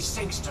take these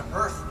things to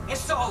Earth,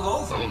 it's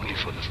all over. Only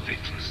for the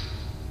faithless.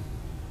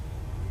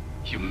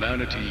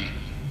 Humanity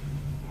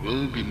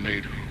will be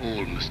made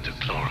whole, Mr.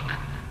 Clarke,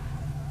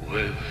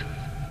 with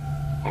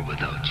or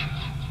without you.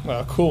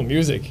 Wow, cool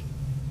music.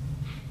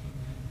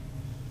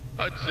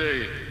 I'd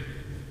say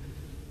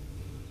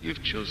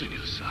you've chosen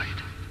your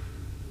side.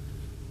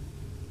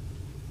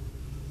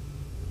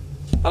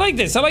 I like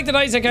this. I like that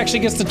Isaac actually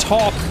gets to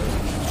talk.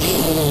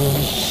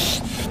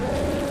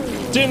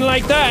 Didn't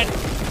like that.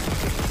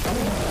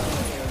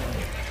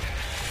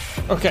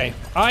 Okay,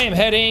 I am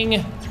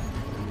heading...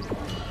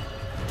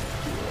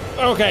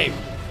 Okay,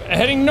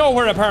 heading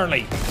nowhere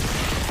apparently.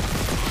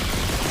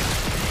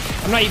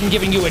 I'm not even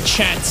giving you a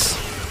chance.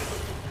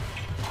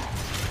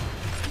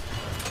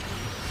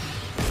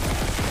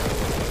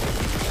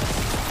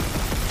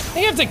 I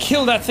have to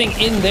kill that thing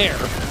in there.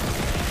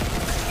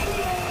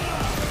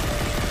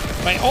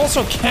 I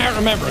also can't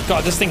remember.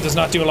 God, this thing does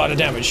not do a lot of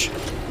damage.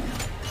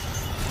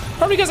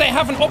 Probably because I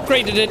haven't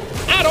upgraded it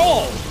at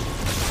all.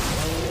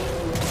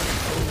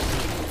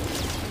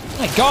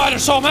 My God,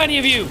 there's so many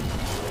of you.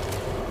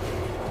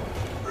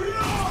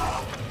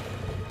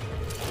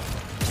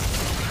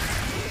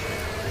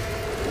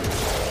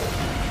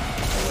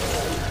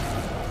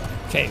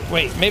 Okay,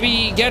 wait,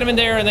 maybe get him in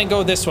there and then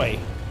go this way.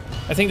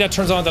 I think that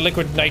turns on the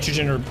liquid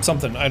nitrogen or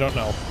something. I don't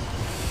know.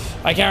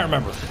 I can't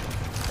remember.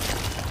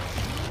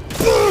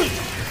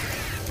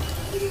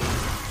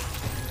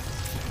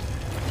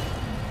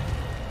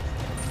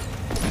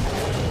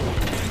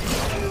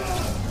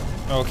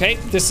 Okay,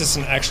 this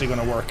isn't actually going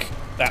to work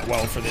that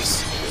well for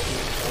this.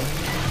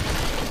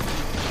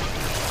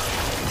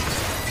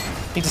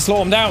 Need to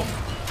slow him down.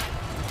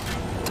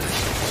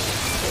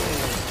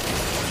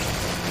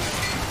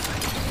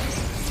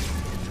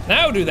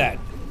 Now do that.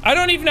 I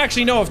don't even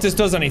actually know if this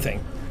does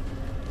anything.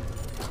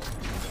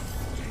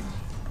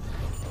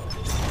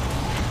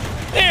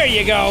 There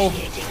you go.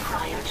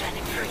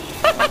 Cryogenic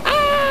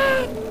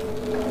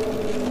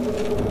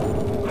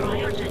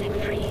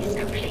freeze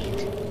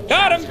complete.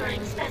 Got him.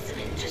 Transferring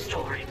specimen to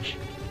storage.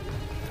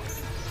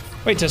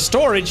 Wait, to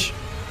storage?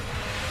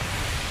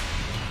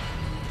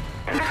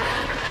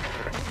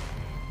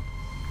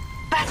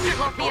 Bastard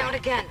locked me out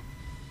again.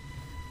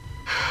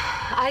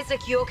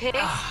 Isaac, you okay?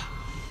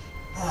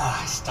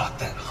 I stopped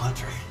that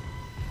hunter.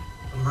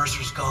 But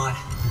Mercer's gone.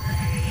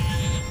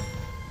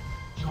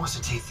 He wants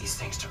to take these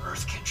things to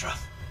Earth, Kendra.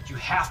 You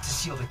have to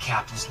seal the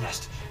captain's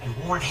nest and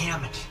warn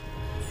Hammond.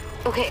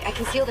 Okay, I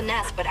can seal the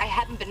nest, but I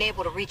haven't been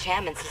able to reach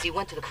Hammond since he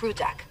went to the crew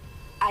deck.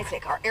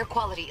 Isaac, our air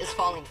quality is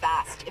falling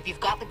fast. If you've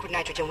got liquid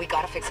nitrogen, we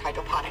gotta fix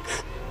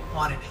hydroponics.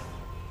 On it.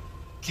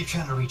 Keep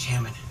trying to reach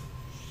Hammond.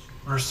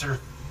 Mercer,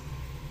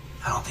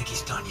 I don't think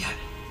he's done yet.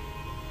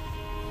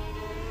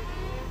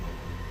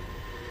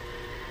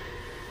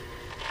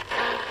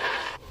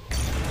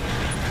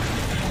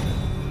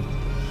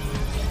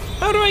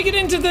 How do I get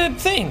into the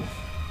thing?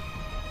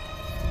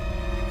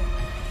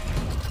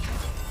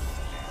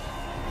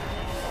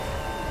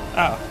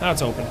 Oh, now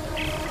it's open.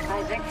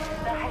 Isaac,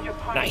 the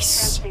hydroponics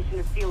Nice. tram station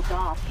is sealed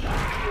off. You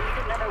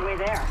need another way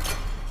there.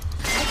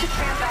 Take the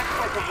tram back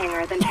towards the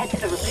hangar, then head to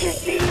the repair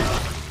station.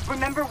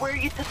 Remember where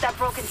you took that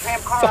broken tram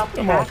car off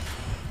the track?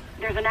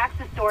 There's an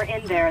access door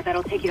in there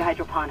that'll take you to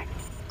hydroponics.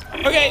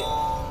 Okay.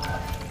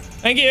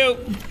 Thank you.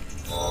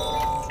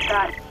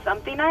 Got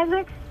something,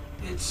 Isaac?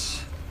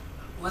 It's...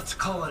 let's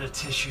call it a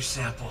tissue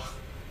sample.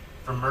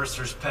 From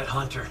Mercer's pet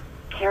hunter.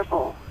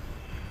 Careful.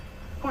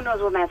 Who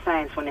knows what mad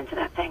science went into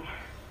that thing?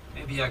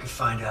 Maybe I could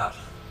find out.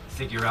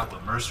 Figure out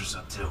what Mercer's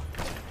up to.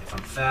 If I'm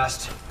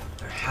fast,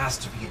 there has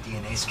to be a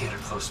DNA scanner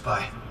close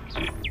by.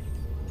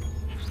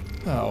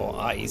 Oh,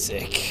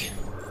 Isaac.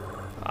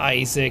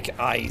 Isaac.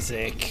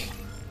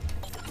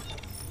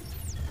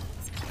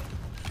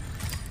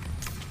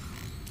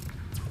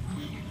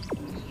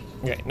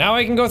 Okay, now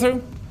I can go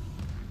through?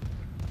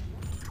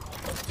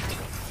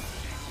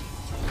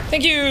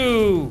 Thank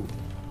you!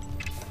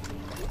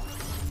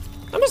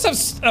 I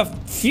must have a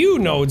few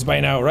nodes by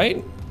now,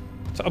 right?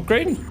 To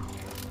upgrade?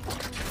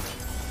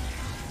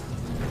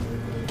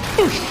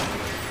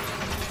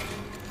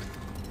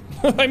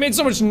 I made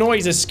so much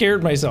noise, I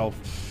scared myself.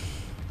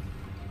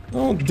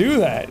 Don't do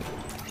that.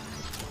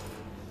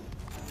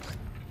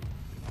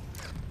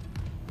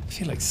 I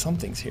feel like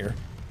something's here.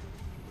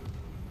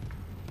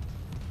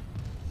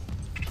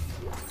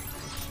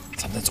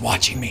 Something's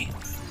watching me.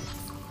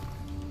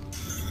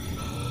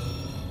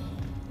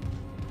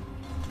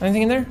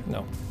 Anything in there?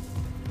 No.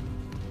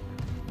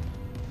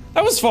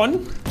 That was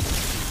fun.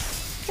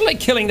 I like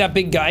killing that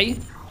big guy.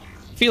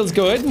 Feels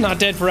good. Not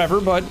dead forever,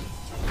 but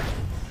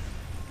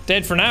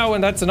dead for now,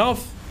 and that's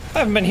enough. I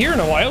haven't been here in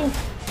a while.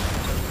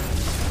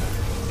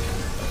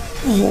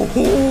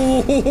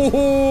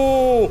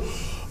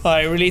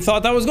 I really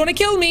thought that was going to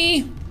kill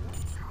me.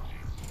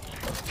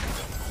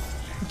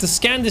 To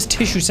scan this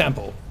tissue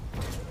sample.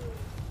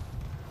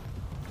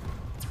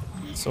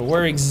 So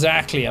where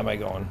exactly am I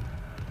going?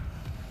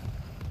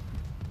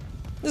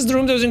 This is the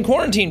room that was in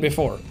quarantine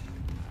before.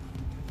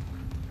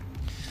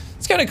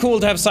 It's kind of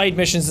cool to have side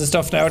missions and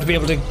stuff now, to be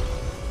able to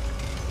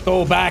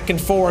go back and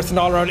forth and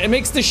all around. It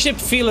makes the ship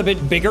feel a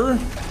bit bigger.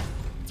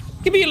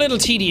 It can be a little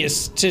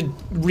tedious to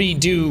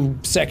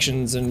redo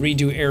sections and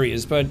redo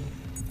areas, but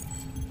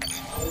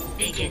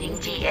Beginning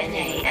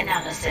DNA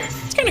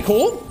analysis. it's kind of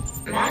cool.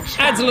 Match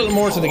Adds a little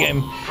more to the for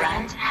game.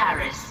 Brant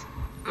Harris,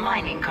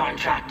 mining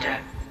contractor,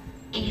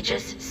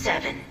 Aegis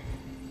 7,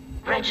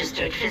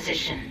 registered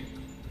physician,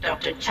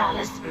 Dr.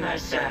 Chalice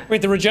Mercer.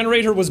 Wait, the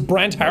regenerator was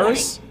Brant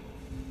Harris?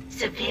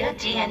 Severe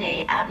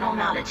DNA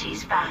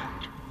abnormalities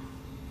found.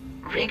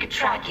 Rig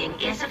tracking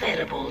is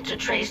available to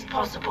trace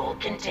possible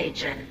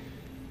contagion.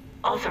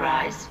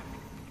 Authorize.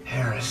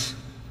 Harris,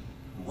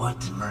 what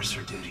did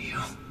Mercer do to you?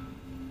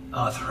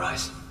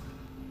 Authorize.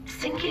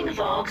 Syncing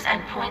logs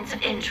and points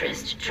of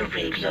interest to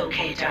rig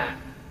locator.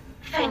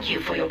 Thank you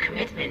for your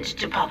commitment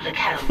to public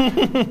health.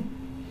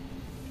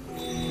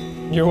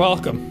 You're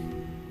welcome.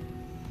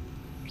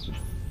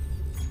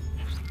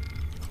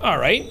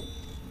 Alright.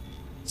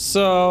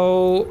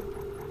 So...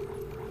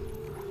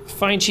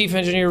 Find Chief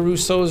Engineer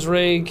Rousseau's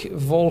rig,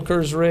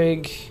 Volker's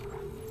rig.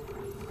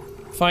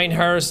 Find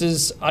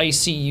Harris's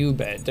ICU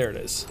bed. There it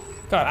is.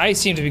 God, I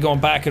seem to be going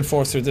back and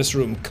forth through this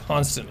room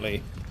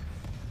constantly.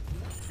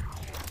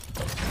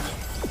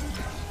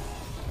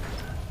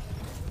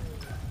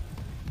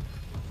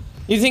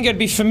 You'd think I'd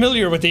be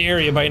familiar with the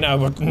area by now,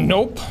 but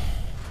nope.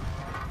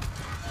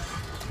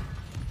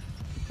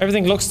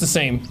 Everything looks the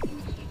same.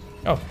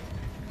 Oh.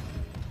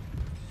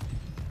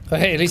 Oh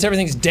hey, at least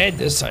everything's dead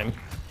this time.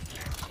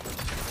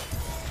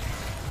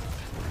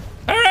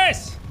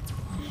 Harris!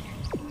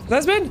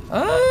 That's been?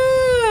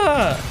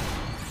 Ah!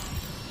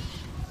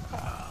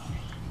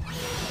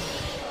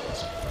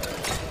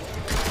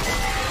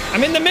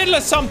 I'm in the middle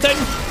of something!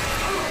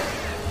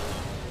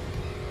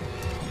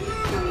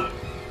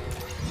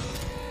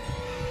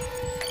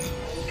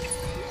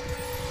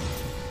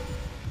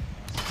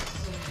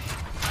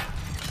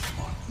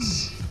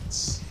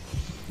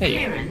 Hey.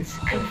 Clearance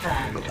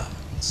confirmed.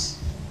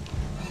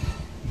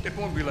 It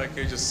won't be like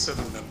Aegis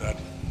 7 and that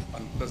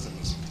unpleasant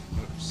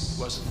nurse.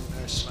 It wasn't the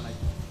nurse when I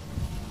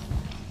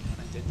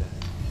did that.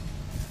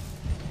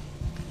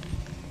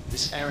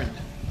 This errand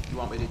you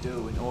want me to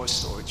do in ore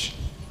storage.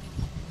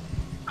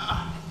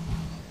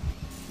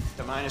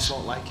 The miners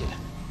won't like it.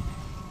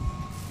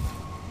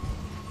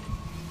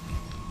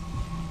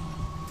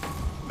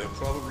 They're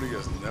probably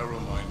as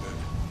narrow-minded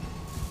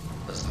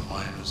as the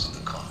miners of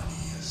the colony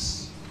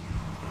is.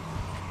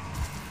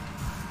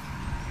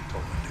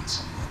 Tormenting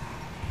someone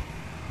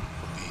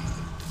for being a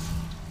little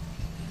different.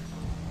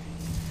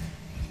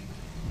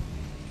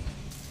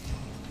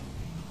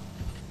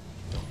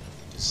 Don't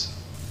deserve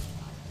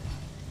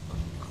a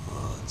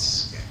good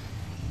scare.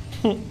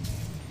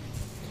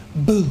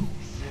 Boo.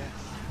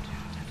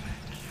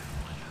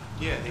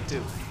 Yeah, they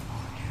do.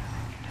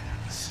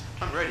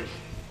 I'm ready.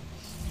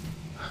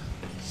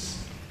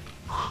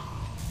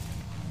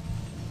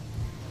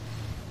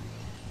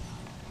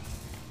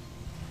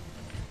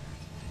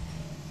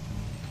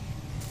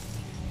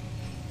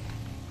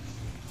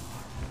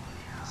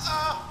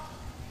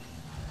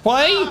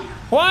 Why?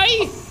 Why?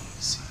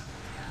 If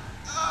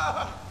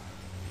I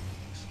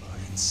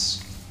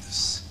insert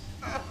this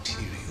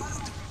material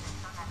in the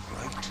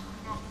right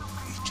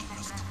region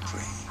of the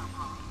brain.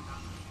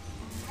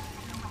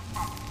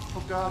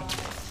 Oh God.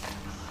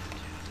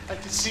 I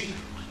can see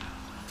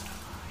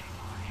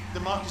the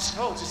Marcus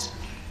codes.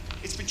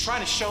 It's been trying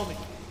to show me.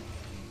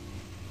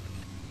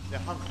 They're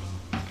hungry.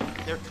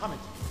 They're coming.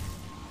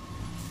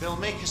 They'll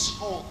make us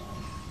whole.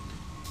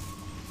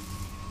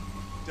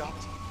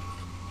 Doctor,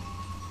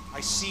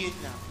 I see it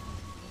now.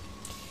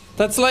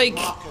 That's like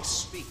Marcus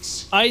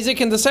speaks. Isaac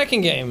in the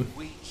second game.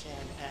 We can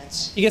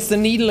answer. He gets the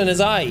needle in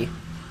his eye.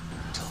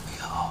 Tell me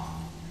how.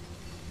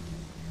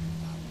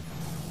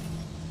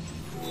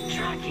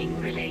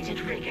 Tracking related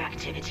rig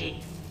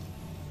activity.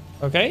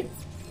 Okay.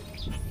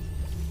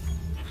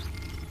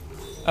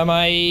 Am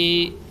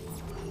I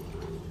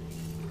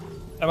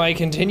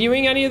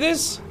continuing any of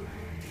this?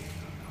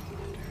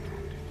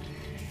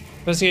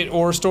 Investigate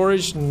ore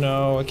storage?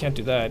 No, I can't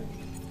do that.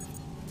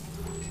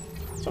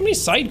 So many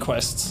side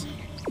quests.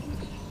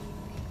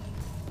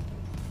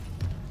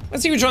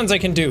 Let's see which ones I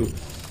can do.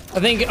 I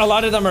think a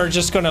lot of them are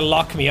just gonna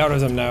lock me out of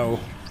them now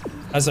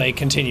as I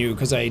continue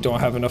because I don't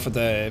have enough of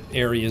the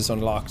areas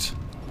unlocked.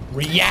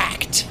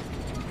 React!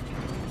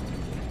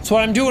 That's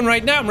what I'm doing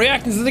right now. I'm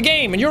reacting to the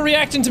game and you're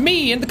reacting to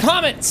me in the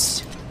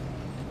comments.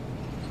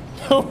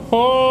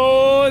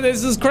 Oh,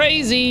 this is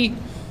crazy.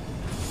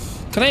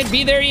 Can I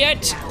be there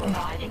yet?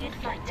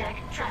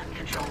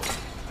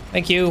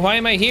 Thank you. Why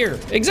am I here?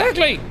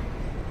 Exactly!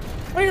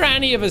 Why are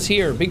any of us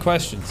here? Big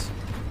questions.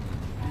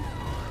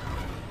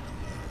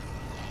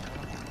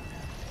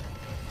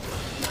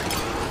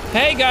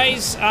 Hey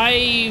guys,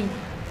 I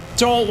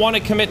don't want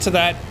to commit to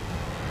that.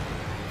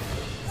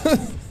 I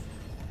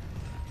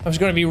was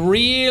going to be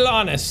real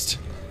honest.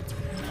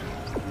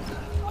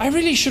 I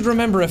really should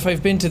remember if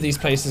I've been to these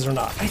places or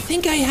not. I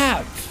think I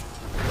have.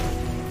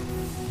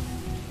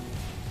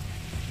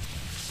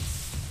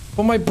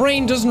 But my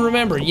brain doesn't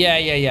remember. Yeah,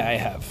 I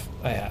have.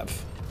 I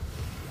have.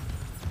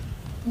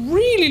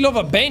 Really love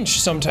a bench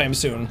sometime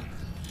soon.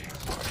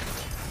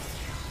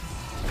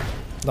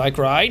 Like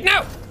right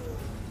now.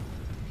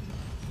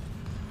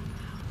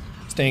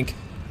 Stink.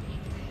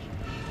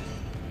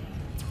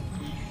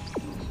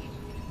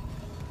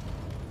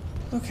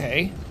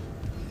 Okay.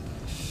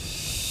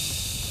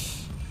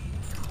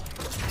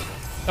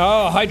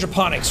 Oh,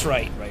 hydroponics,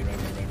 right.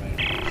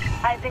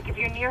 Isaac, if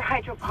you're near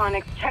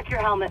hydroponics, check your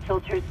helmet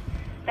filters.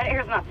 That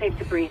air's not safe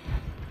to breathe.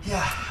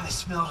 Yeah, I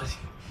smelled it.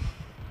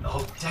 The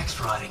whole deck's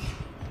rotting.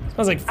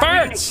 Smells like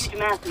I'm in a farts! huge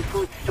mass in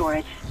food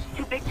storage.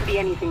 Too big to be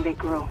anything they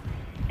grew.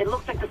 It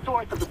looks like the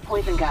source of the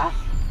poison gas.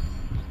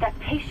 That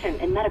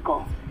patient in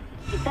medical,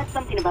 he said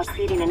something about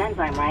creating an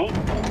enzyme, right?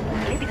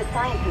 Maybe Maybe the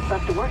scientists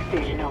left the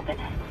workstation open.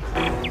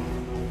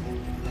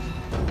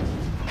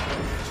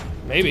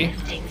 Maybe.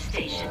 Lifting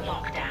station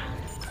lockdown.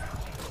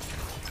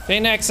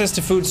 Gain access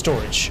to food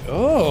storage.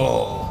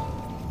 Oh.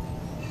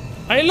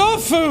 I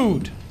love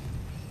food!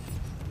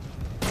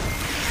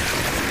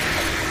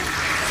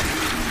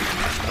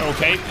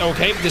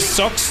 Okay, this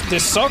sucks,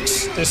 this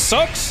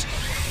sucks.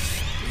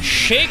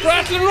 Shake,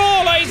 rattle, and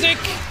roll, Isaac!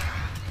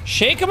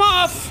 Shake him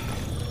off!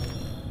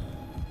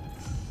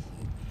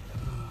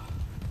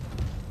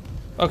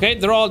 Okay,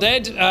 they're all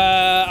dead.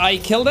 I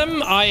killed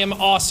them. I am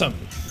awesome.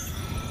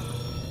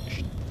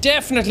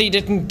 Definitely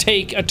didn't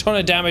take a ton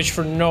of damage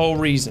for no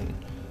reason.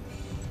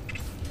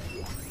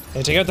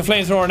 Okay, take out the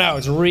flamethrower now.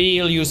 It's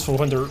real useful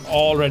when they're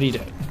already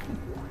dead.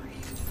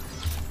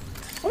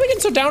 Why am I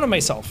getting so down on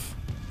myself?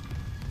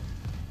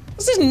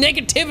 What's this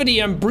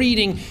negativity I'm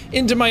breeding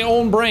into my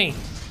own brain?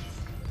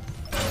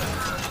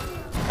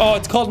 Oh,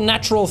 it's called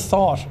natural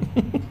thought.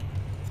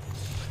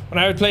 When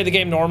I would play the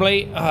game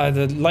normally,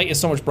 the light is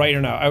so much brighter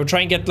now. I would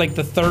try and get like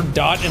the third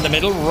dot in the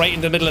middle, right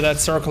in the middle of that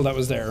circle that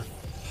was there.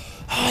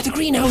 Ah, the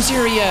greenhouse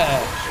area!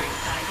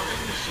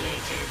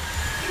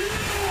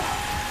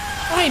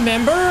 I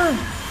remember!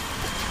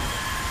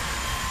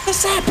 The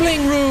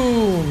sapling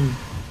room!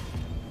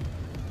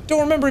 Don't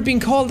remember it being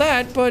called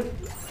that, but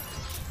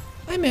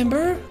I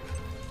remember.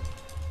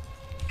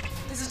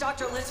 This is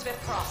Dr.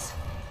 Elizabeth Cross.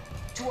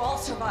 To all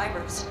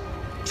survivors,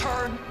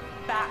 turn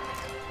back.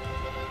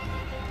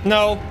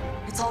 No.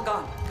 It's all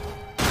gone.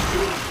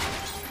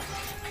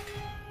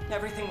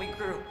 Everything we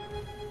grew.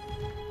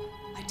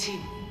 My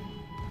team.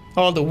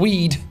 All the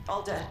weed.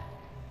 All dead.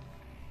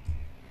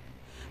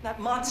 That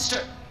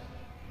monster.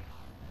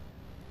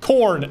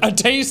 Corn, a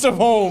taste of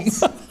home.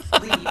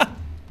 Leave.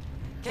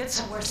 Get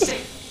somewhere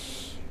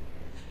safe.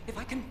 If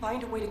I can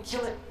find a way to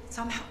kill it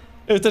somehow.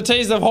 If the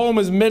taste of home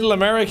is middle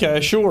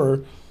America, sure.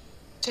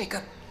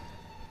 Jacob,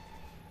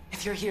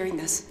 if you're hearing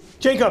this.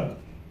 Jacob!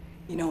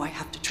 You know I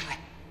have to try.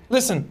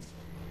 Listen.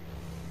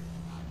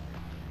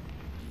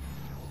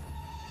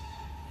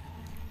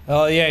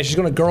 Oh yeah, she's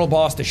gonna girl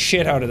boss the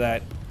shit out of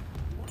that.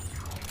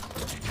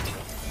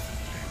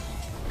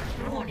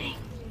 Warning.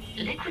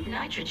 Liquid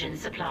nitrogen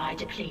supply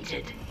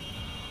depleted.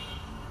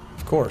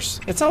 Of course.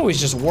 It's always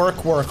just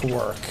work, work,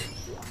 work.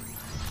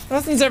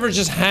 Nothing's ever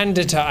just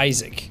handed to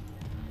Isaac.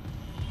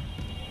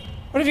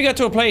 What if you got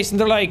to a place and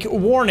they're like,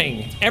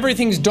 warning,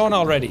 everything's done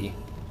already?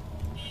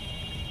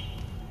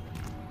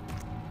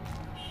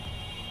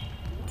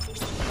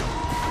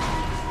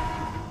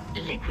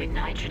 Liquid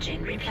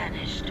nitrogen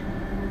replenished.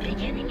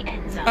 Beginning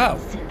enzyme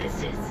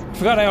synthesis.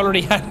 Forgot I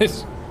already had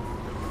it.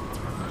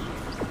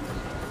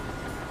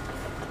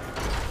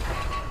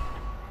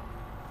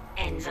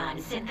 Enzyme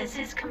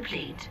synthesis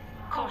complete.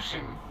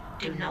 Caution,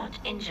 do not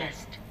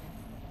ingest.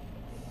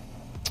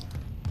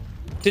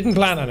 Didn't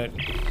plan on it.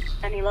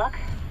 Any luck?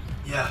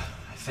 Yeah,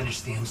 I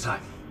finished the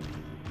enzyme.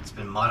 It's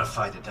been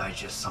modified to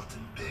digest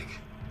something big.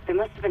 They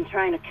must have been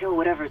trying to kill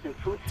whatever's in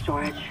food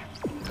storage.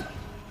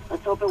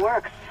 Let's hope it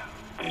works.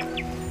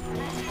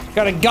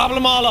 Gotta gobble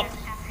them all up.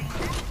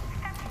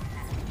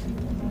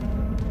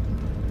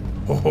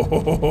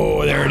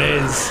 Oh, there it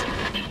is.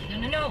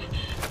 No.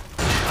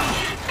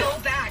 Go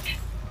back.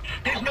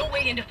 There's no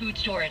way into food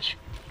storage.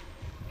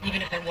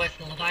 Even if there was,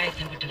 the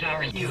Leviathan would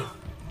devour you.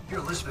 You're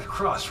Elizabeth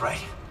Cross, right?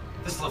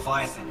 This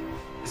Leviathan,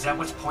 is that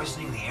what's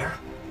poisoning the air?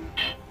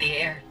 The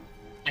air.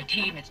 My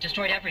team, it's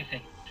destroyed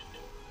everything.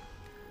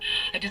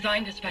 I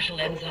designed a special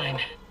enzyme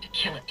to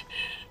kill it.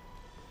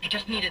 I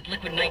just needed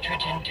liquid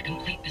nitrogen to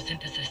complete the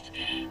synthesis.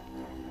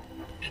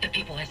 But the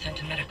people I sent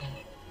to medical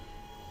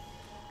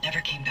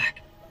never came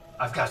back.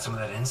 I've got some of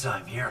that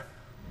enzyme here.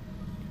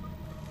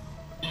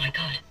 Oh my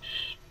god.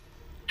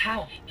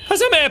 How?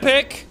 Cause I'm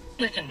epic!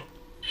 Listen,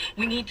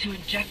 we need to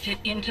inject it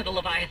into the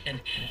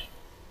Leviathan.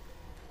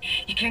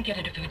 You can't get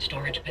into food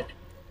storage, but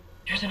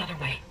there's another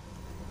way.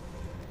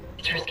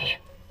 It's risky.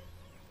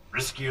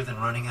 Riskier than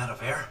running out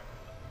of air?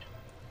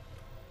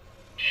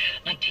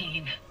 My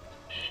team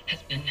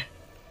has been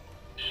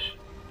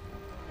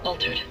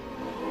altered.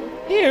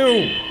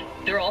 Ew!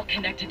 They're all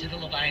connected to the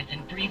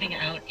Leviathan, breathing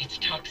out its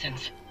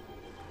toxins.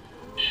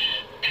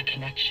 That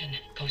connection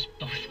goes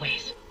both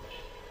ways.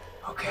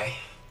 Okay.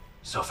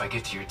 So if I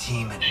get to your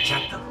team and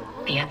inject them...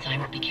 The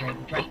enzyme will be carried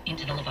right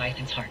into the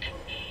Leviathan's heart.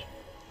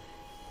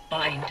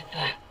 Bind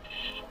the...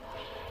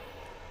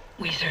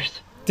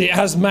 Weezers. The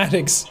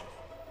asthmatics.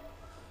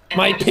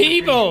 My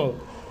people!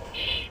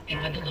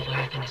 And when the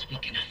Leviathan is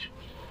weak enough,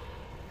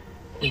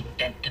 we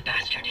bent the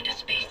bastard into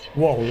space.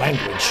 Whoa,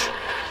 language.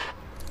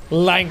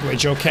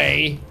 Language,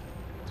 okay?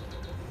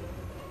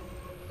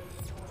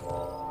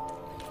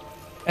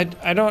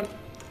 I don't...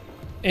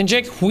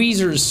 Inject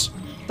Weezers.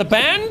 The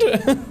band?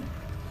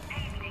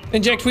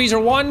 Inject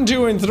Weezer 1,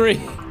 2, and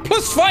 3.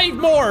 Plus 5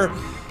 more!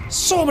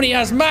 So many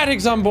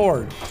asthmatics on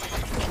board.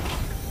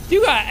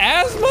 You got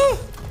asthma?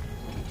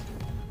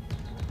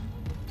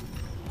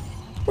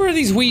 Where are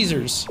these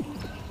Weezers?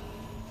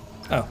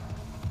 Oh.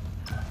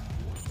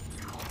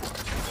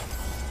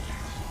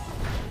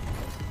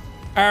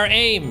 Our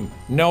aim,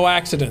 no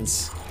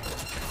accidents.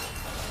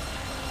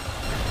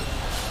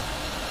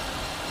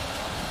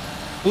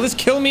 Will this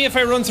kill me if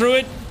I run through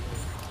it?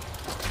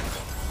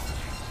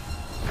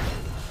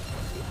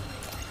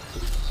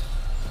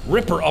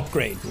 Ripper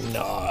upgrade.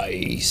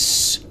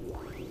 Nice.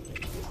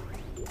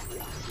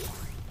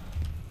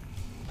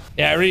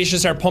 Yeah, I really should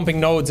start pumping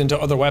nodes into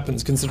other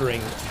weapons, considering...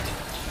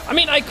 I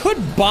mean, I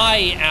could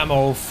buy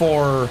ammo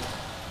for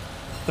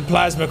the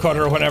plasma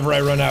cutter whenever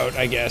I run out,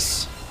 I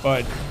guess.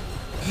 But...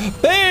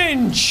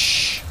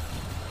 Bench!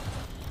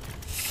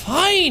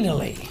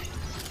 Finally!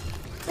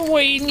 I've been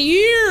waiting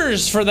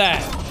years for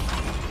that.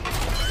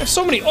 I have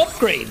so many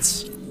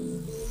upgrades.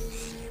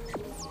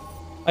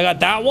 I got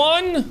that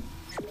one.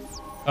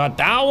 Got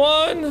that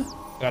one.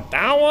 Got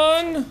that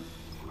one.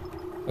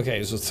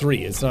 Okay, so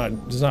 3. It's not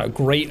a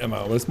great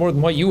amount, but it's more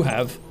than what you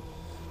have.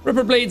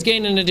 Ripper blades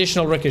gain an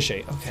additional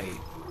ricochet. Okay.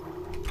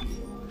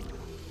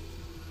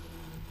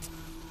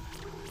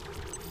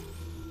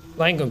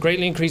 Line gun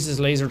greatly increases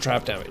laser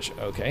trap damage.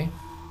 Okay.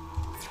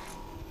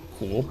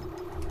 Cool.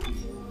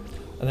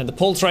 And then the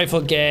pulse rifle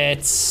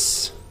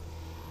gets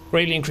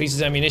greatly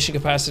increases ammunition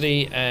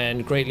capacity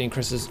and greatly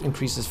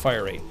increases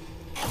fire rate.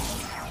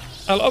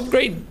 I'll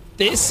upgrade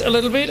this a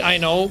little bit. I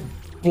know,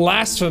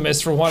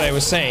 blasphemous for what I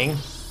was saying.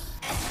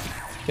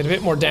 Get a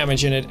bit more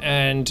damage in it,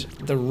 and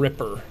the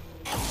Ripper.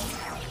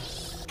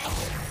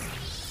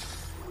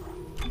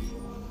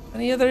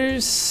 Any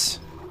others?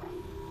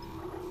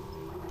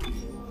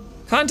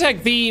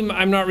 Contact beam,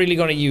 I'm not really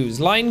going to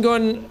use. Line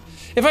gun,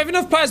 if I have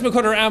enough plasma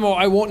cutter ammo,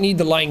 I won't need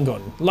the line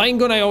gun. Line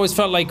gun I always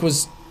felt like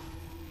was...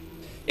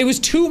 It was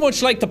too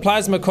much like the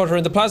plasma cutter,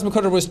 and the plasma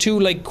cutter was too,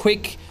 like,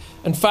 quick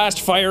and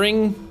fast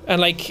firing, and,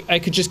 like, I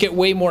could just get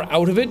way more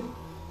out of it.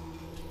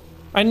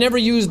 I never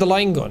used the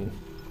line gun.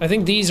 I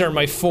think these are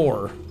my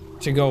 4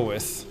 to go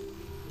with.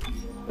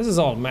 This is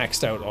all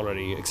maxed out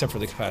already, except for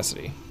the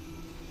capacity.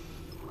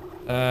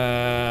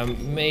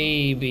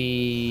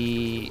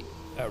 Maybe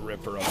a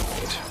Ripper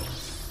upgrade.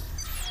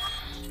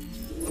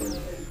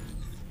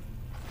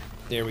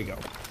 There we go.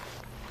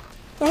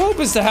 The hope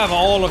is to have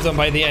all of them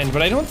by the end,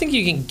 but I don't think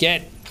you can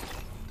get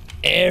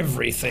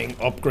everything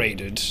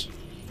upgraded.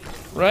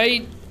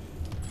 Right?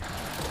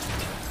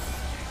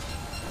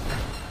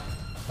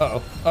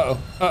 Uh-oh, uh-oh,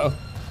 uh-oh.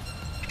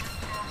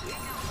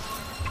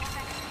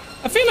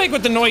 I feel like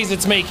with the noise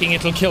it's making,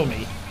 it'll kill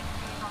me.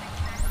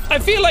 I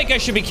feel like I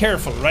should be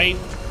careful, right?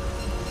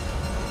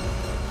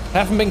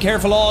 Haven't been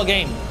careful all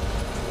game.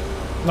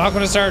 Not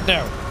gonna start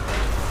now.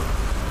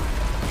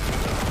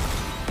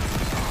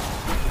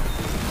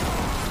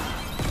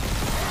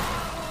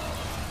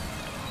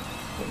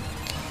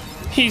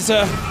 He's,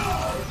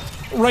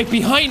 right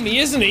behind me,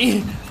 isn't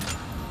he?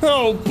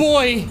 Oh,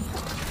 boy.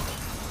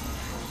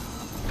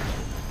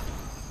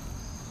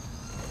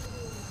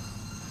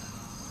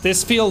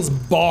 This feels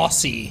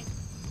bossy.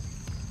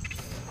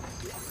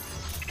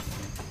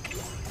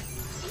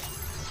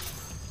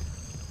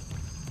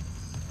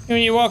 When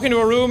you walk into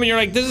a room and you're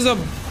like, this is a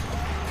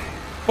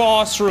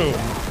boss room.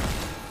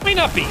 Might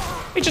not be.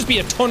 Might just be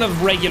a ton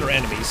of regular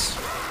enemies.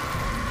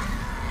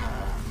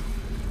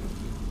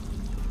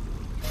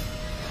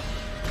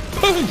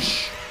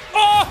 Boosh!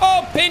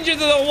 Oh, pinch you to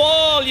the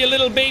wall, you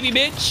little baby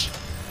bitch.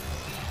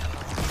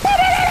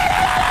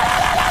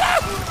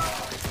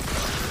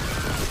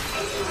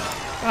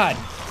 God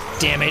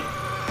damn it.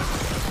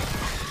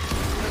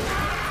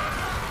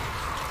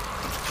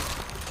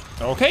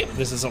 Okay,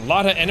 this is a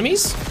lot of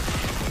enemies.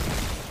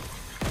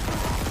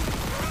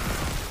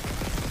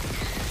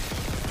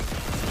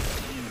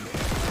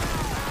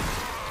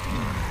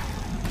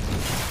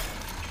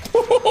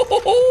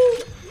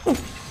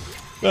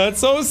 That's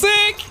so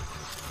sick!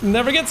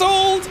 Never gets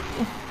old! Is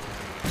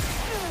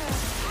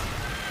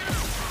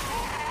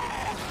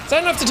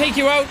that enough to take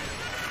you out?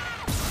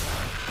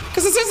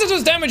 Because it says it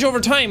does damage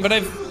over time, but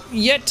I've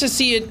yet to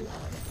see it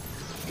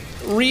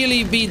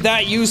really be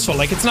that useful.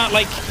 Like, it's not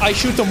like I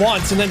shoot them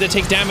once and then they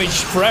take damage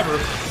forever.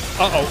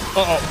 Uh-oh,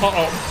 uh-oh,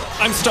 uh-oh.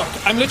 I'm stuck.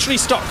 I'm literally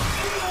stuck.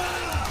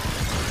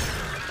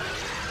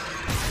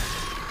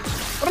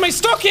 What am I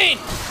stuck in?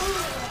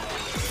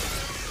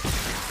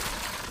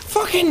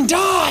 Fucking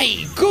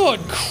die!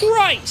 Good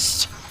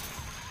Christ!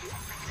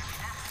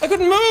 I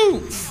couldn't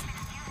move!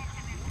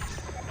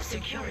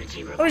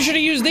 Or should I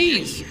use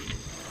these?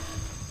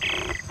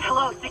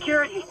 Hello,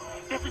 security.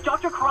 This is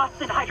Dr. Cross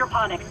in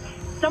hydroponics.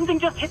 Something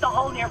just hit the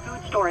hull near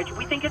food storage.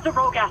 We think it's a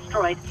rogue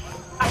asteroid.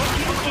 I have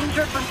people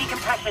injured from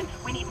decompression.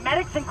 We need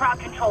medics and crowd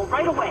control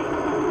right away.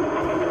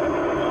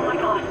 Oh my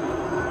god.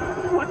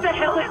 What the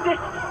hell is this?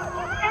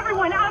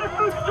 Everyone out of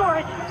food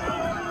storage!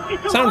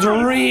 It's Sounds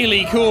alive.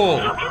 really cool.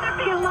 How can it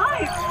be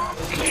alive?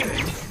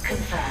 Clearance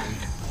confirmed.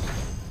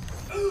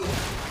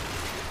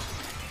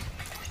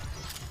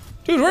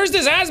 Dude, where's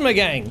this asthma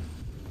gang?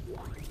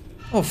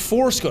 Oh,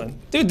 force gun.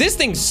 Dude, this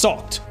thing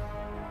sucked.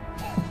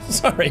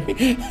 Sorry.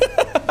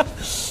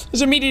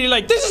 It's immediately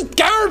like, this is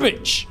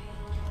garbage!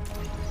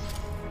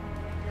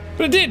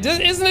 But it did,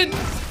 isn't it?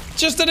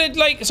 Just that it,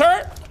 like,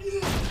 sir?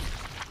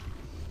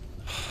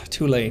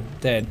 Too late,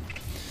 dead.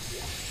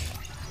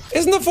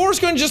 Isn't the force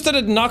gun just that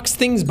it knocks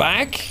things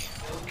back?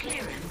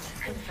 Clearance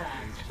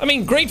confirmed. I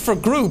mean, great for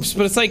groups,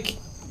 but it's like...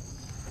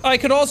 I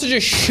could also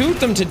just shoot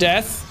them to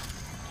death.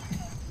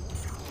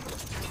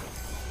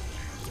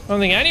 I don't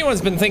think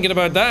anyone's been thinking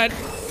about that.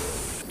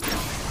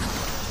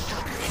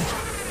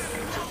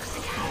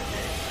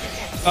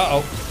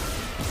 Uh-oh.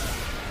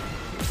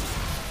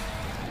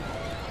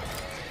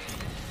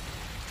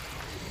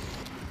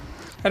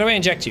 How do I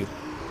inject you?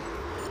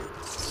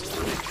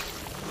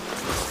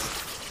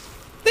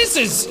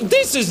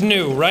 This is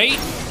new, right?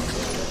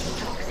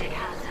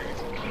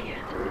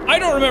 I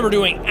don't remember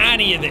doing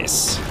any of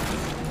this.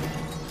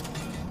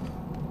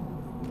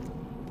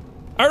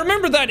 I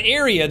remember that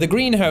area, the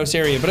greenhouse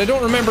area, but I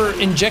don't remember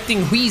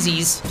injecting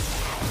wheezies.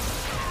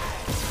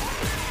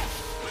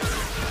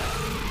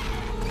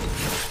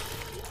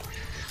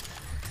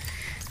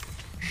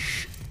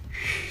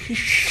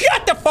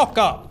 Shut the fuck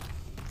up!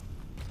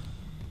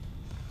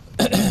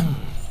 There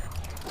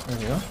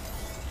we go.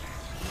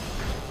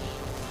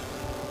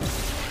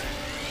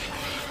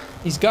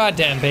 These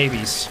goddamn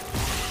babies.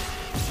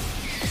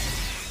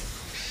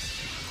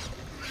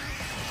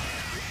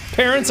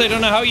 Parents, I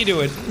don't know how you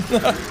do it.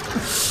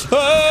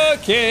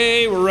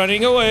 Okay, we're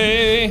running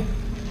away.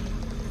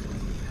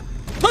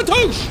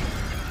 Matouche!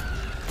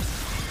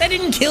 That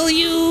didn't kill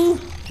you!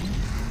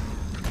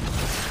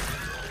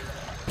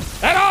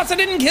 That also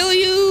didn't kill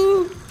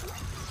you!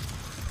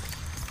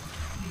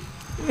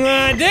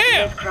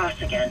 Damn!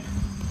 Cross again.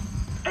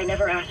 I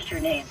never asked your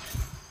name.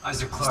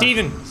 Isaac Clarke.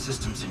 Steven.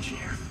 Systems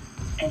engineer.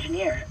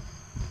 Engineer.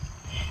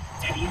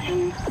 Have you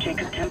seen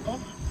Jacob Temple?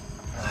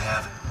 I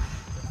haven't.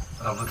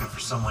 But I'm looking for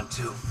someone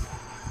too.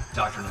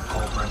 Dr.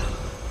 Nicole Brennan.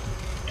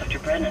 Dr.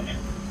 Brennan?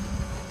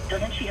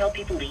 Doesn't she help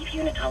people leave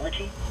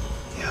unitology?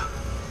 Yeah,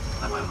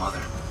 like my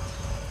mother.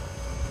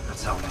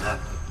 That's how we met.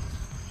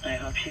 I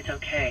hope she's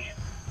okay.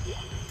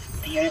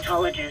 The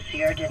unitologists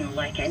here didn't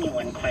like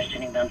anyone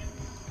questioning them.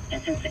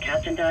 And since the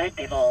captain died,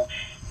 they've all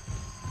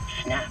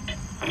snapped.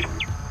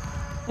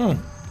 Hmm.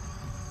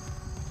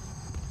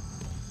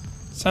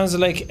 Sounds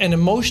like an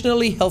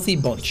emotionally healthy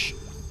bunch.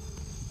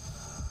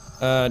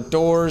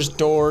 Doors,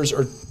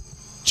 or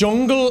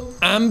jungle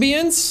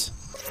ambience?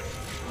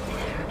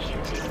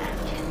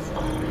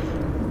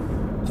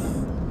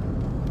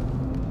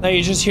 Now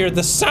you just hear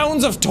the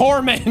sounds of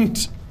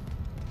torment.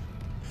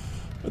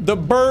 The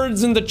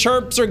birds and the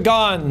chirps are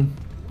gone.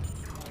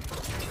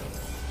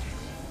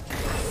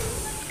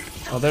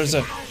 Oh, there's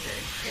a...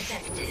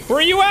 Where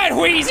are you at,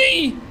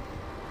 Wheezy?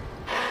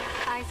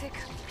 Isaac,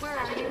 where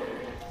are you?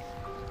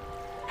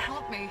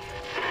 Help me.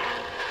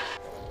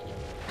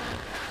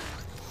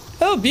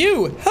 Help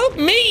you! Help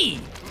me!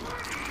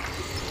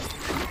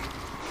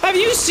 Have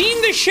you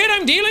seen the shit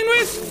I'm dealing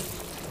with?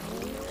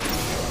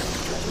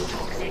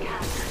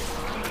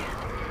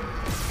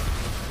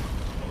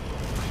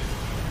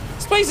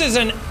 This place is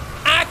an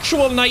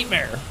actual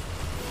nightmare.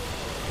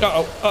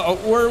 Uh-oh,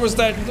 where was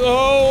that?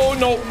 Oh,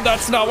 no,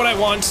 that's not what I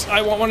want.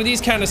 I want one of these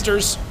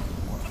canisters.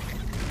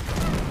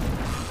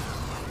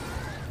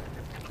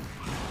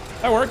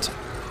 That worked.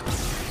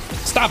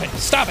 Stop it,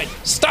 stop it,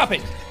 stop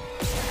it!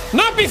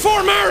 Not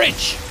before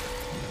marriage!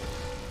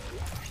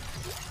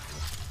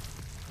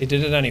 They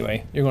did it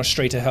anyway. You're going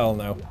straight to hell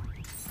now.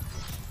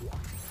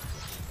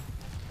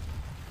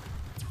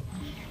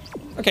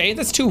 Okay,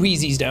 that's 2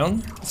 wheezies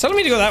down. It's telling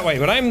me to go that way,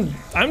 but I'm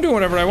doing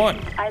whatever I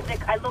want.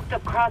 Isaac, I looked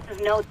up Cross's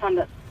notes on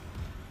the...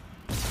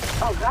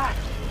 Oh, God.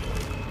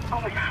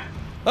 Oh, my God.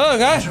 Oh,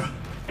 gosh.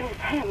 It's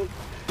him.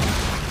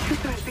 2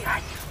 doors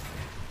behind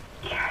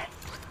you. Karen.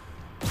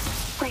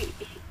 Wait,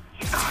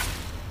 he's gone.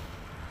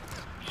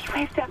 He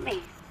waved at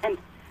me, and...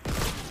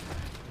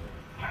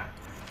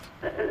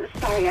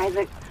 sorry,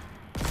 Isaac.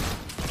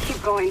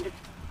 Keep going. Just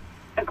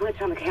a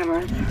glitch on the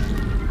cameras.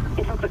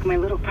 It looks like my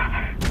little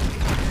brother.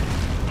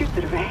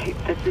 Stupid, right?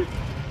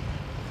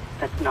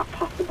 That's not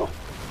possible.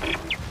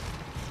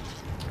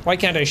 Why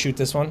can't I shoot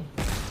this one?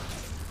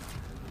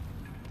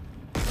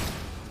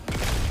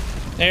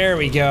 There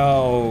we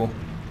go.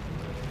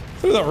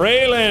 Through the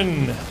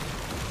railing.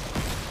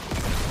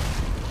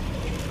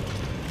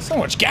 So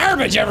much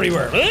garbage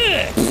everywhere.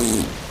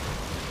 Ugh.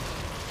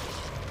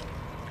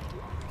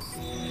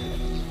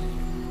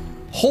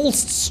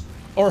 Holt's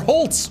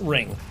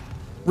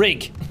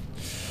rig.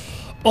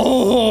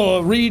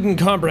 Oh, read and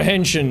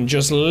comprehension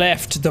just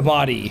left the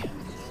body.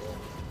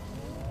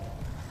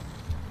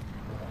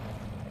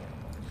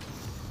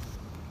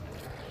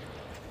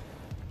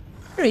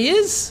 There he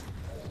is.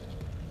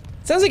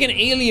 Sounds like an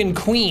alien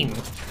queen.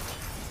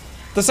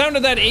 The sound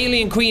of that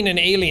alien queen in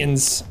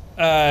Aliens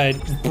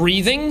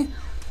breathing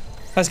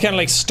has kind of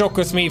like stuck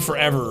with me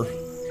forever.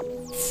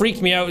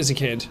 Freaked me out as a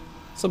kid.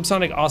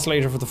 Subsonic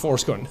oscillator for the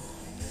force gun.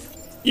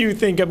 You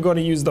think I'm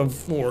gonna use the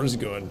force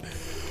gun?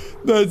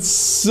 That's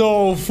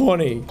so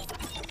funny.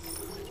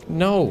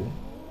 No.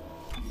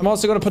 I'm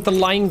also gonna put the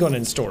line gun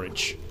in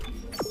storage.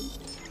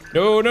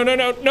 No.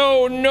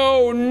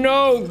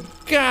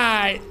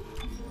 God.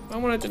 I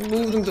wanted to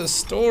move them to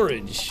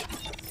storage.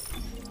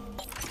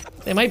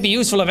 They might be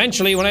useful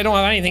eventually when I don't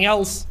have anything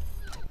else.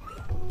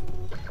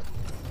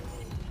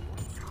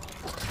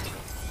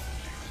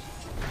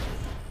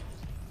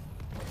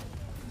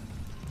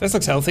 This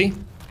looks healthy.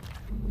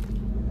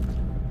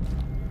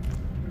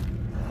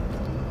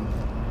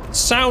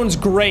 Sounds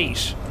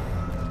great.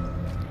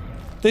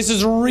 This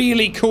is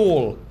really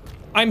cool.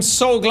 I'm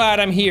so glad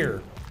I'm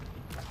here.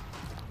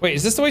 Wait,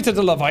 is this the way to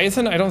the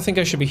Leviathan? I don't think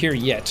I should be here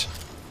yet.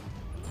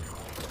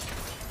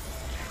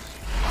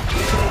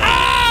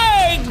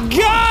 Ah!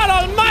 God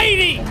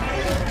almighty!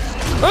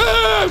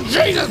 Oh,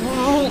 Jesus!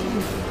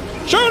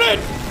 Shoot it!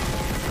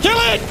 Kill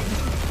it!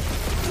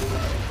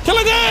 Kill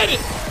it dead!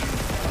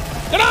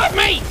 Get off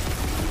me!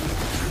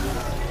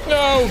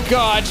 Oh,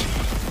 God.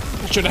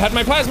 I should have had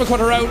my plasma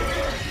cutter out.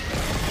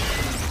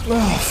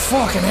 Oh,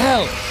 fucking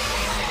hell.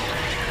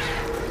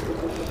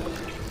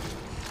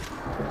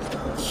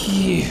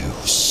 You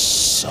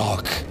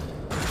suck.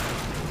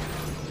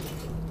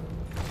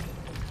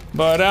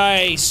 But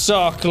I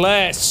suck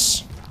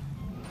less.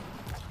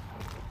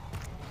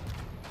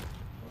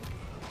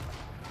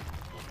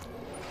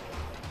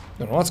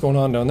 Don't know what's going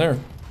on down there.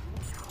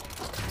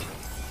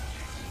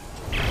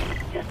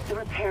 Just a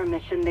repair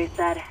mission, they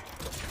said.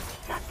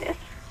 Not this.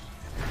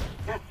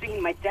 Not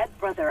seeing my dead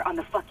brother on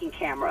the fucking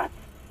camera.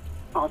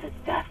 All this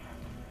death.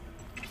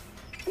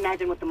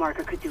 Imagine what the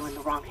marker could do in the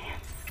wrong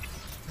hands.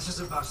 This is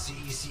about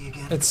CEC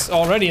again? It's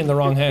already in the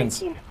wrong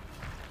hands.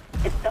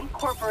 If some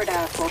corporate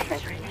asshole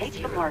tries to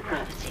take the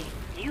marker,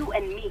 you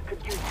and me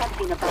could do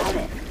something about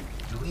it.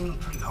 You're leaning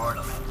pretty hard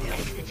on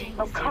that deal.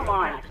 Oh, come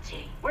on.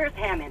 Where's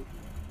Hammond?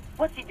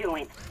 What's he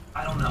doing?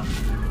 I don't know.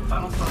 If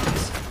I don't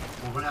focus,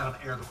 we'll run out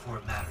of air before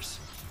it matters.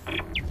 I'm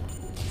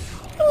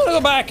gonna go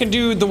back and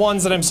do the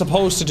ones that I'm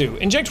supposed to do.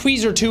 Inject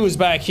Wheezer 2 is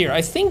back here.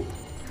 I think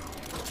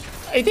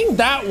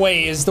that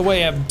way is the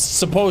way I'm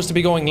supposed to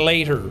be going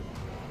later.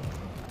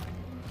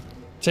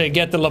 To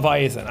get the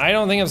Leviathan. I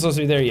don't think I'm supposed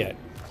to be there yet.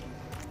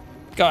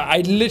 God,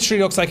 it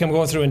literally looks like I'm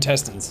going through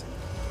intestines.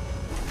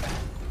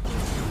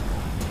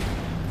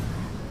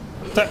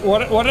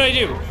 What did I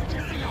do?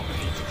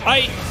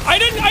 I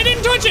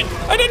didn't touch it!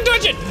 I didn't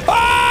touch it!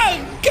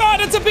 Ah!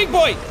 God, it's a big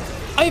boy!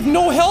 I have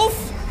no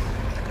health?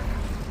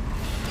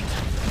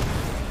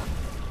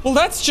 Well,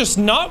 that's just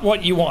not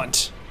what you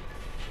want.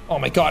 Oh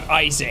my God,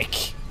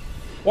 Isaac.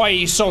 Why are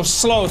you so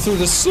slow through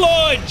the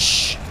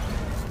sludge?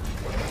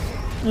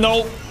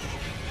 Nope.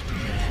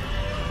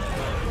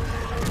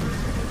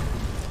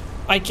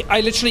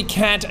 I literally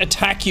can't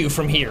attack you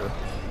from here.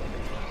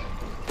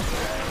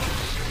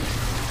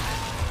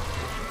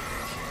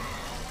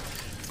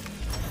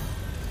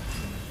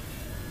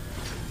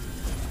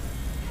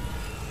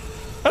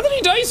 How did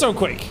he die so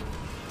quick?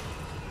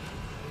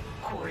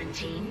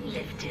 Quarantine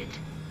lifted.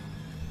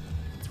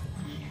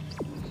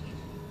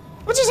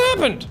 What just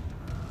happened?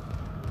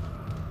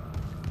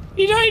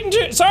 He died in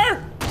two,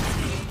 sir?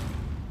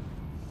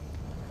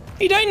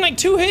 He died in like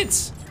 2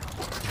 hits.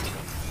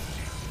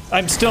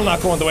 I'm still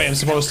not going the way I'm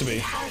supposed to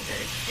be.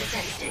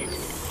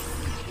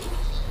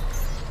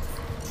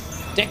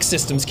 Deck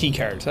systems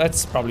keycard.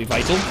 That's probably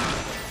vital.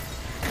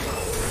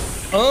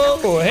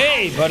 Oh,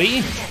 hey,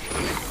 buddy.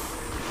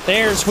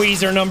 There's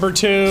Wheezer number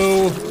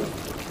 2.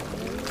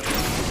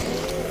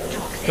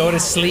 Go to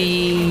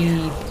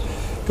sleep.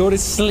 Go to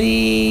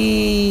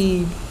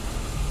sleep.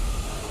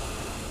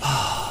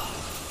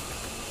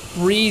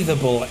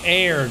 Breathable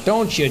air.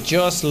 Don't you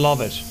just love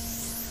it?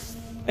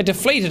 I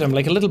deflated him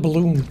like a little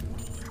balloon.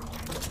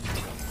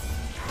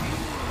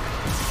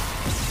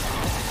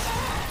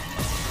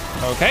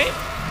 Okay.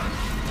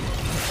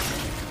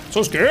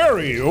 So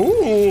scary.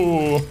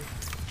 Ooh.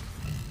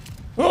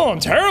 Oh, I'm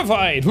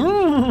terrified.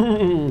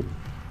 All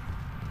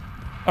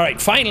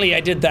right, finally I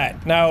did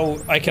that. Now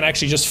I can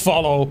actually just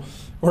follow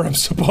where I'm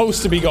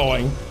supposed to be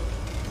going.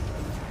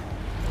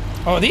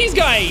 Oh, these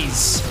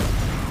guys.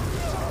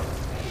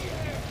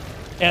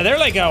 Yeah, they're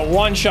like a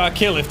one-shot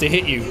kill if they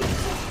hit you.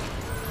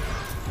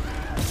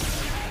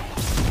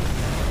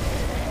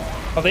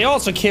 But they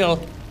also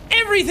kill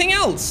everything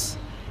else.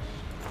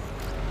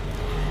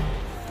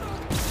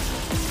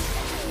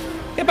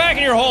 Get back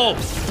in your hole.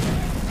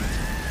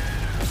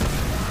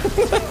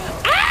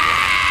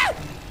 Ah!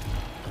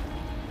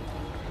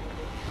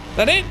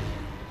 That it?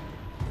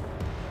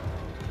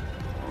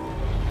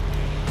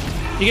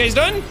 You guys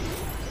done?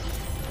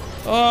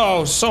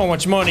 Oh, so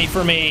much money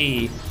for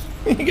me.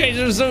 You guys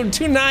are so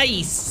too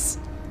nice.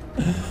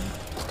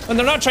 And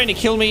they're not trying to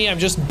kill me, I'm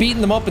just beating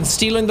them up and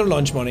stealing their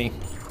lunch money.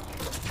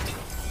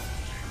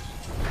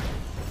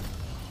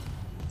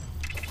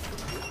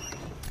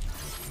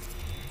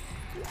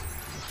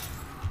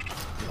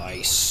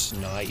 Nice,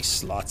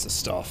 nice, lots of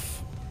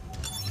stuff.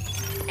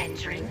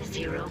 Entering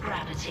zero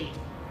gravity.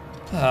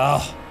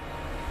 Oh.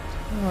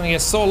 I get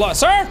so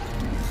lost. Sir!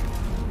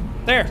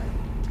 There.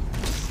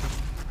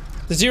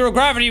 The zero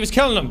gravity was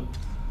killing him.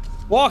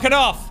 Walk it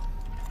off.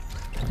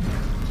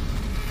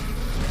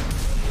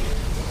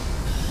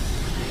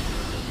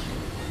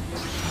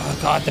 Oh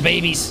God, the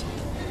babies.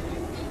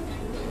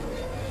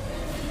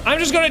 I'm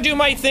just gonna do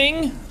my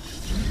thing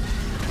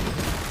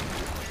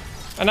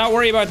and not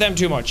worry about them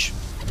too much.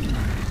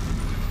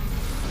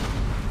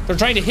 They're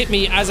trying to hit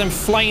me as I'm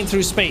flying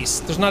through space.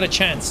 There's not a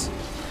chance.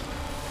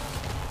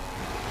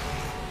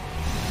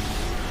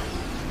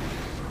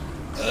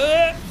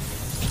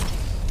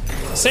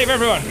 Save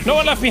everyone. No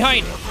one left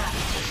behind.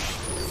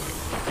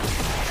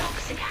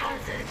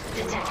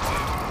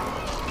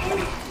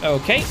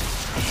 Okay.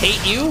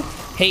 Hate you.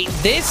 Hate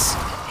this.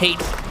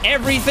 Hate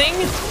everything.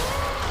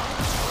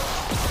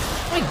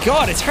 My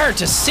God, it's hard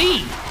to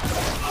see.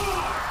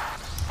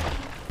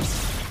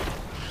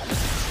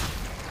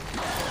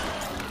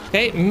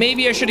 Okay,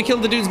 maybe I should have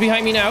killed the dudes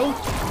behind me now.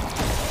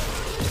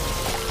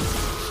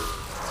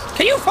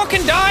 Can you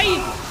fucking die?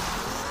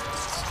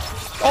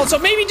 Also,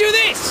 maybe do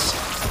this.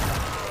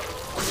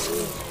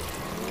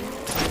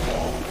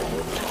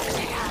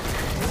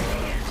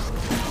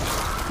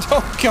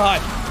 Oh God,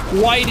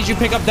 why did you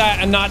pick up that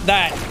and not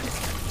that?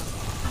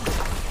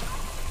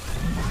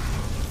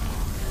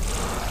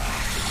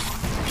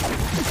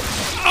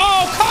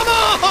 Oh, come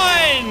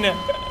on!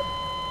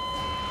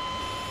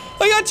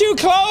 I got too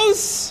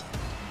close.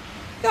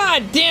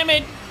 God damn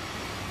it.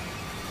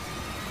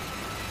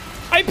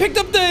 I picked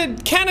up the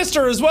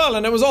canister as well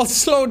and it was all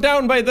slowed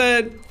down by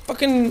the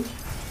fucking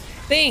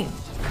thing.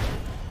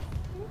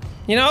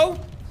 You know?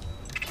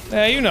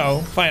 You know.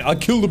 Fine, I'll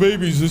kill the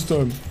babies this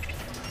time.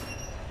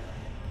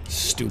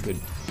 Stupid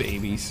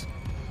babies.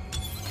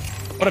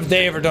 What have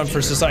they ever done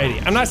for society?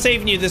 I'm not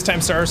saving you this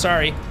time, sir.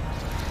 Sorry.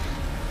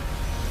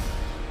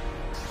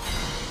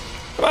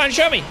 Come on,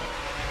 show me.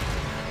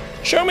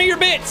 Show me your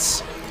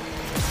bits.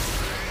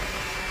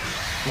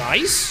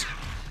 Nice.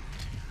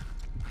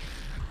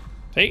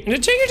 Take your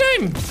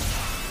time.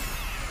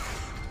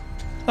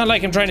 Not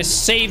like I'm trying to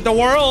save the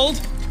world.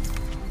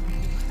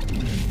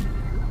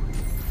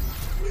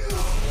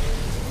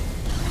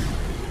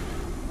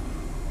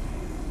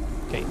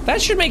 Okay,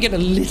 that should make it a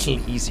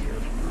little easier.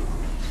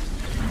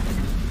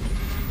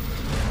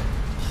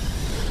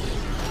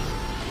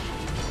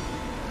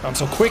 I'm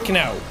so quick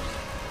now.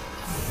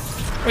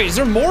 Wait, is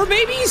there more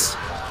babies?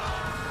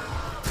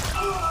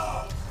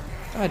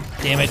 God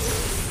damn it.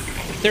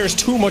 There's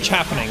too much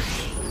happening.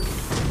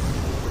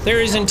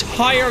 There is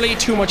entirely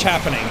too much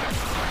happening.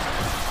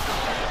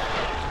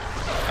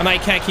 And I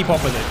can't keep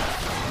up with it.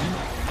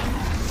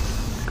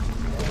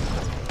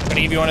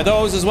 Gonna give you one of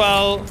those as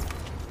well.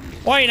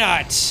 Why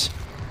not?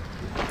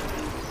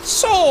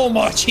 So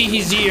much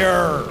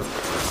easier.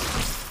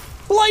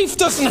 Life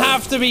doesn't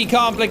have to be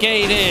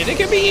complicated. It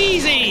can be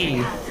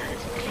easy.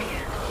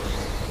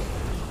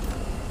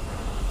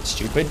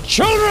 Stupid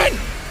children!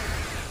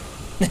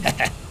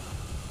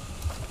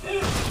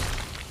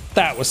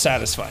 That was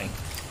satisfying.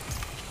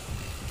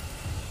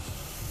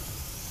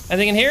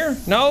 Anything in here?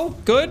 No?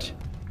 Good?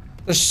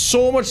 There's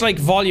so much like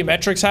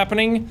volumetrics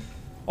happening.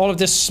 All of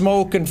this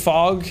smoke and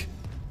fog.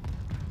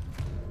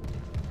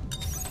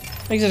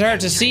 Makes it hard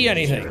to see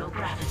anything.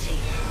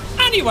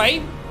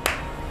 Anyway.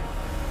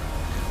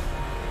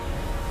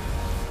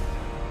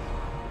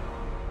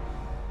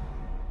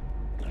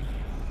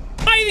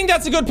 I think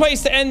that's a good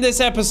place to end this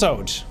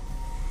episode.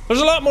 There's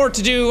a lot more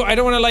to do. I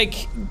don't want to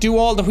like do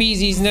all the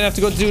wheezies and then have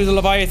to go do the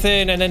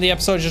Leviathan and then the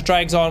episode just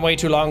drags on way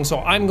too long. So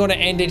I'm going to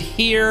end it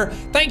here.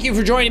 Thank you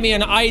for joining me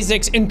on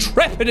Isaac's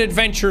intrepid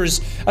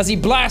adventures as he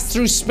blasts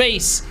through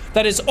space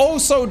that is oh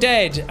so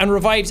dead and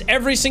revives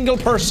every single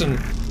person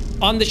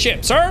on the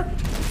ship. Sir?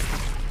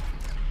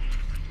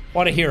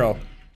 What a hero.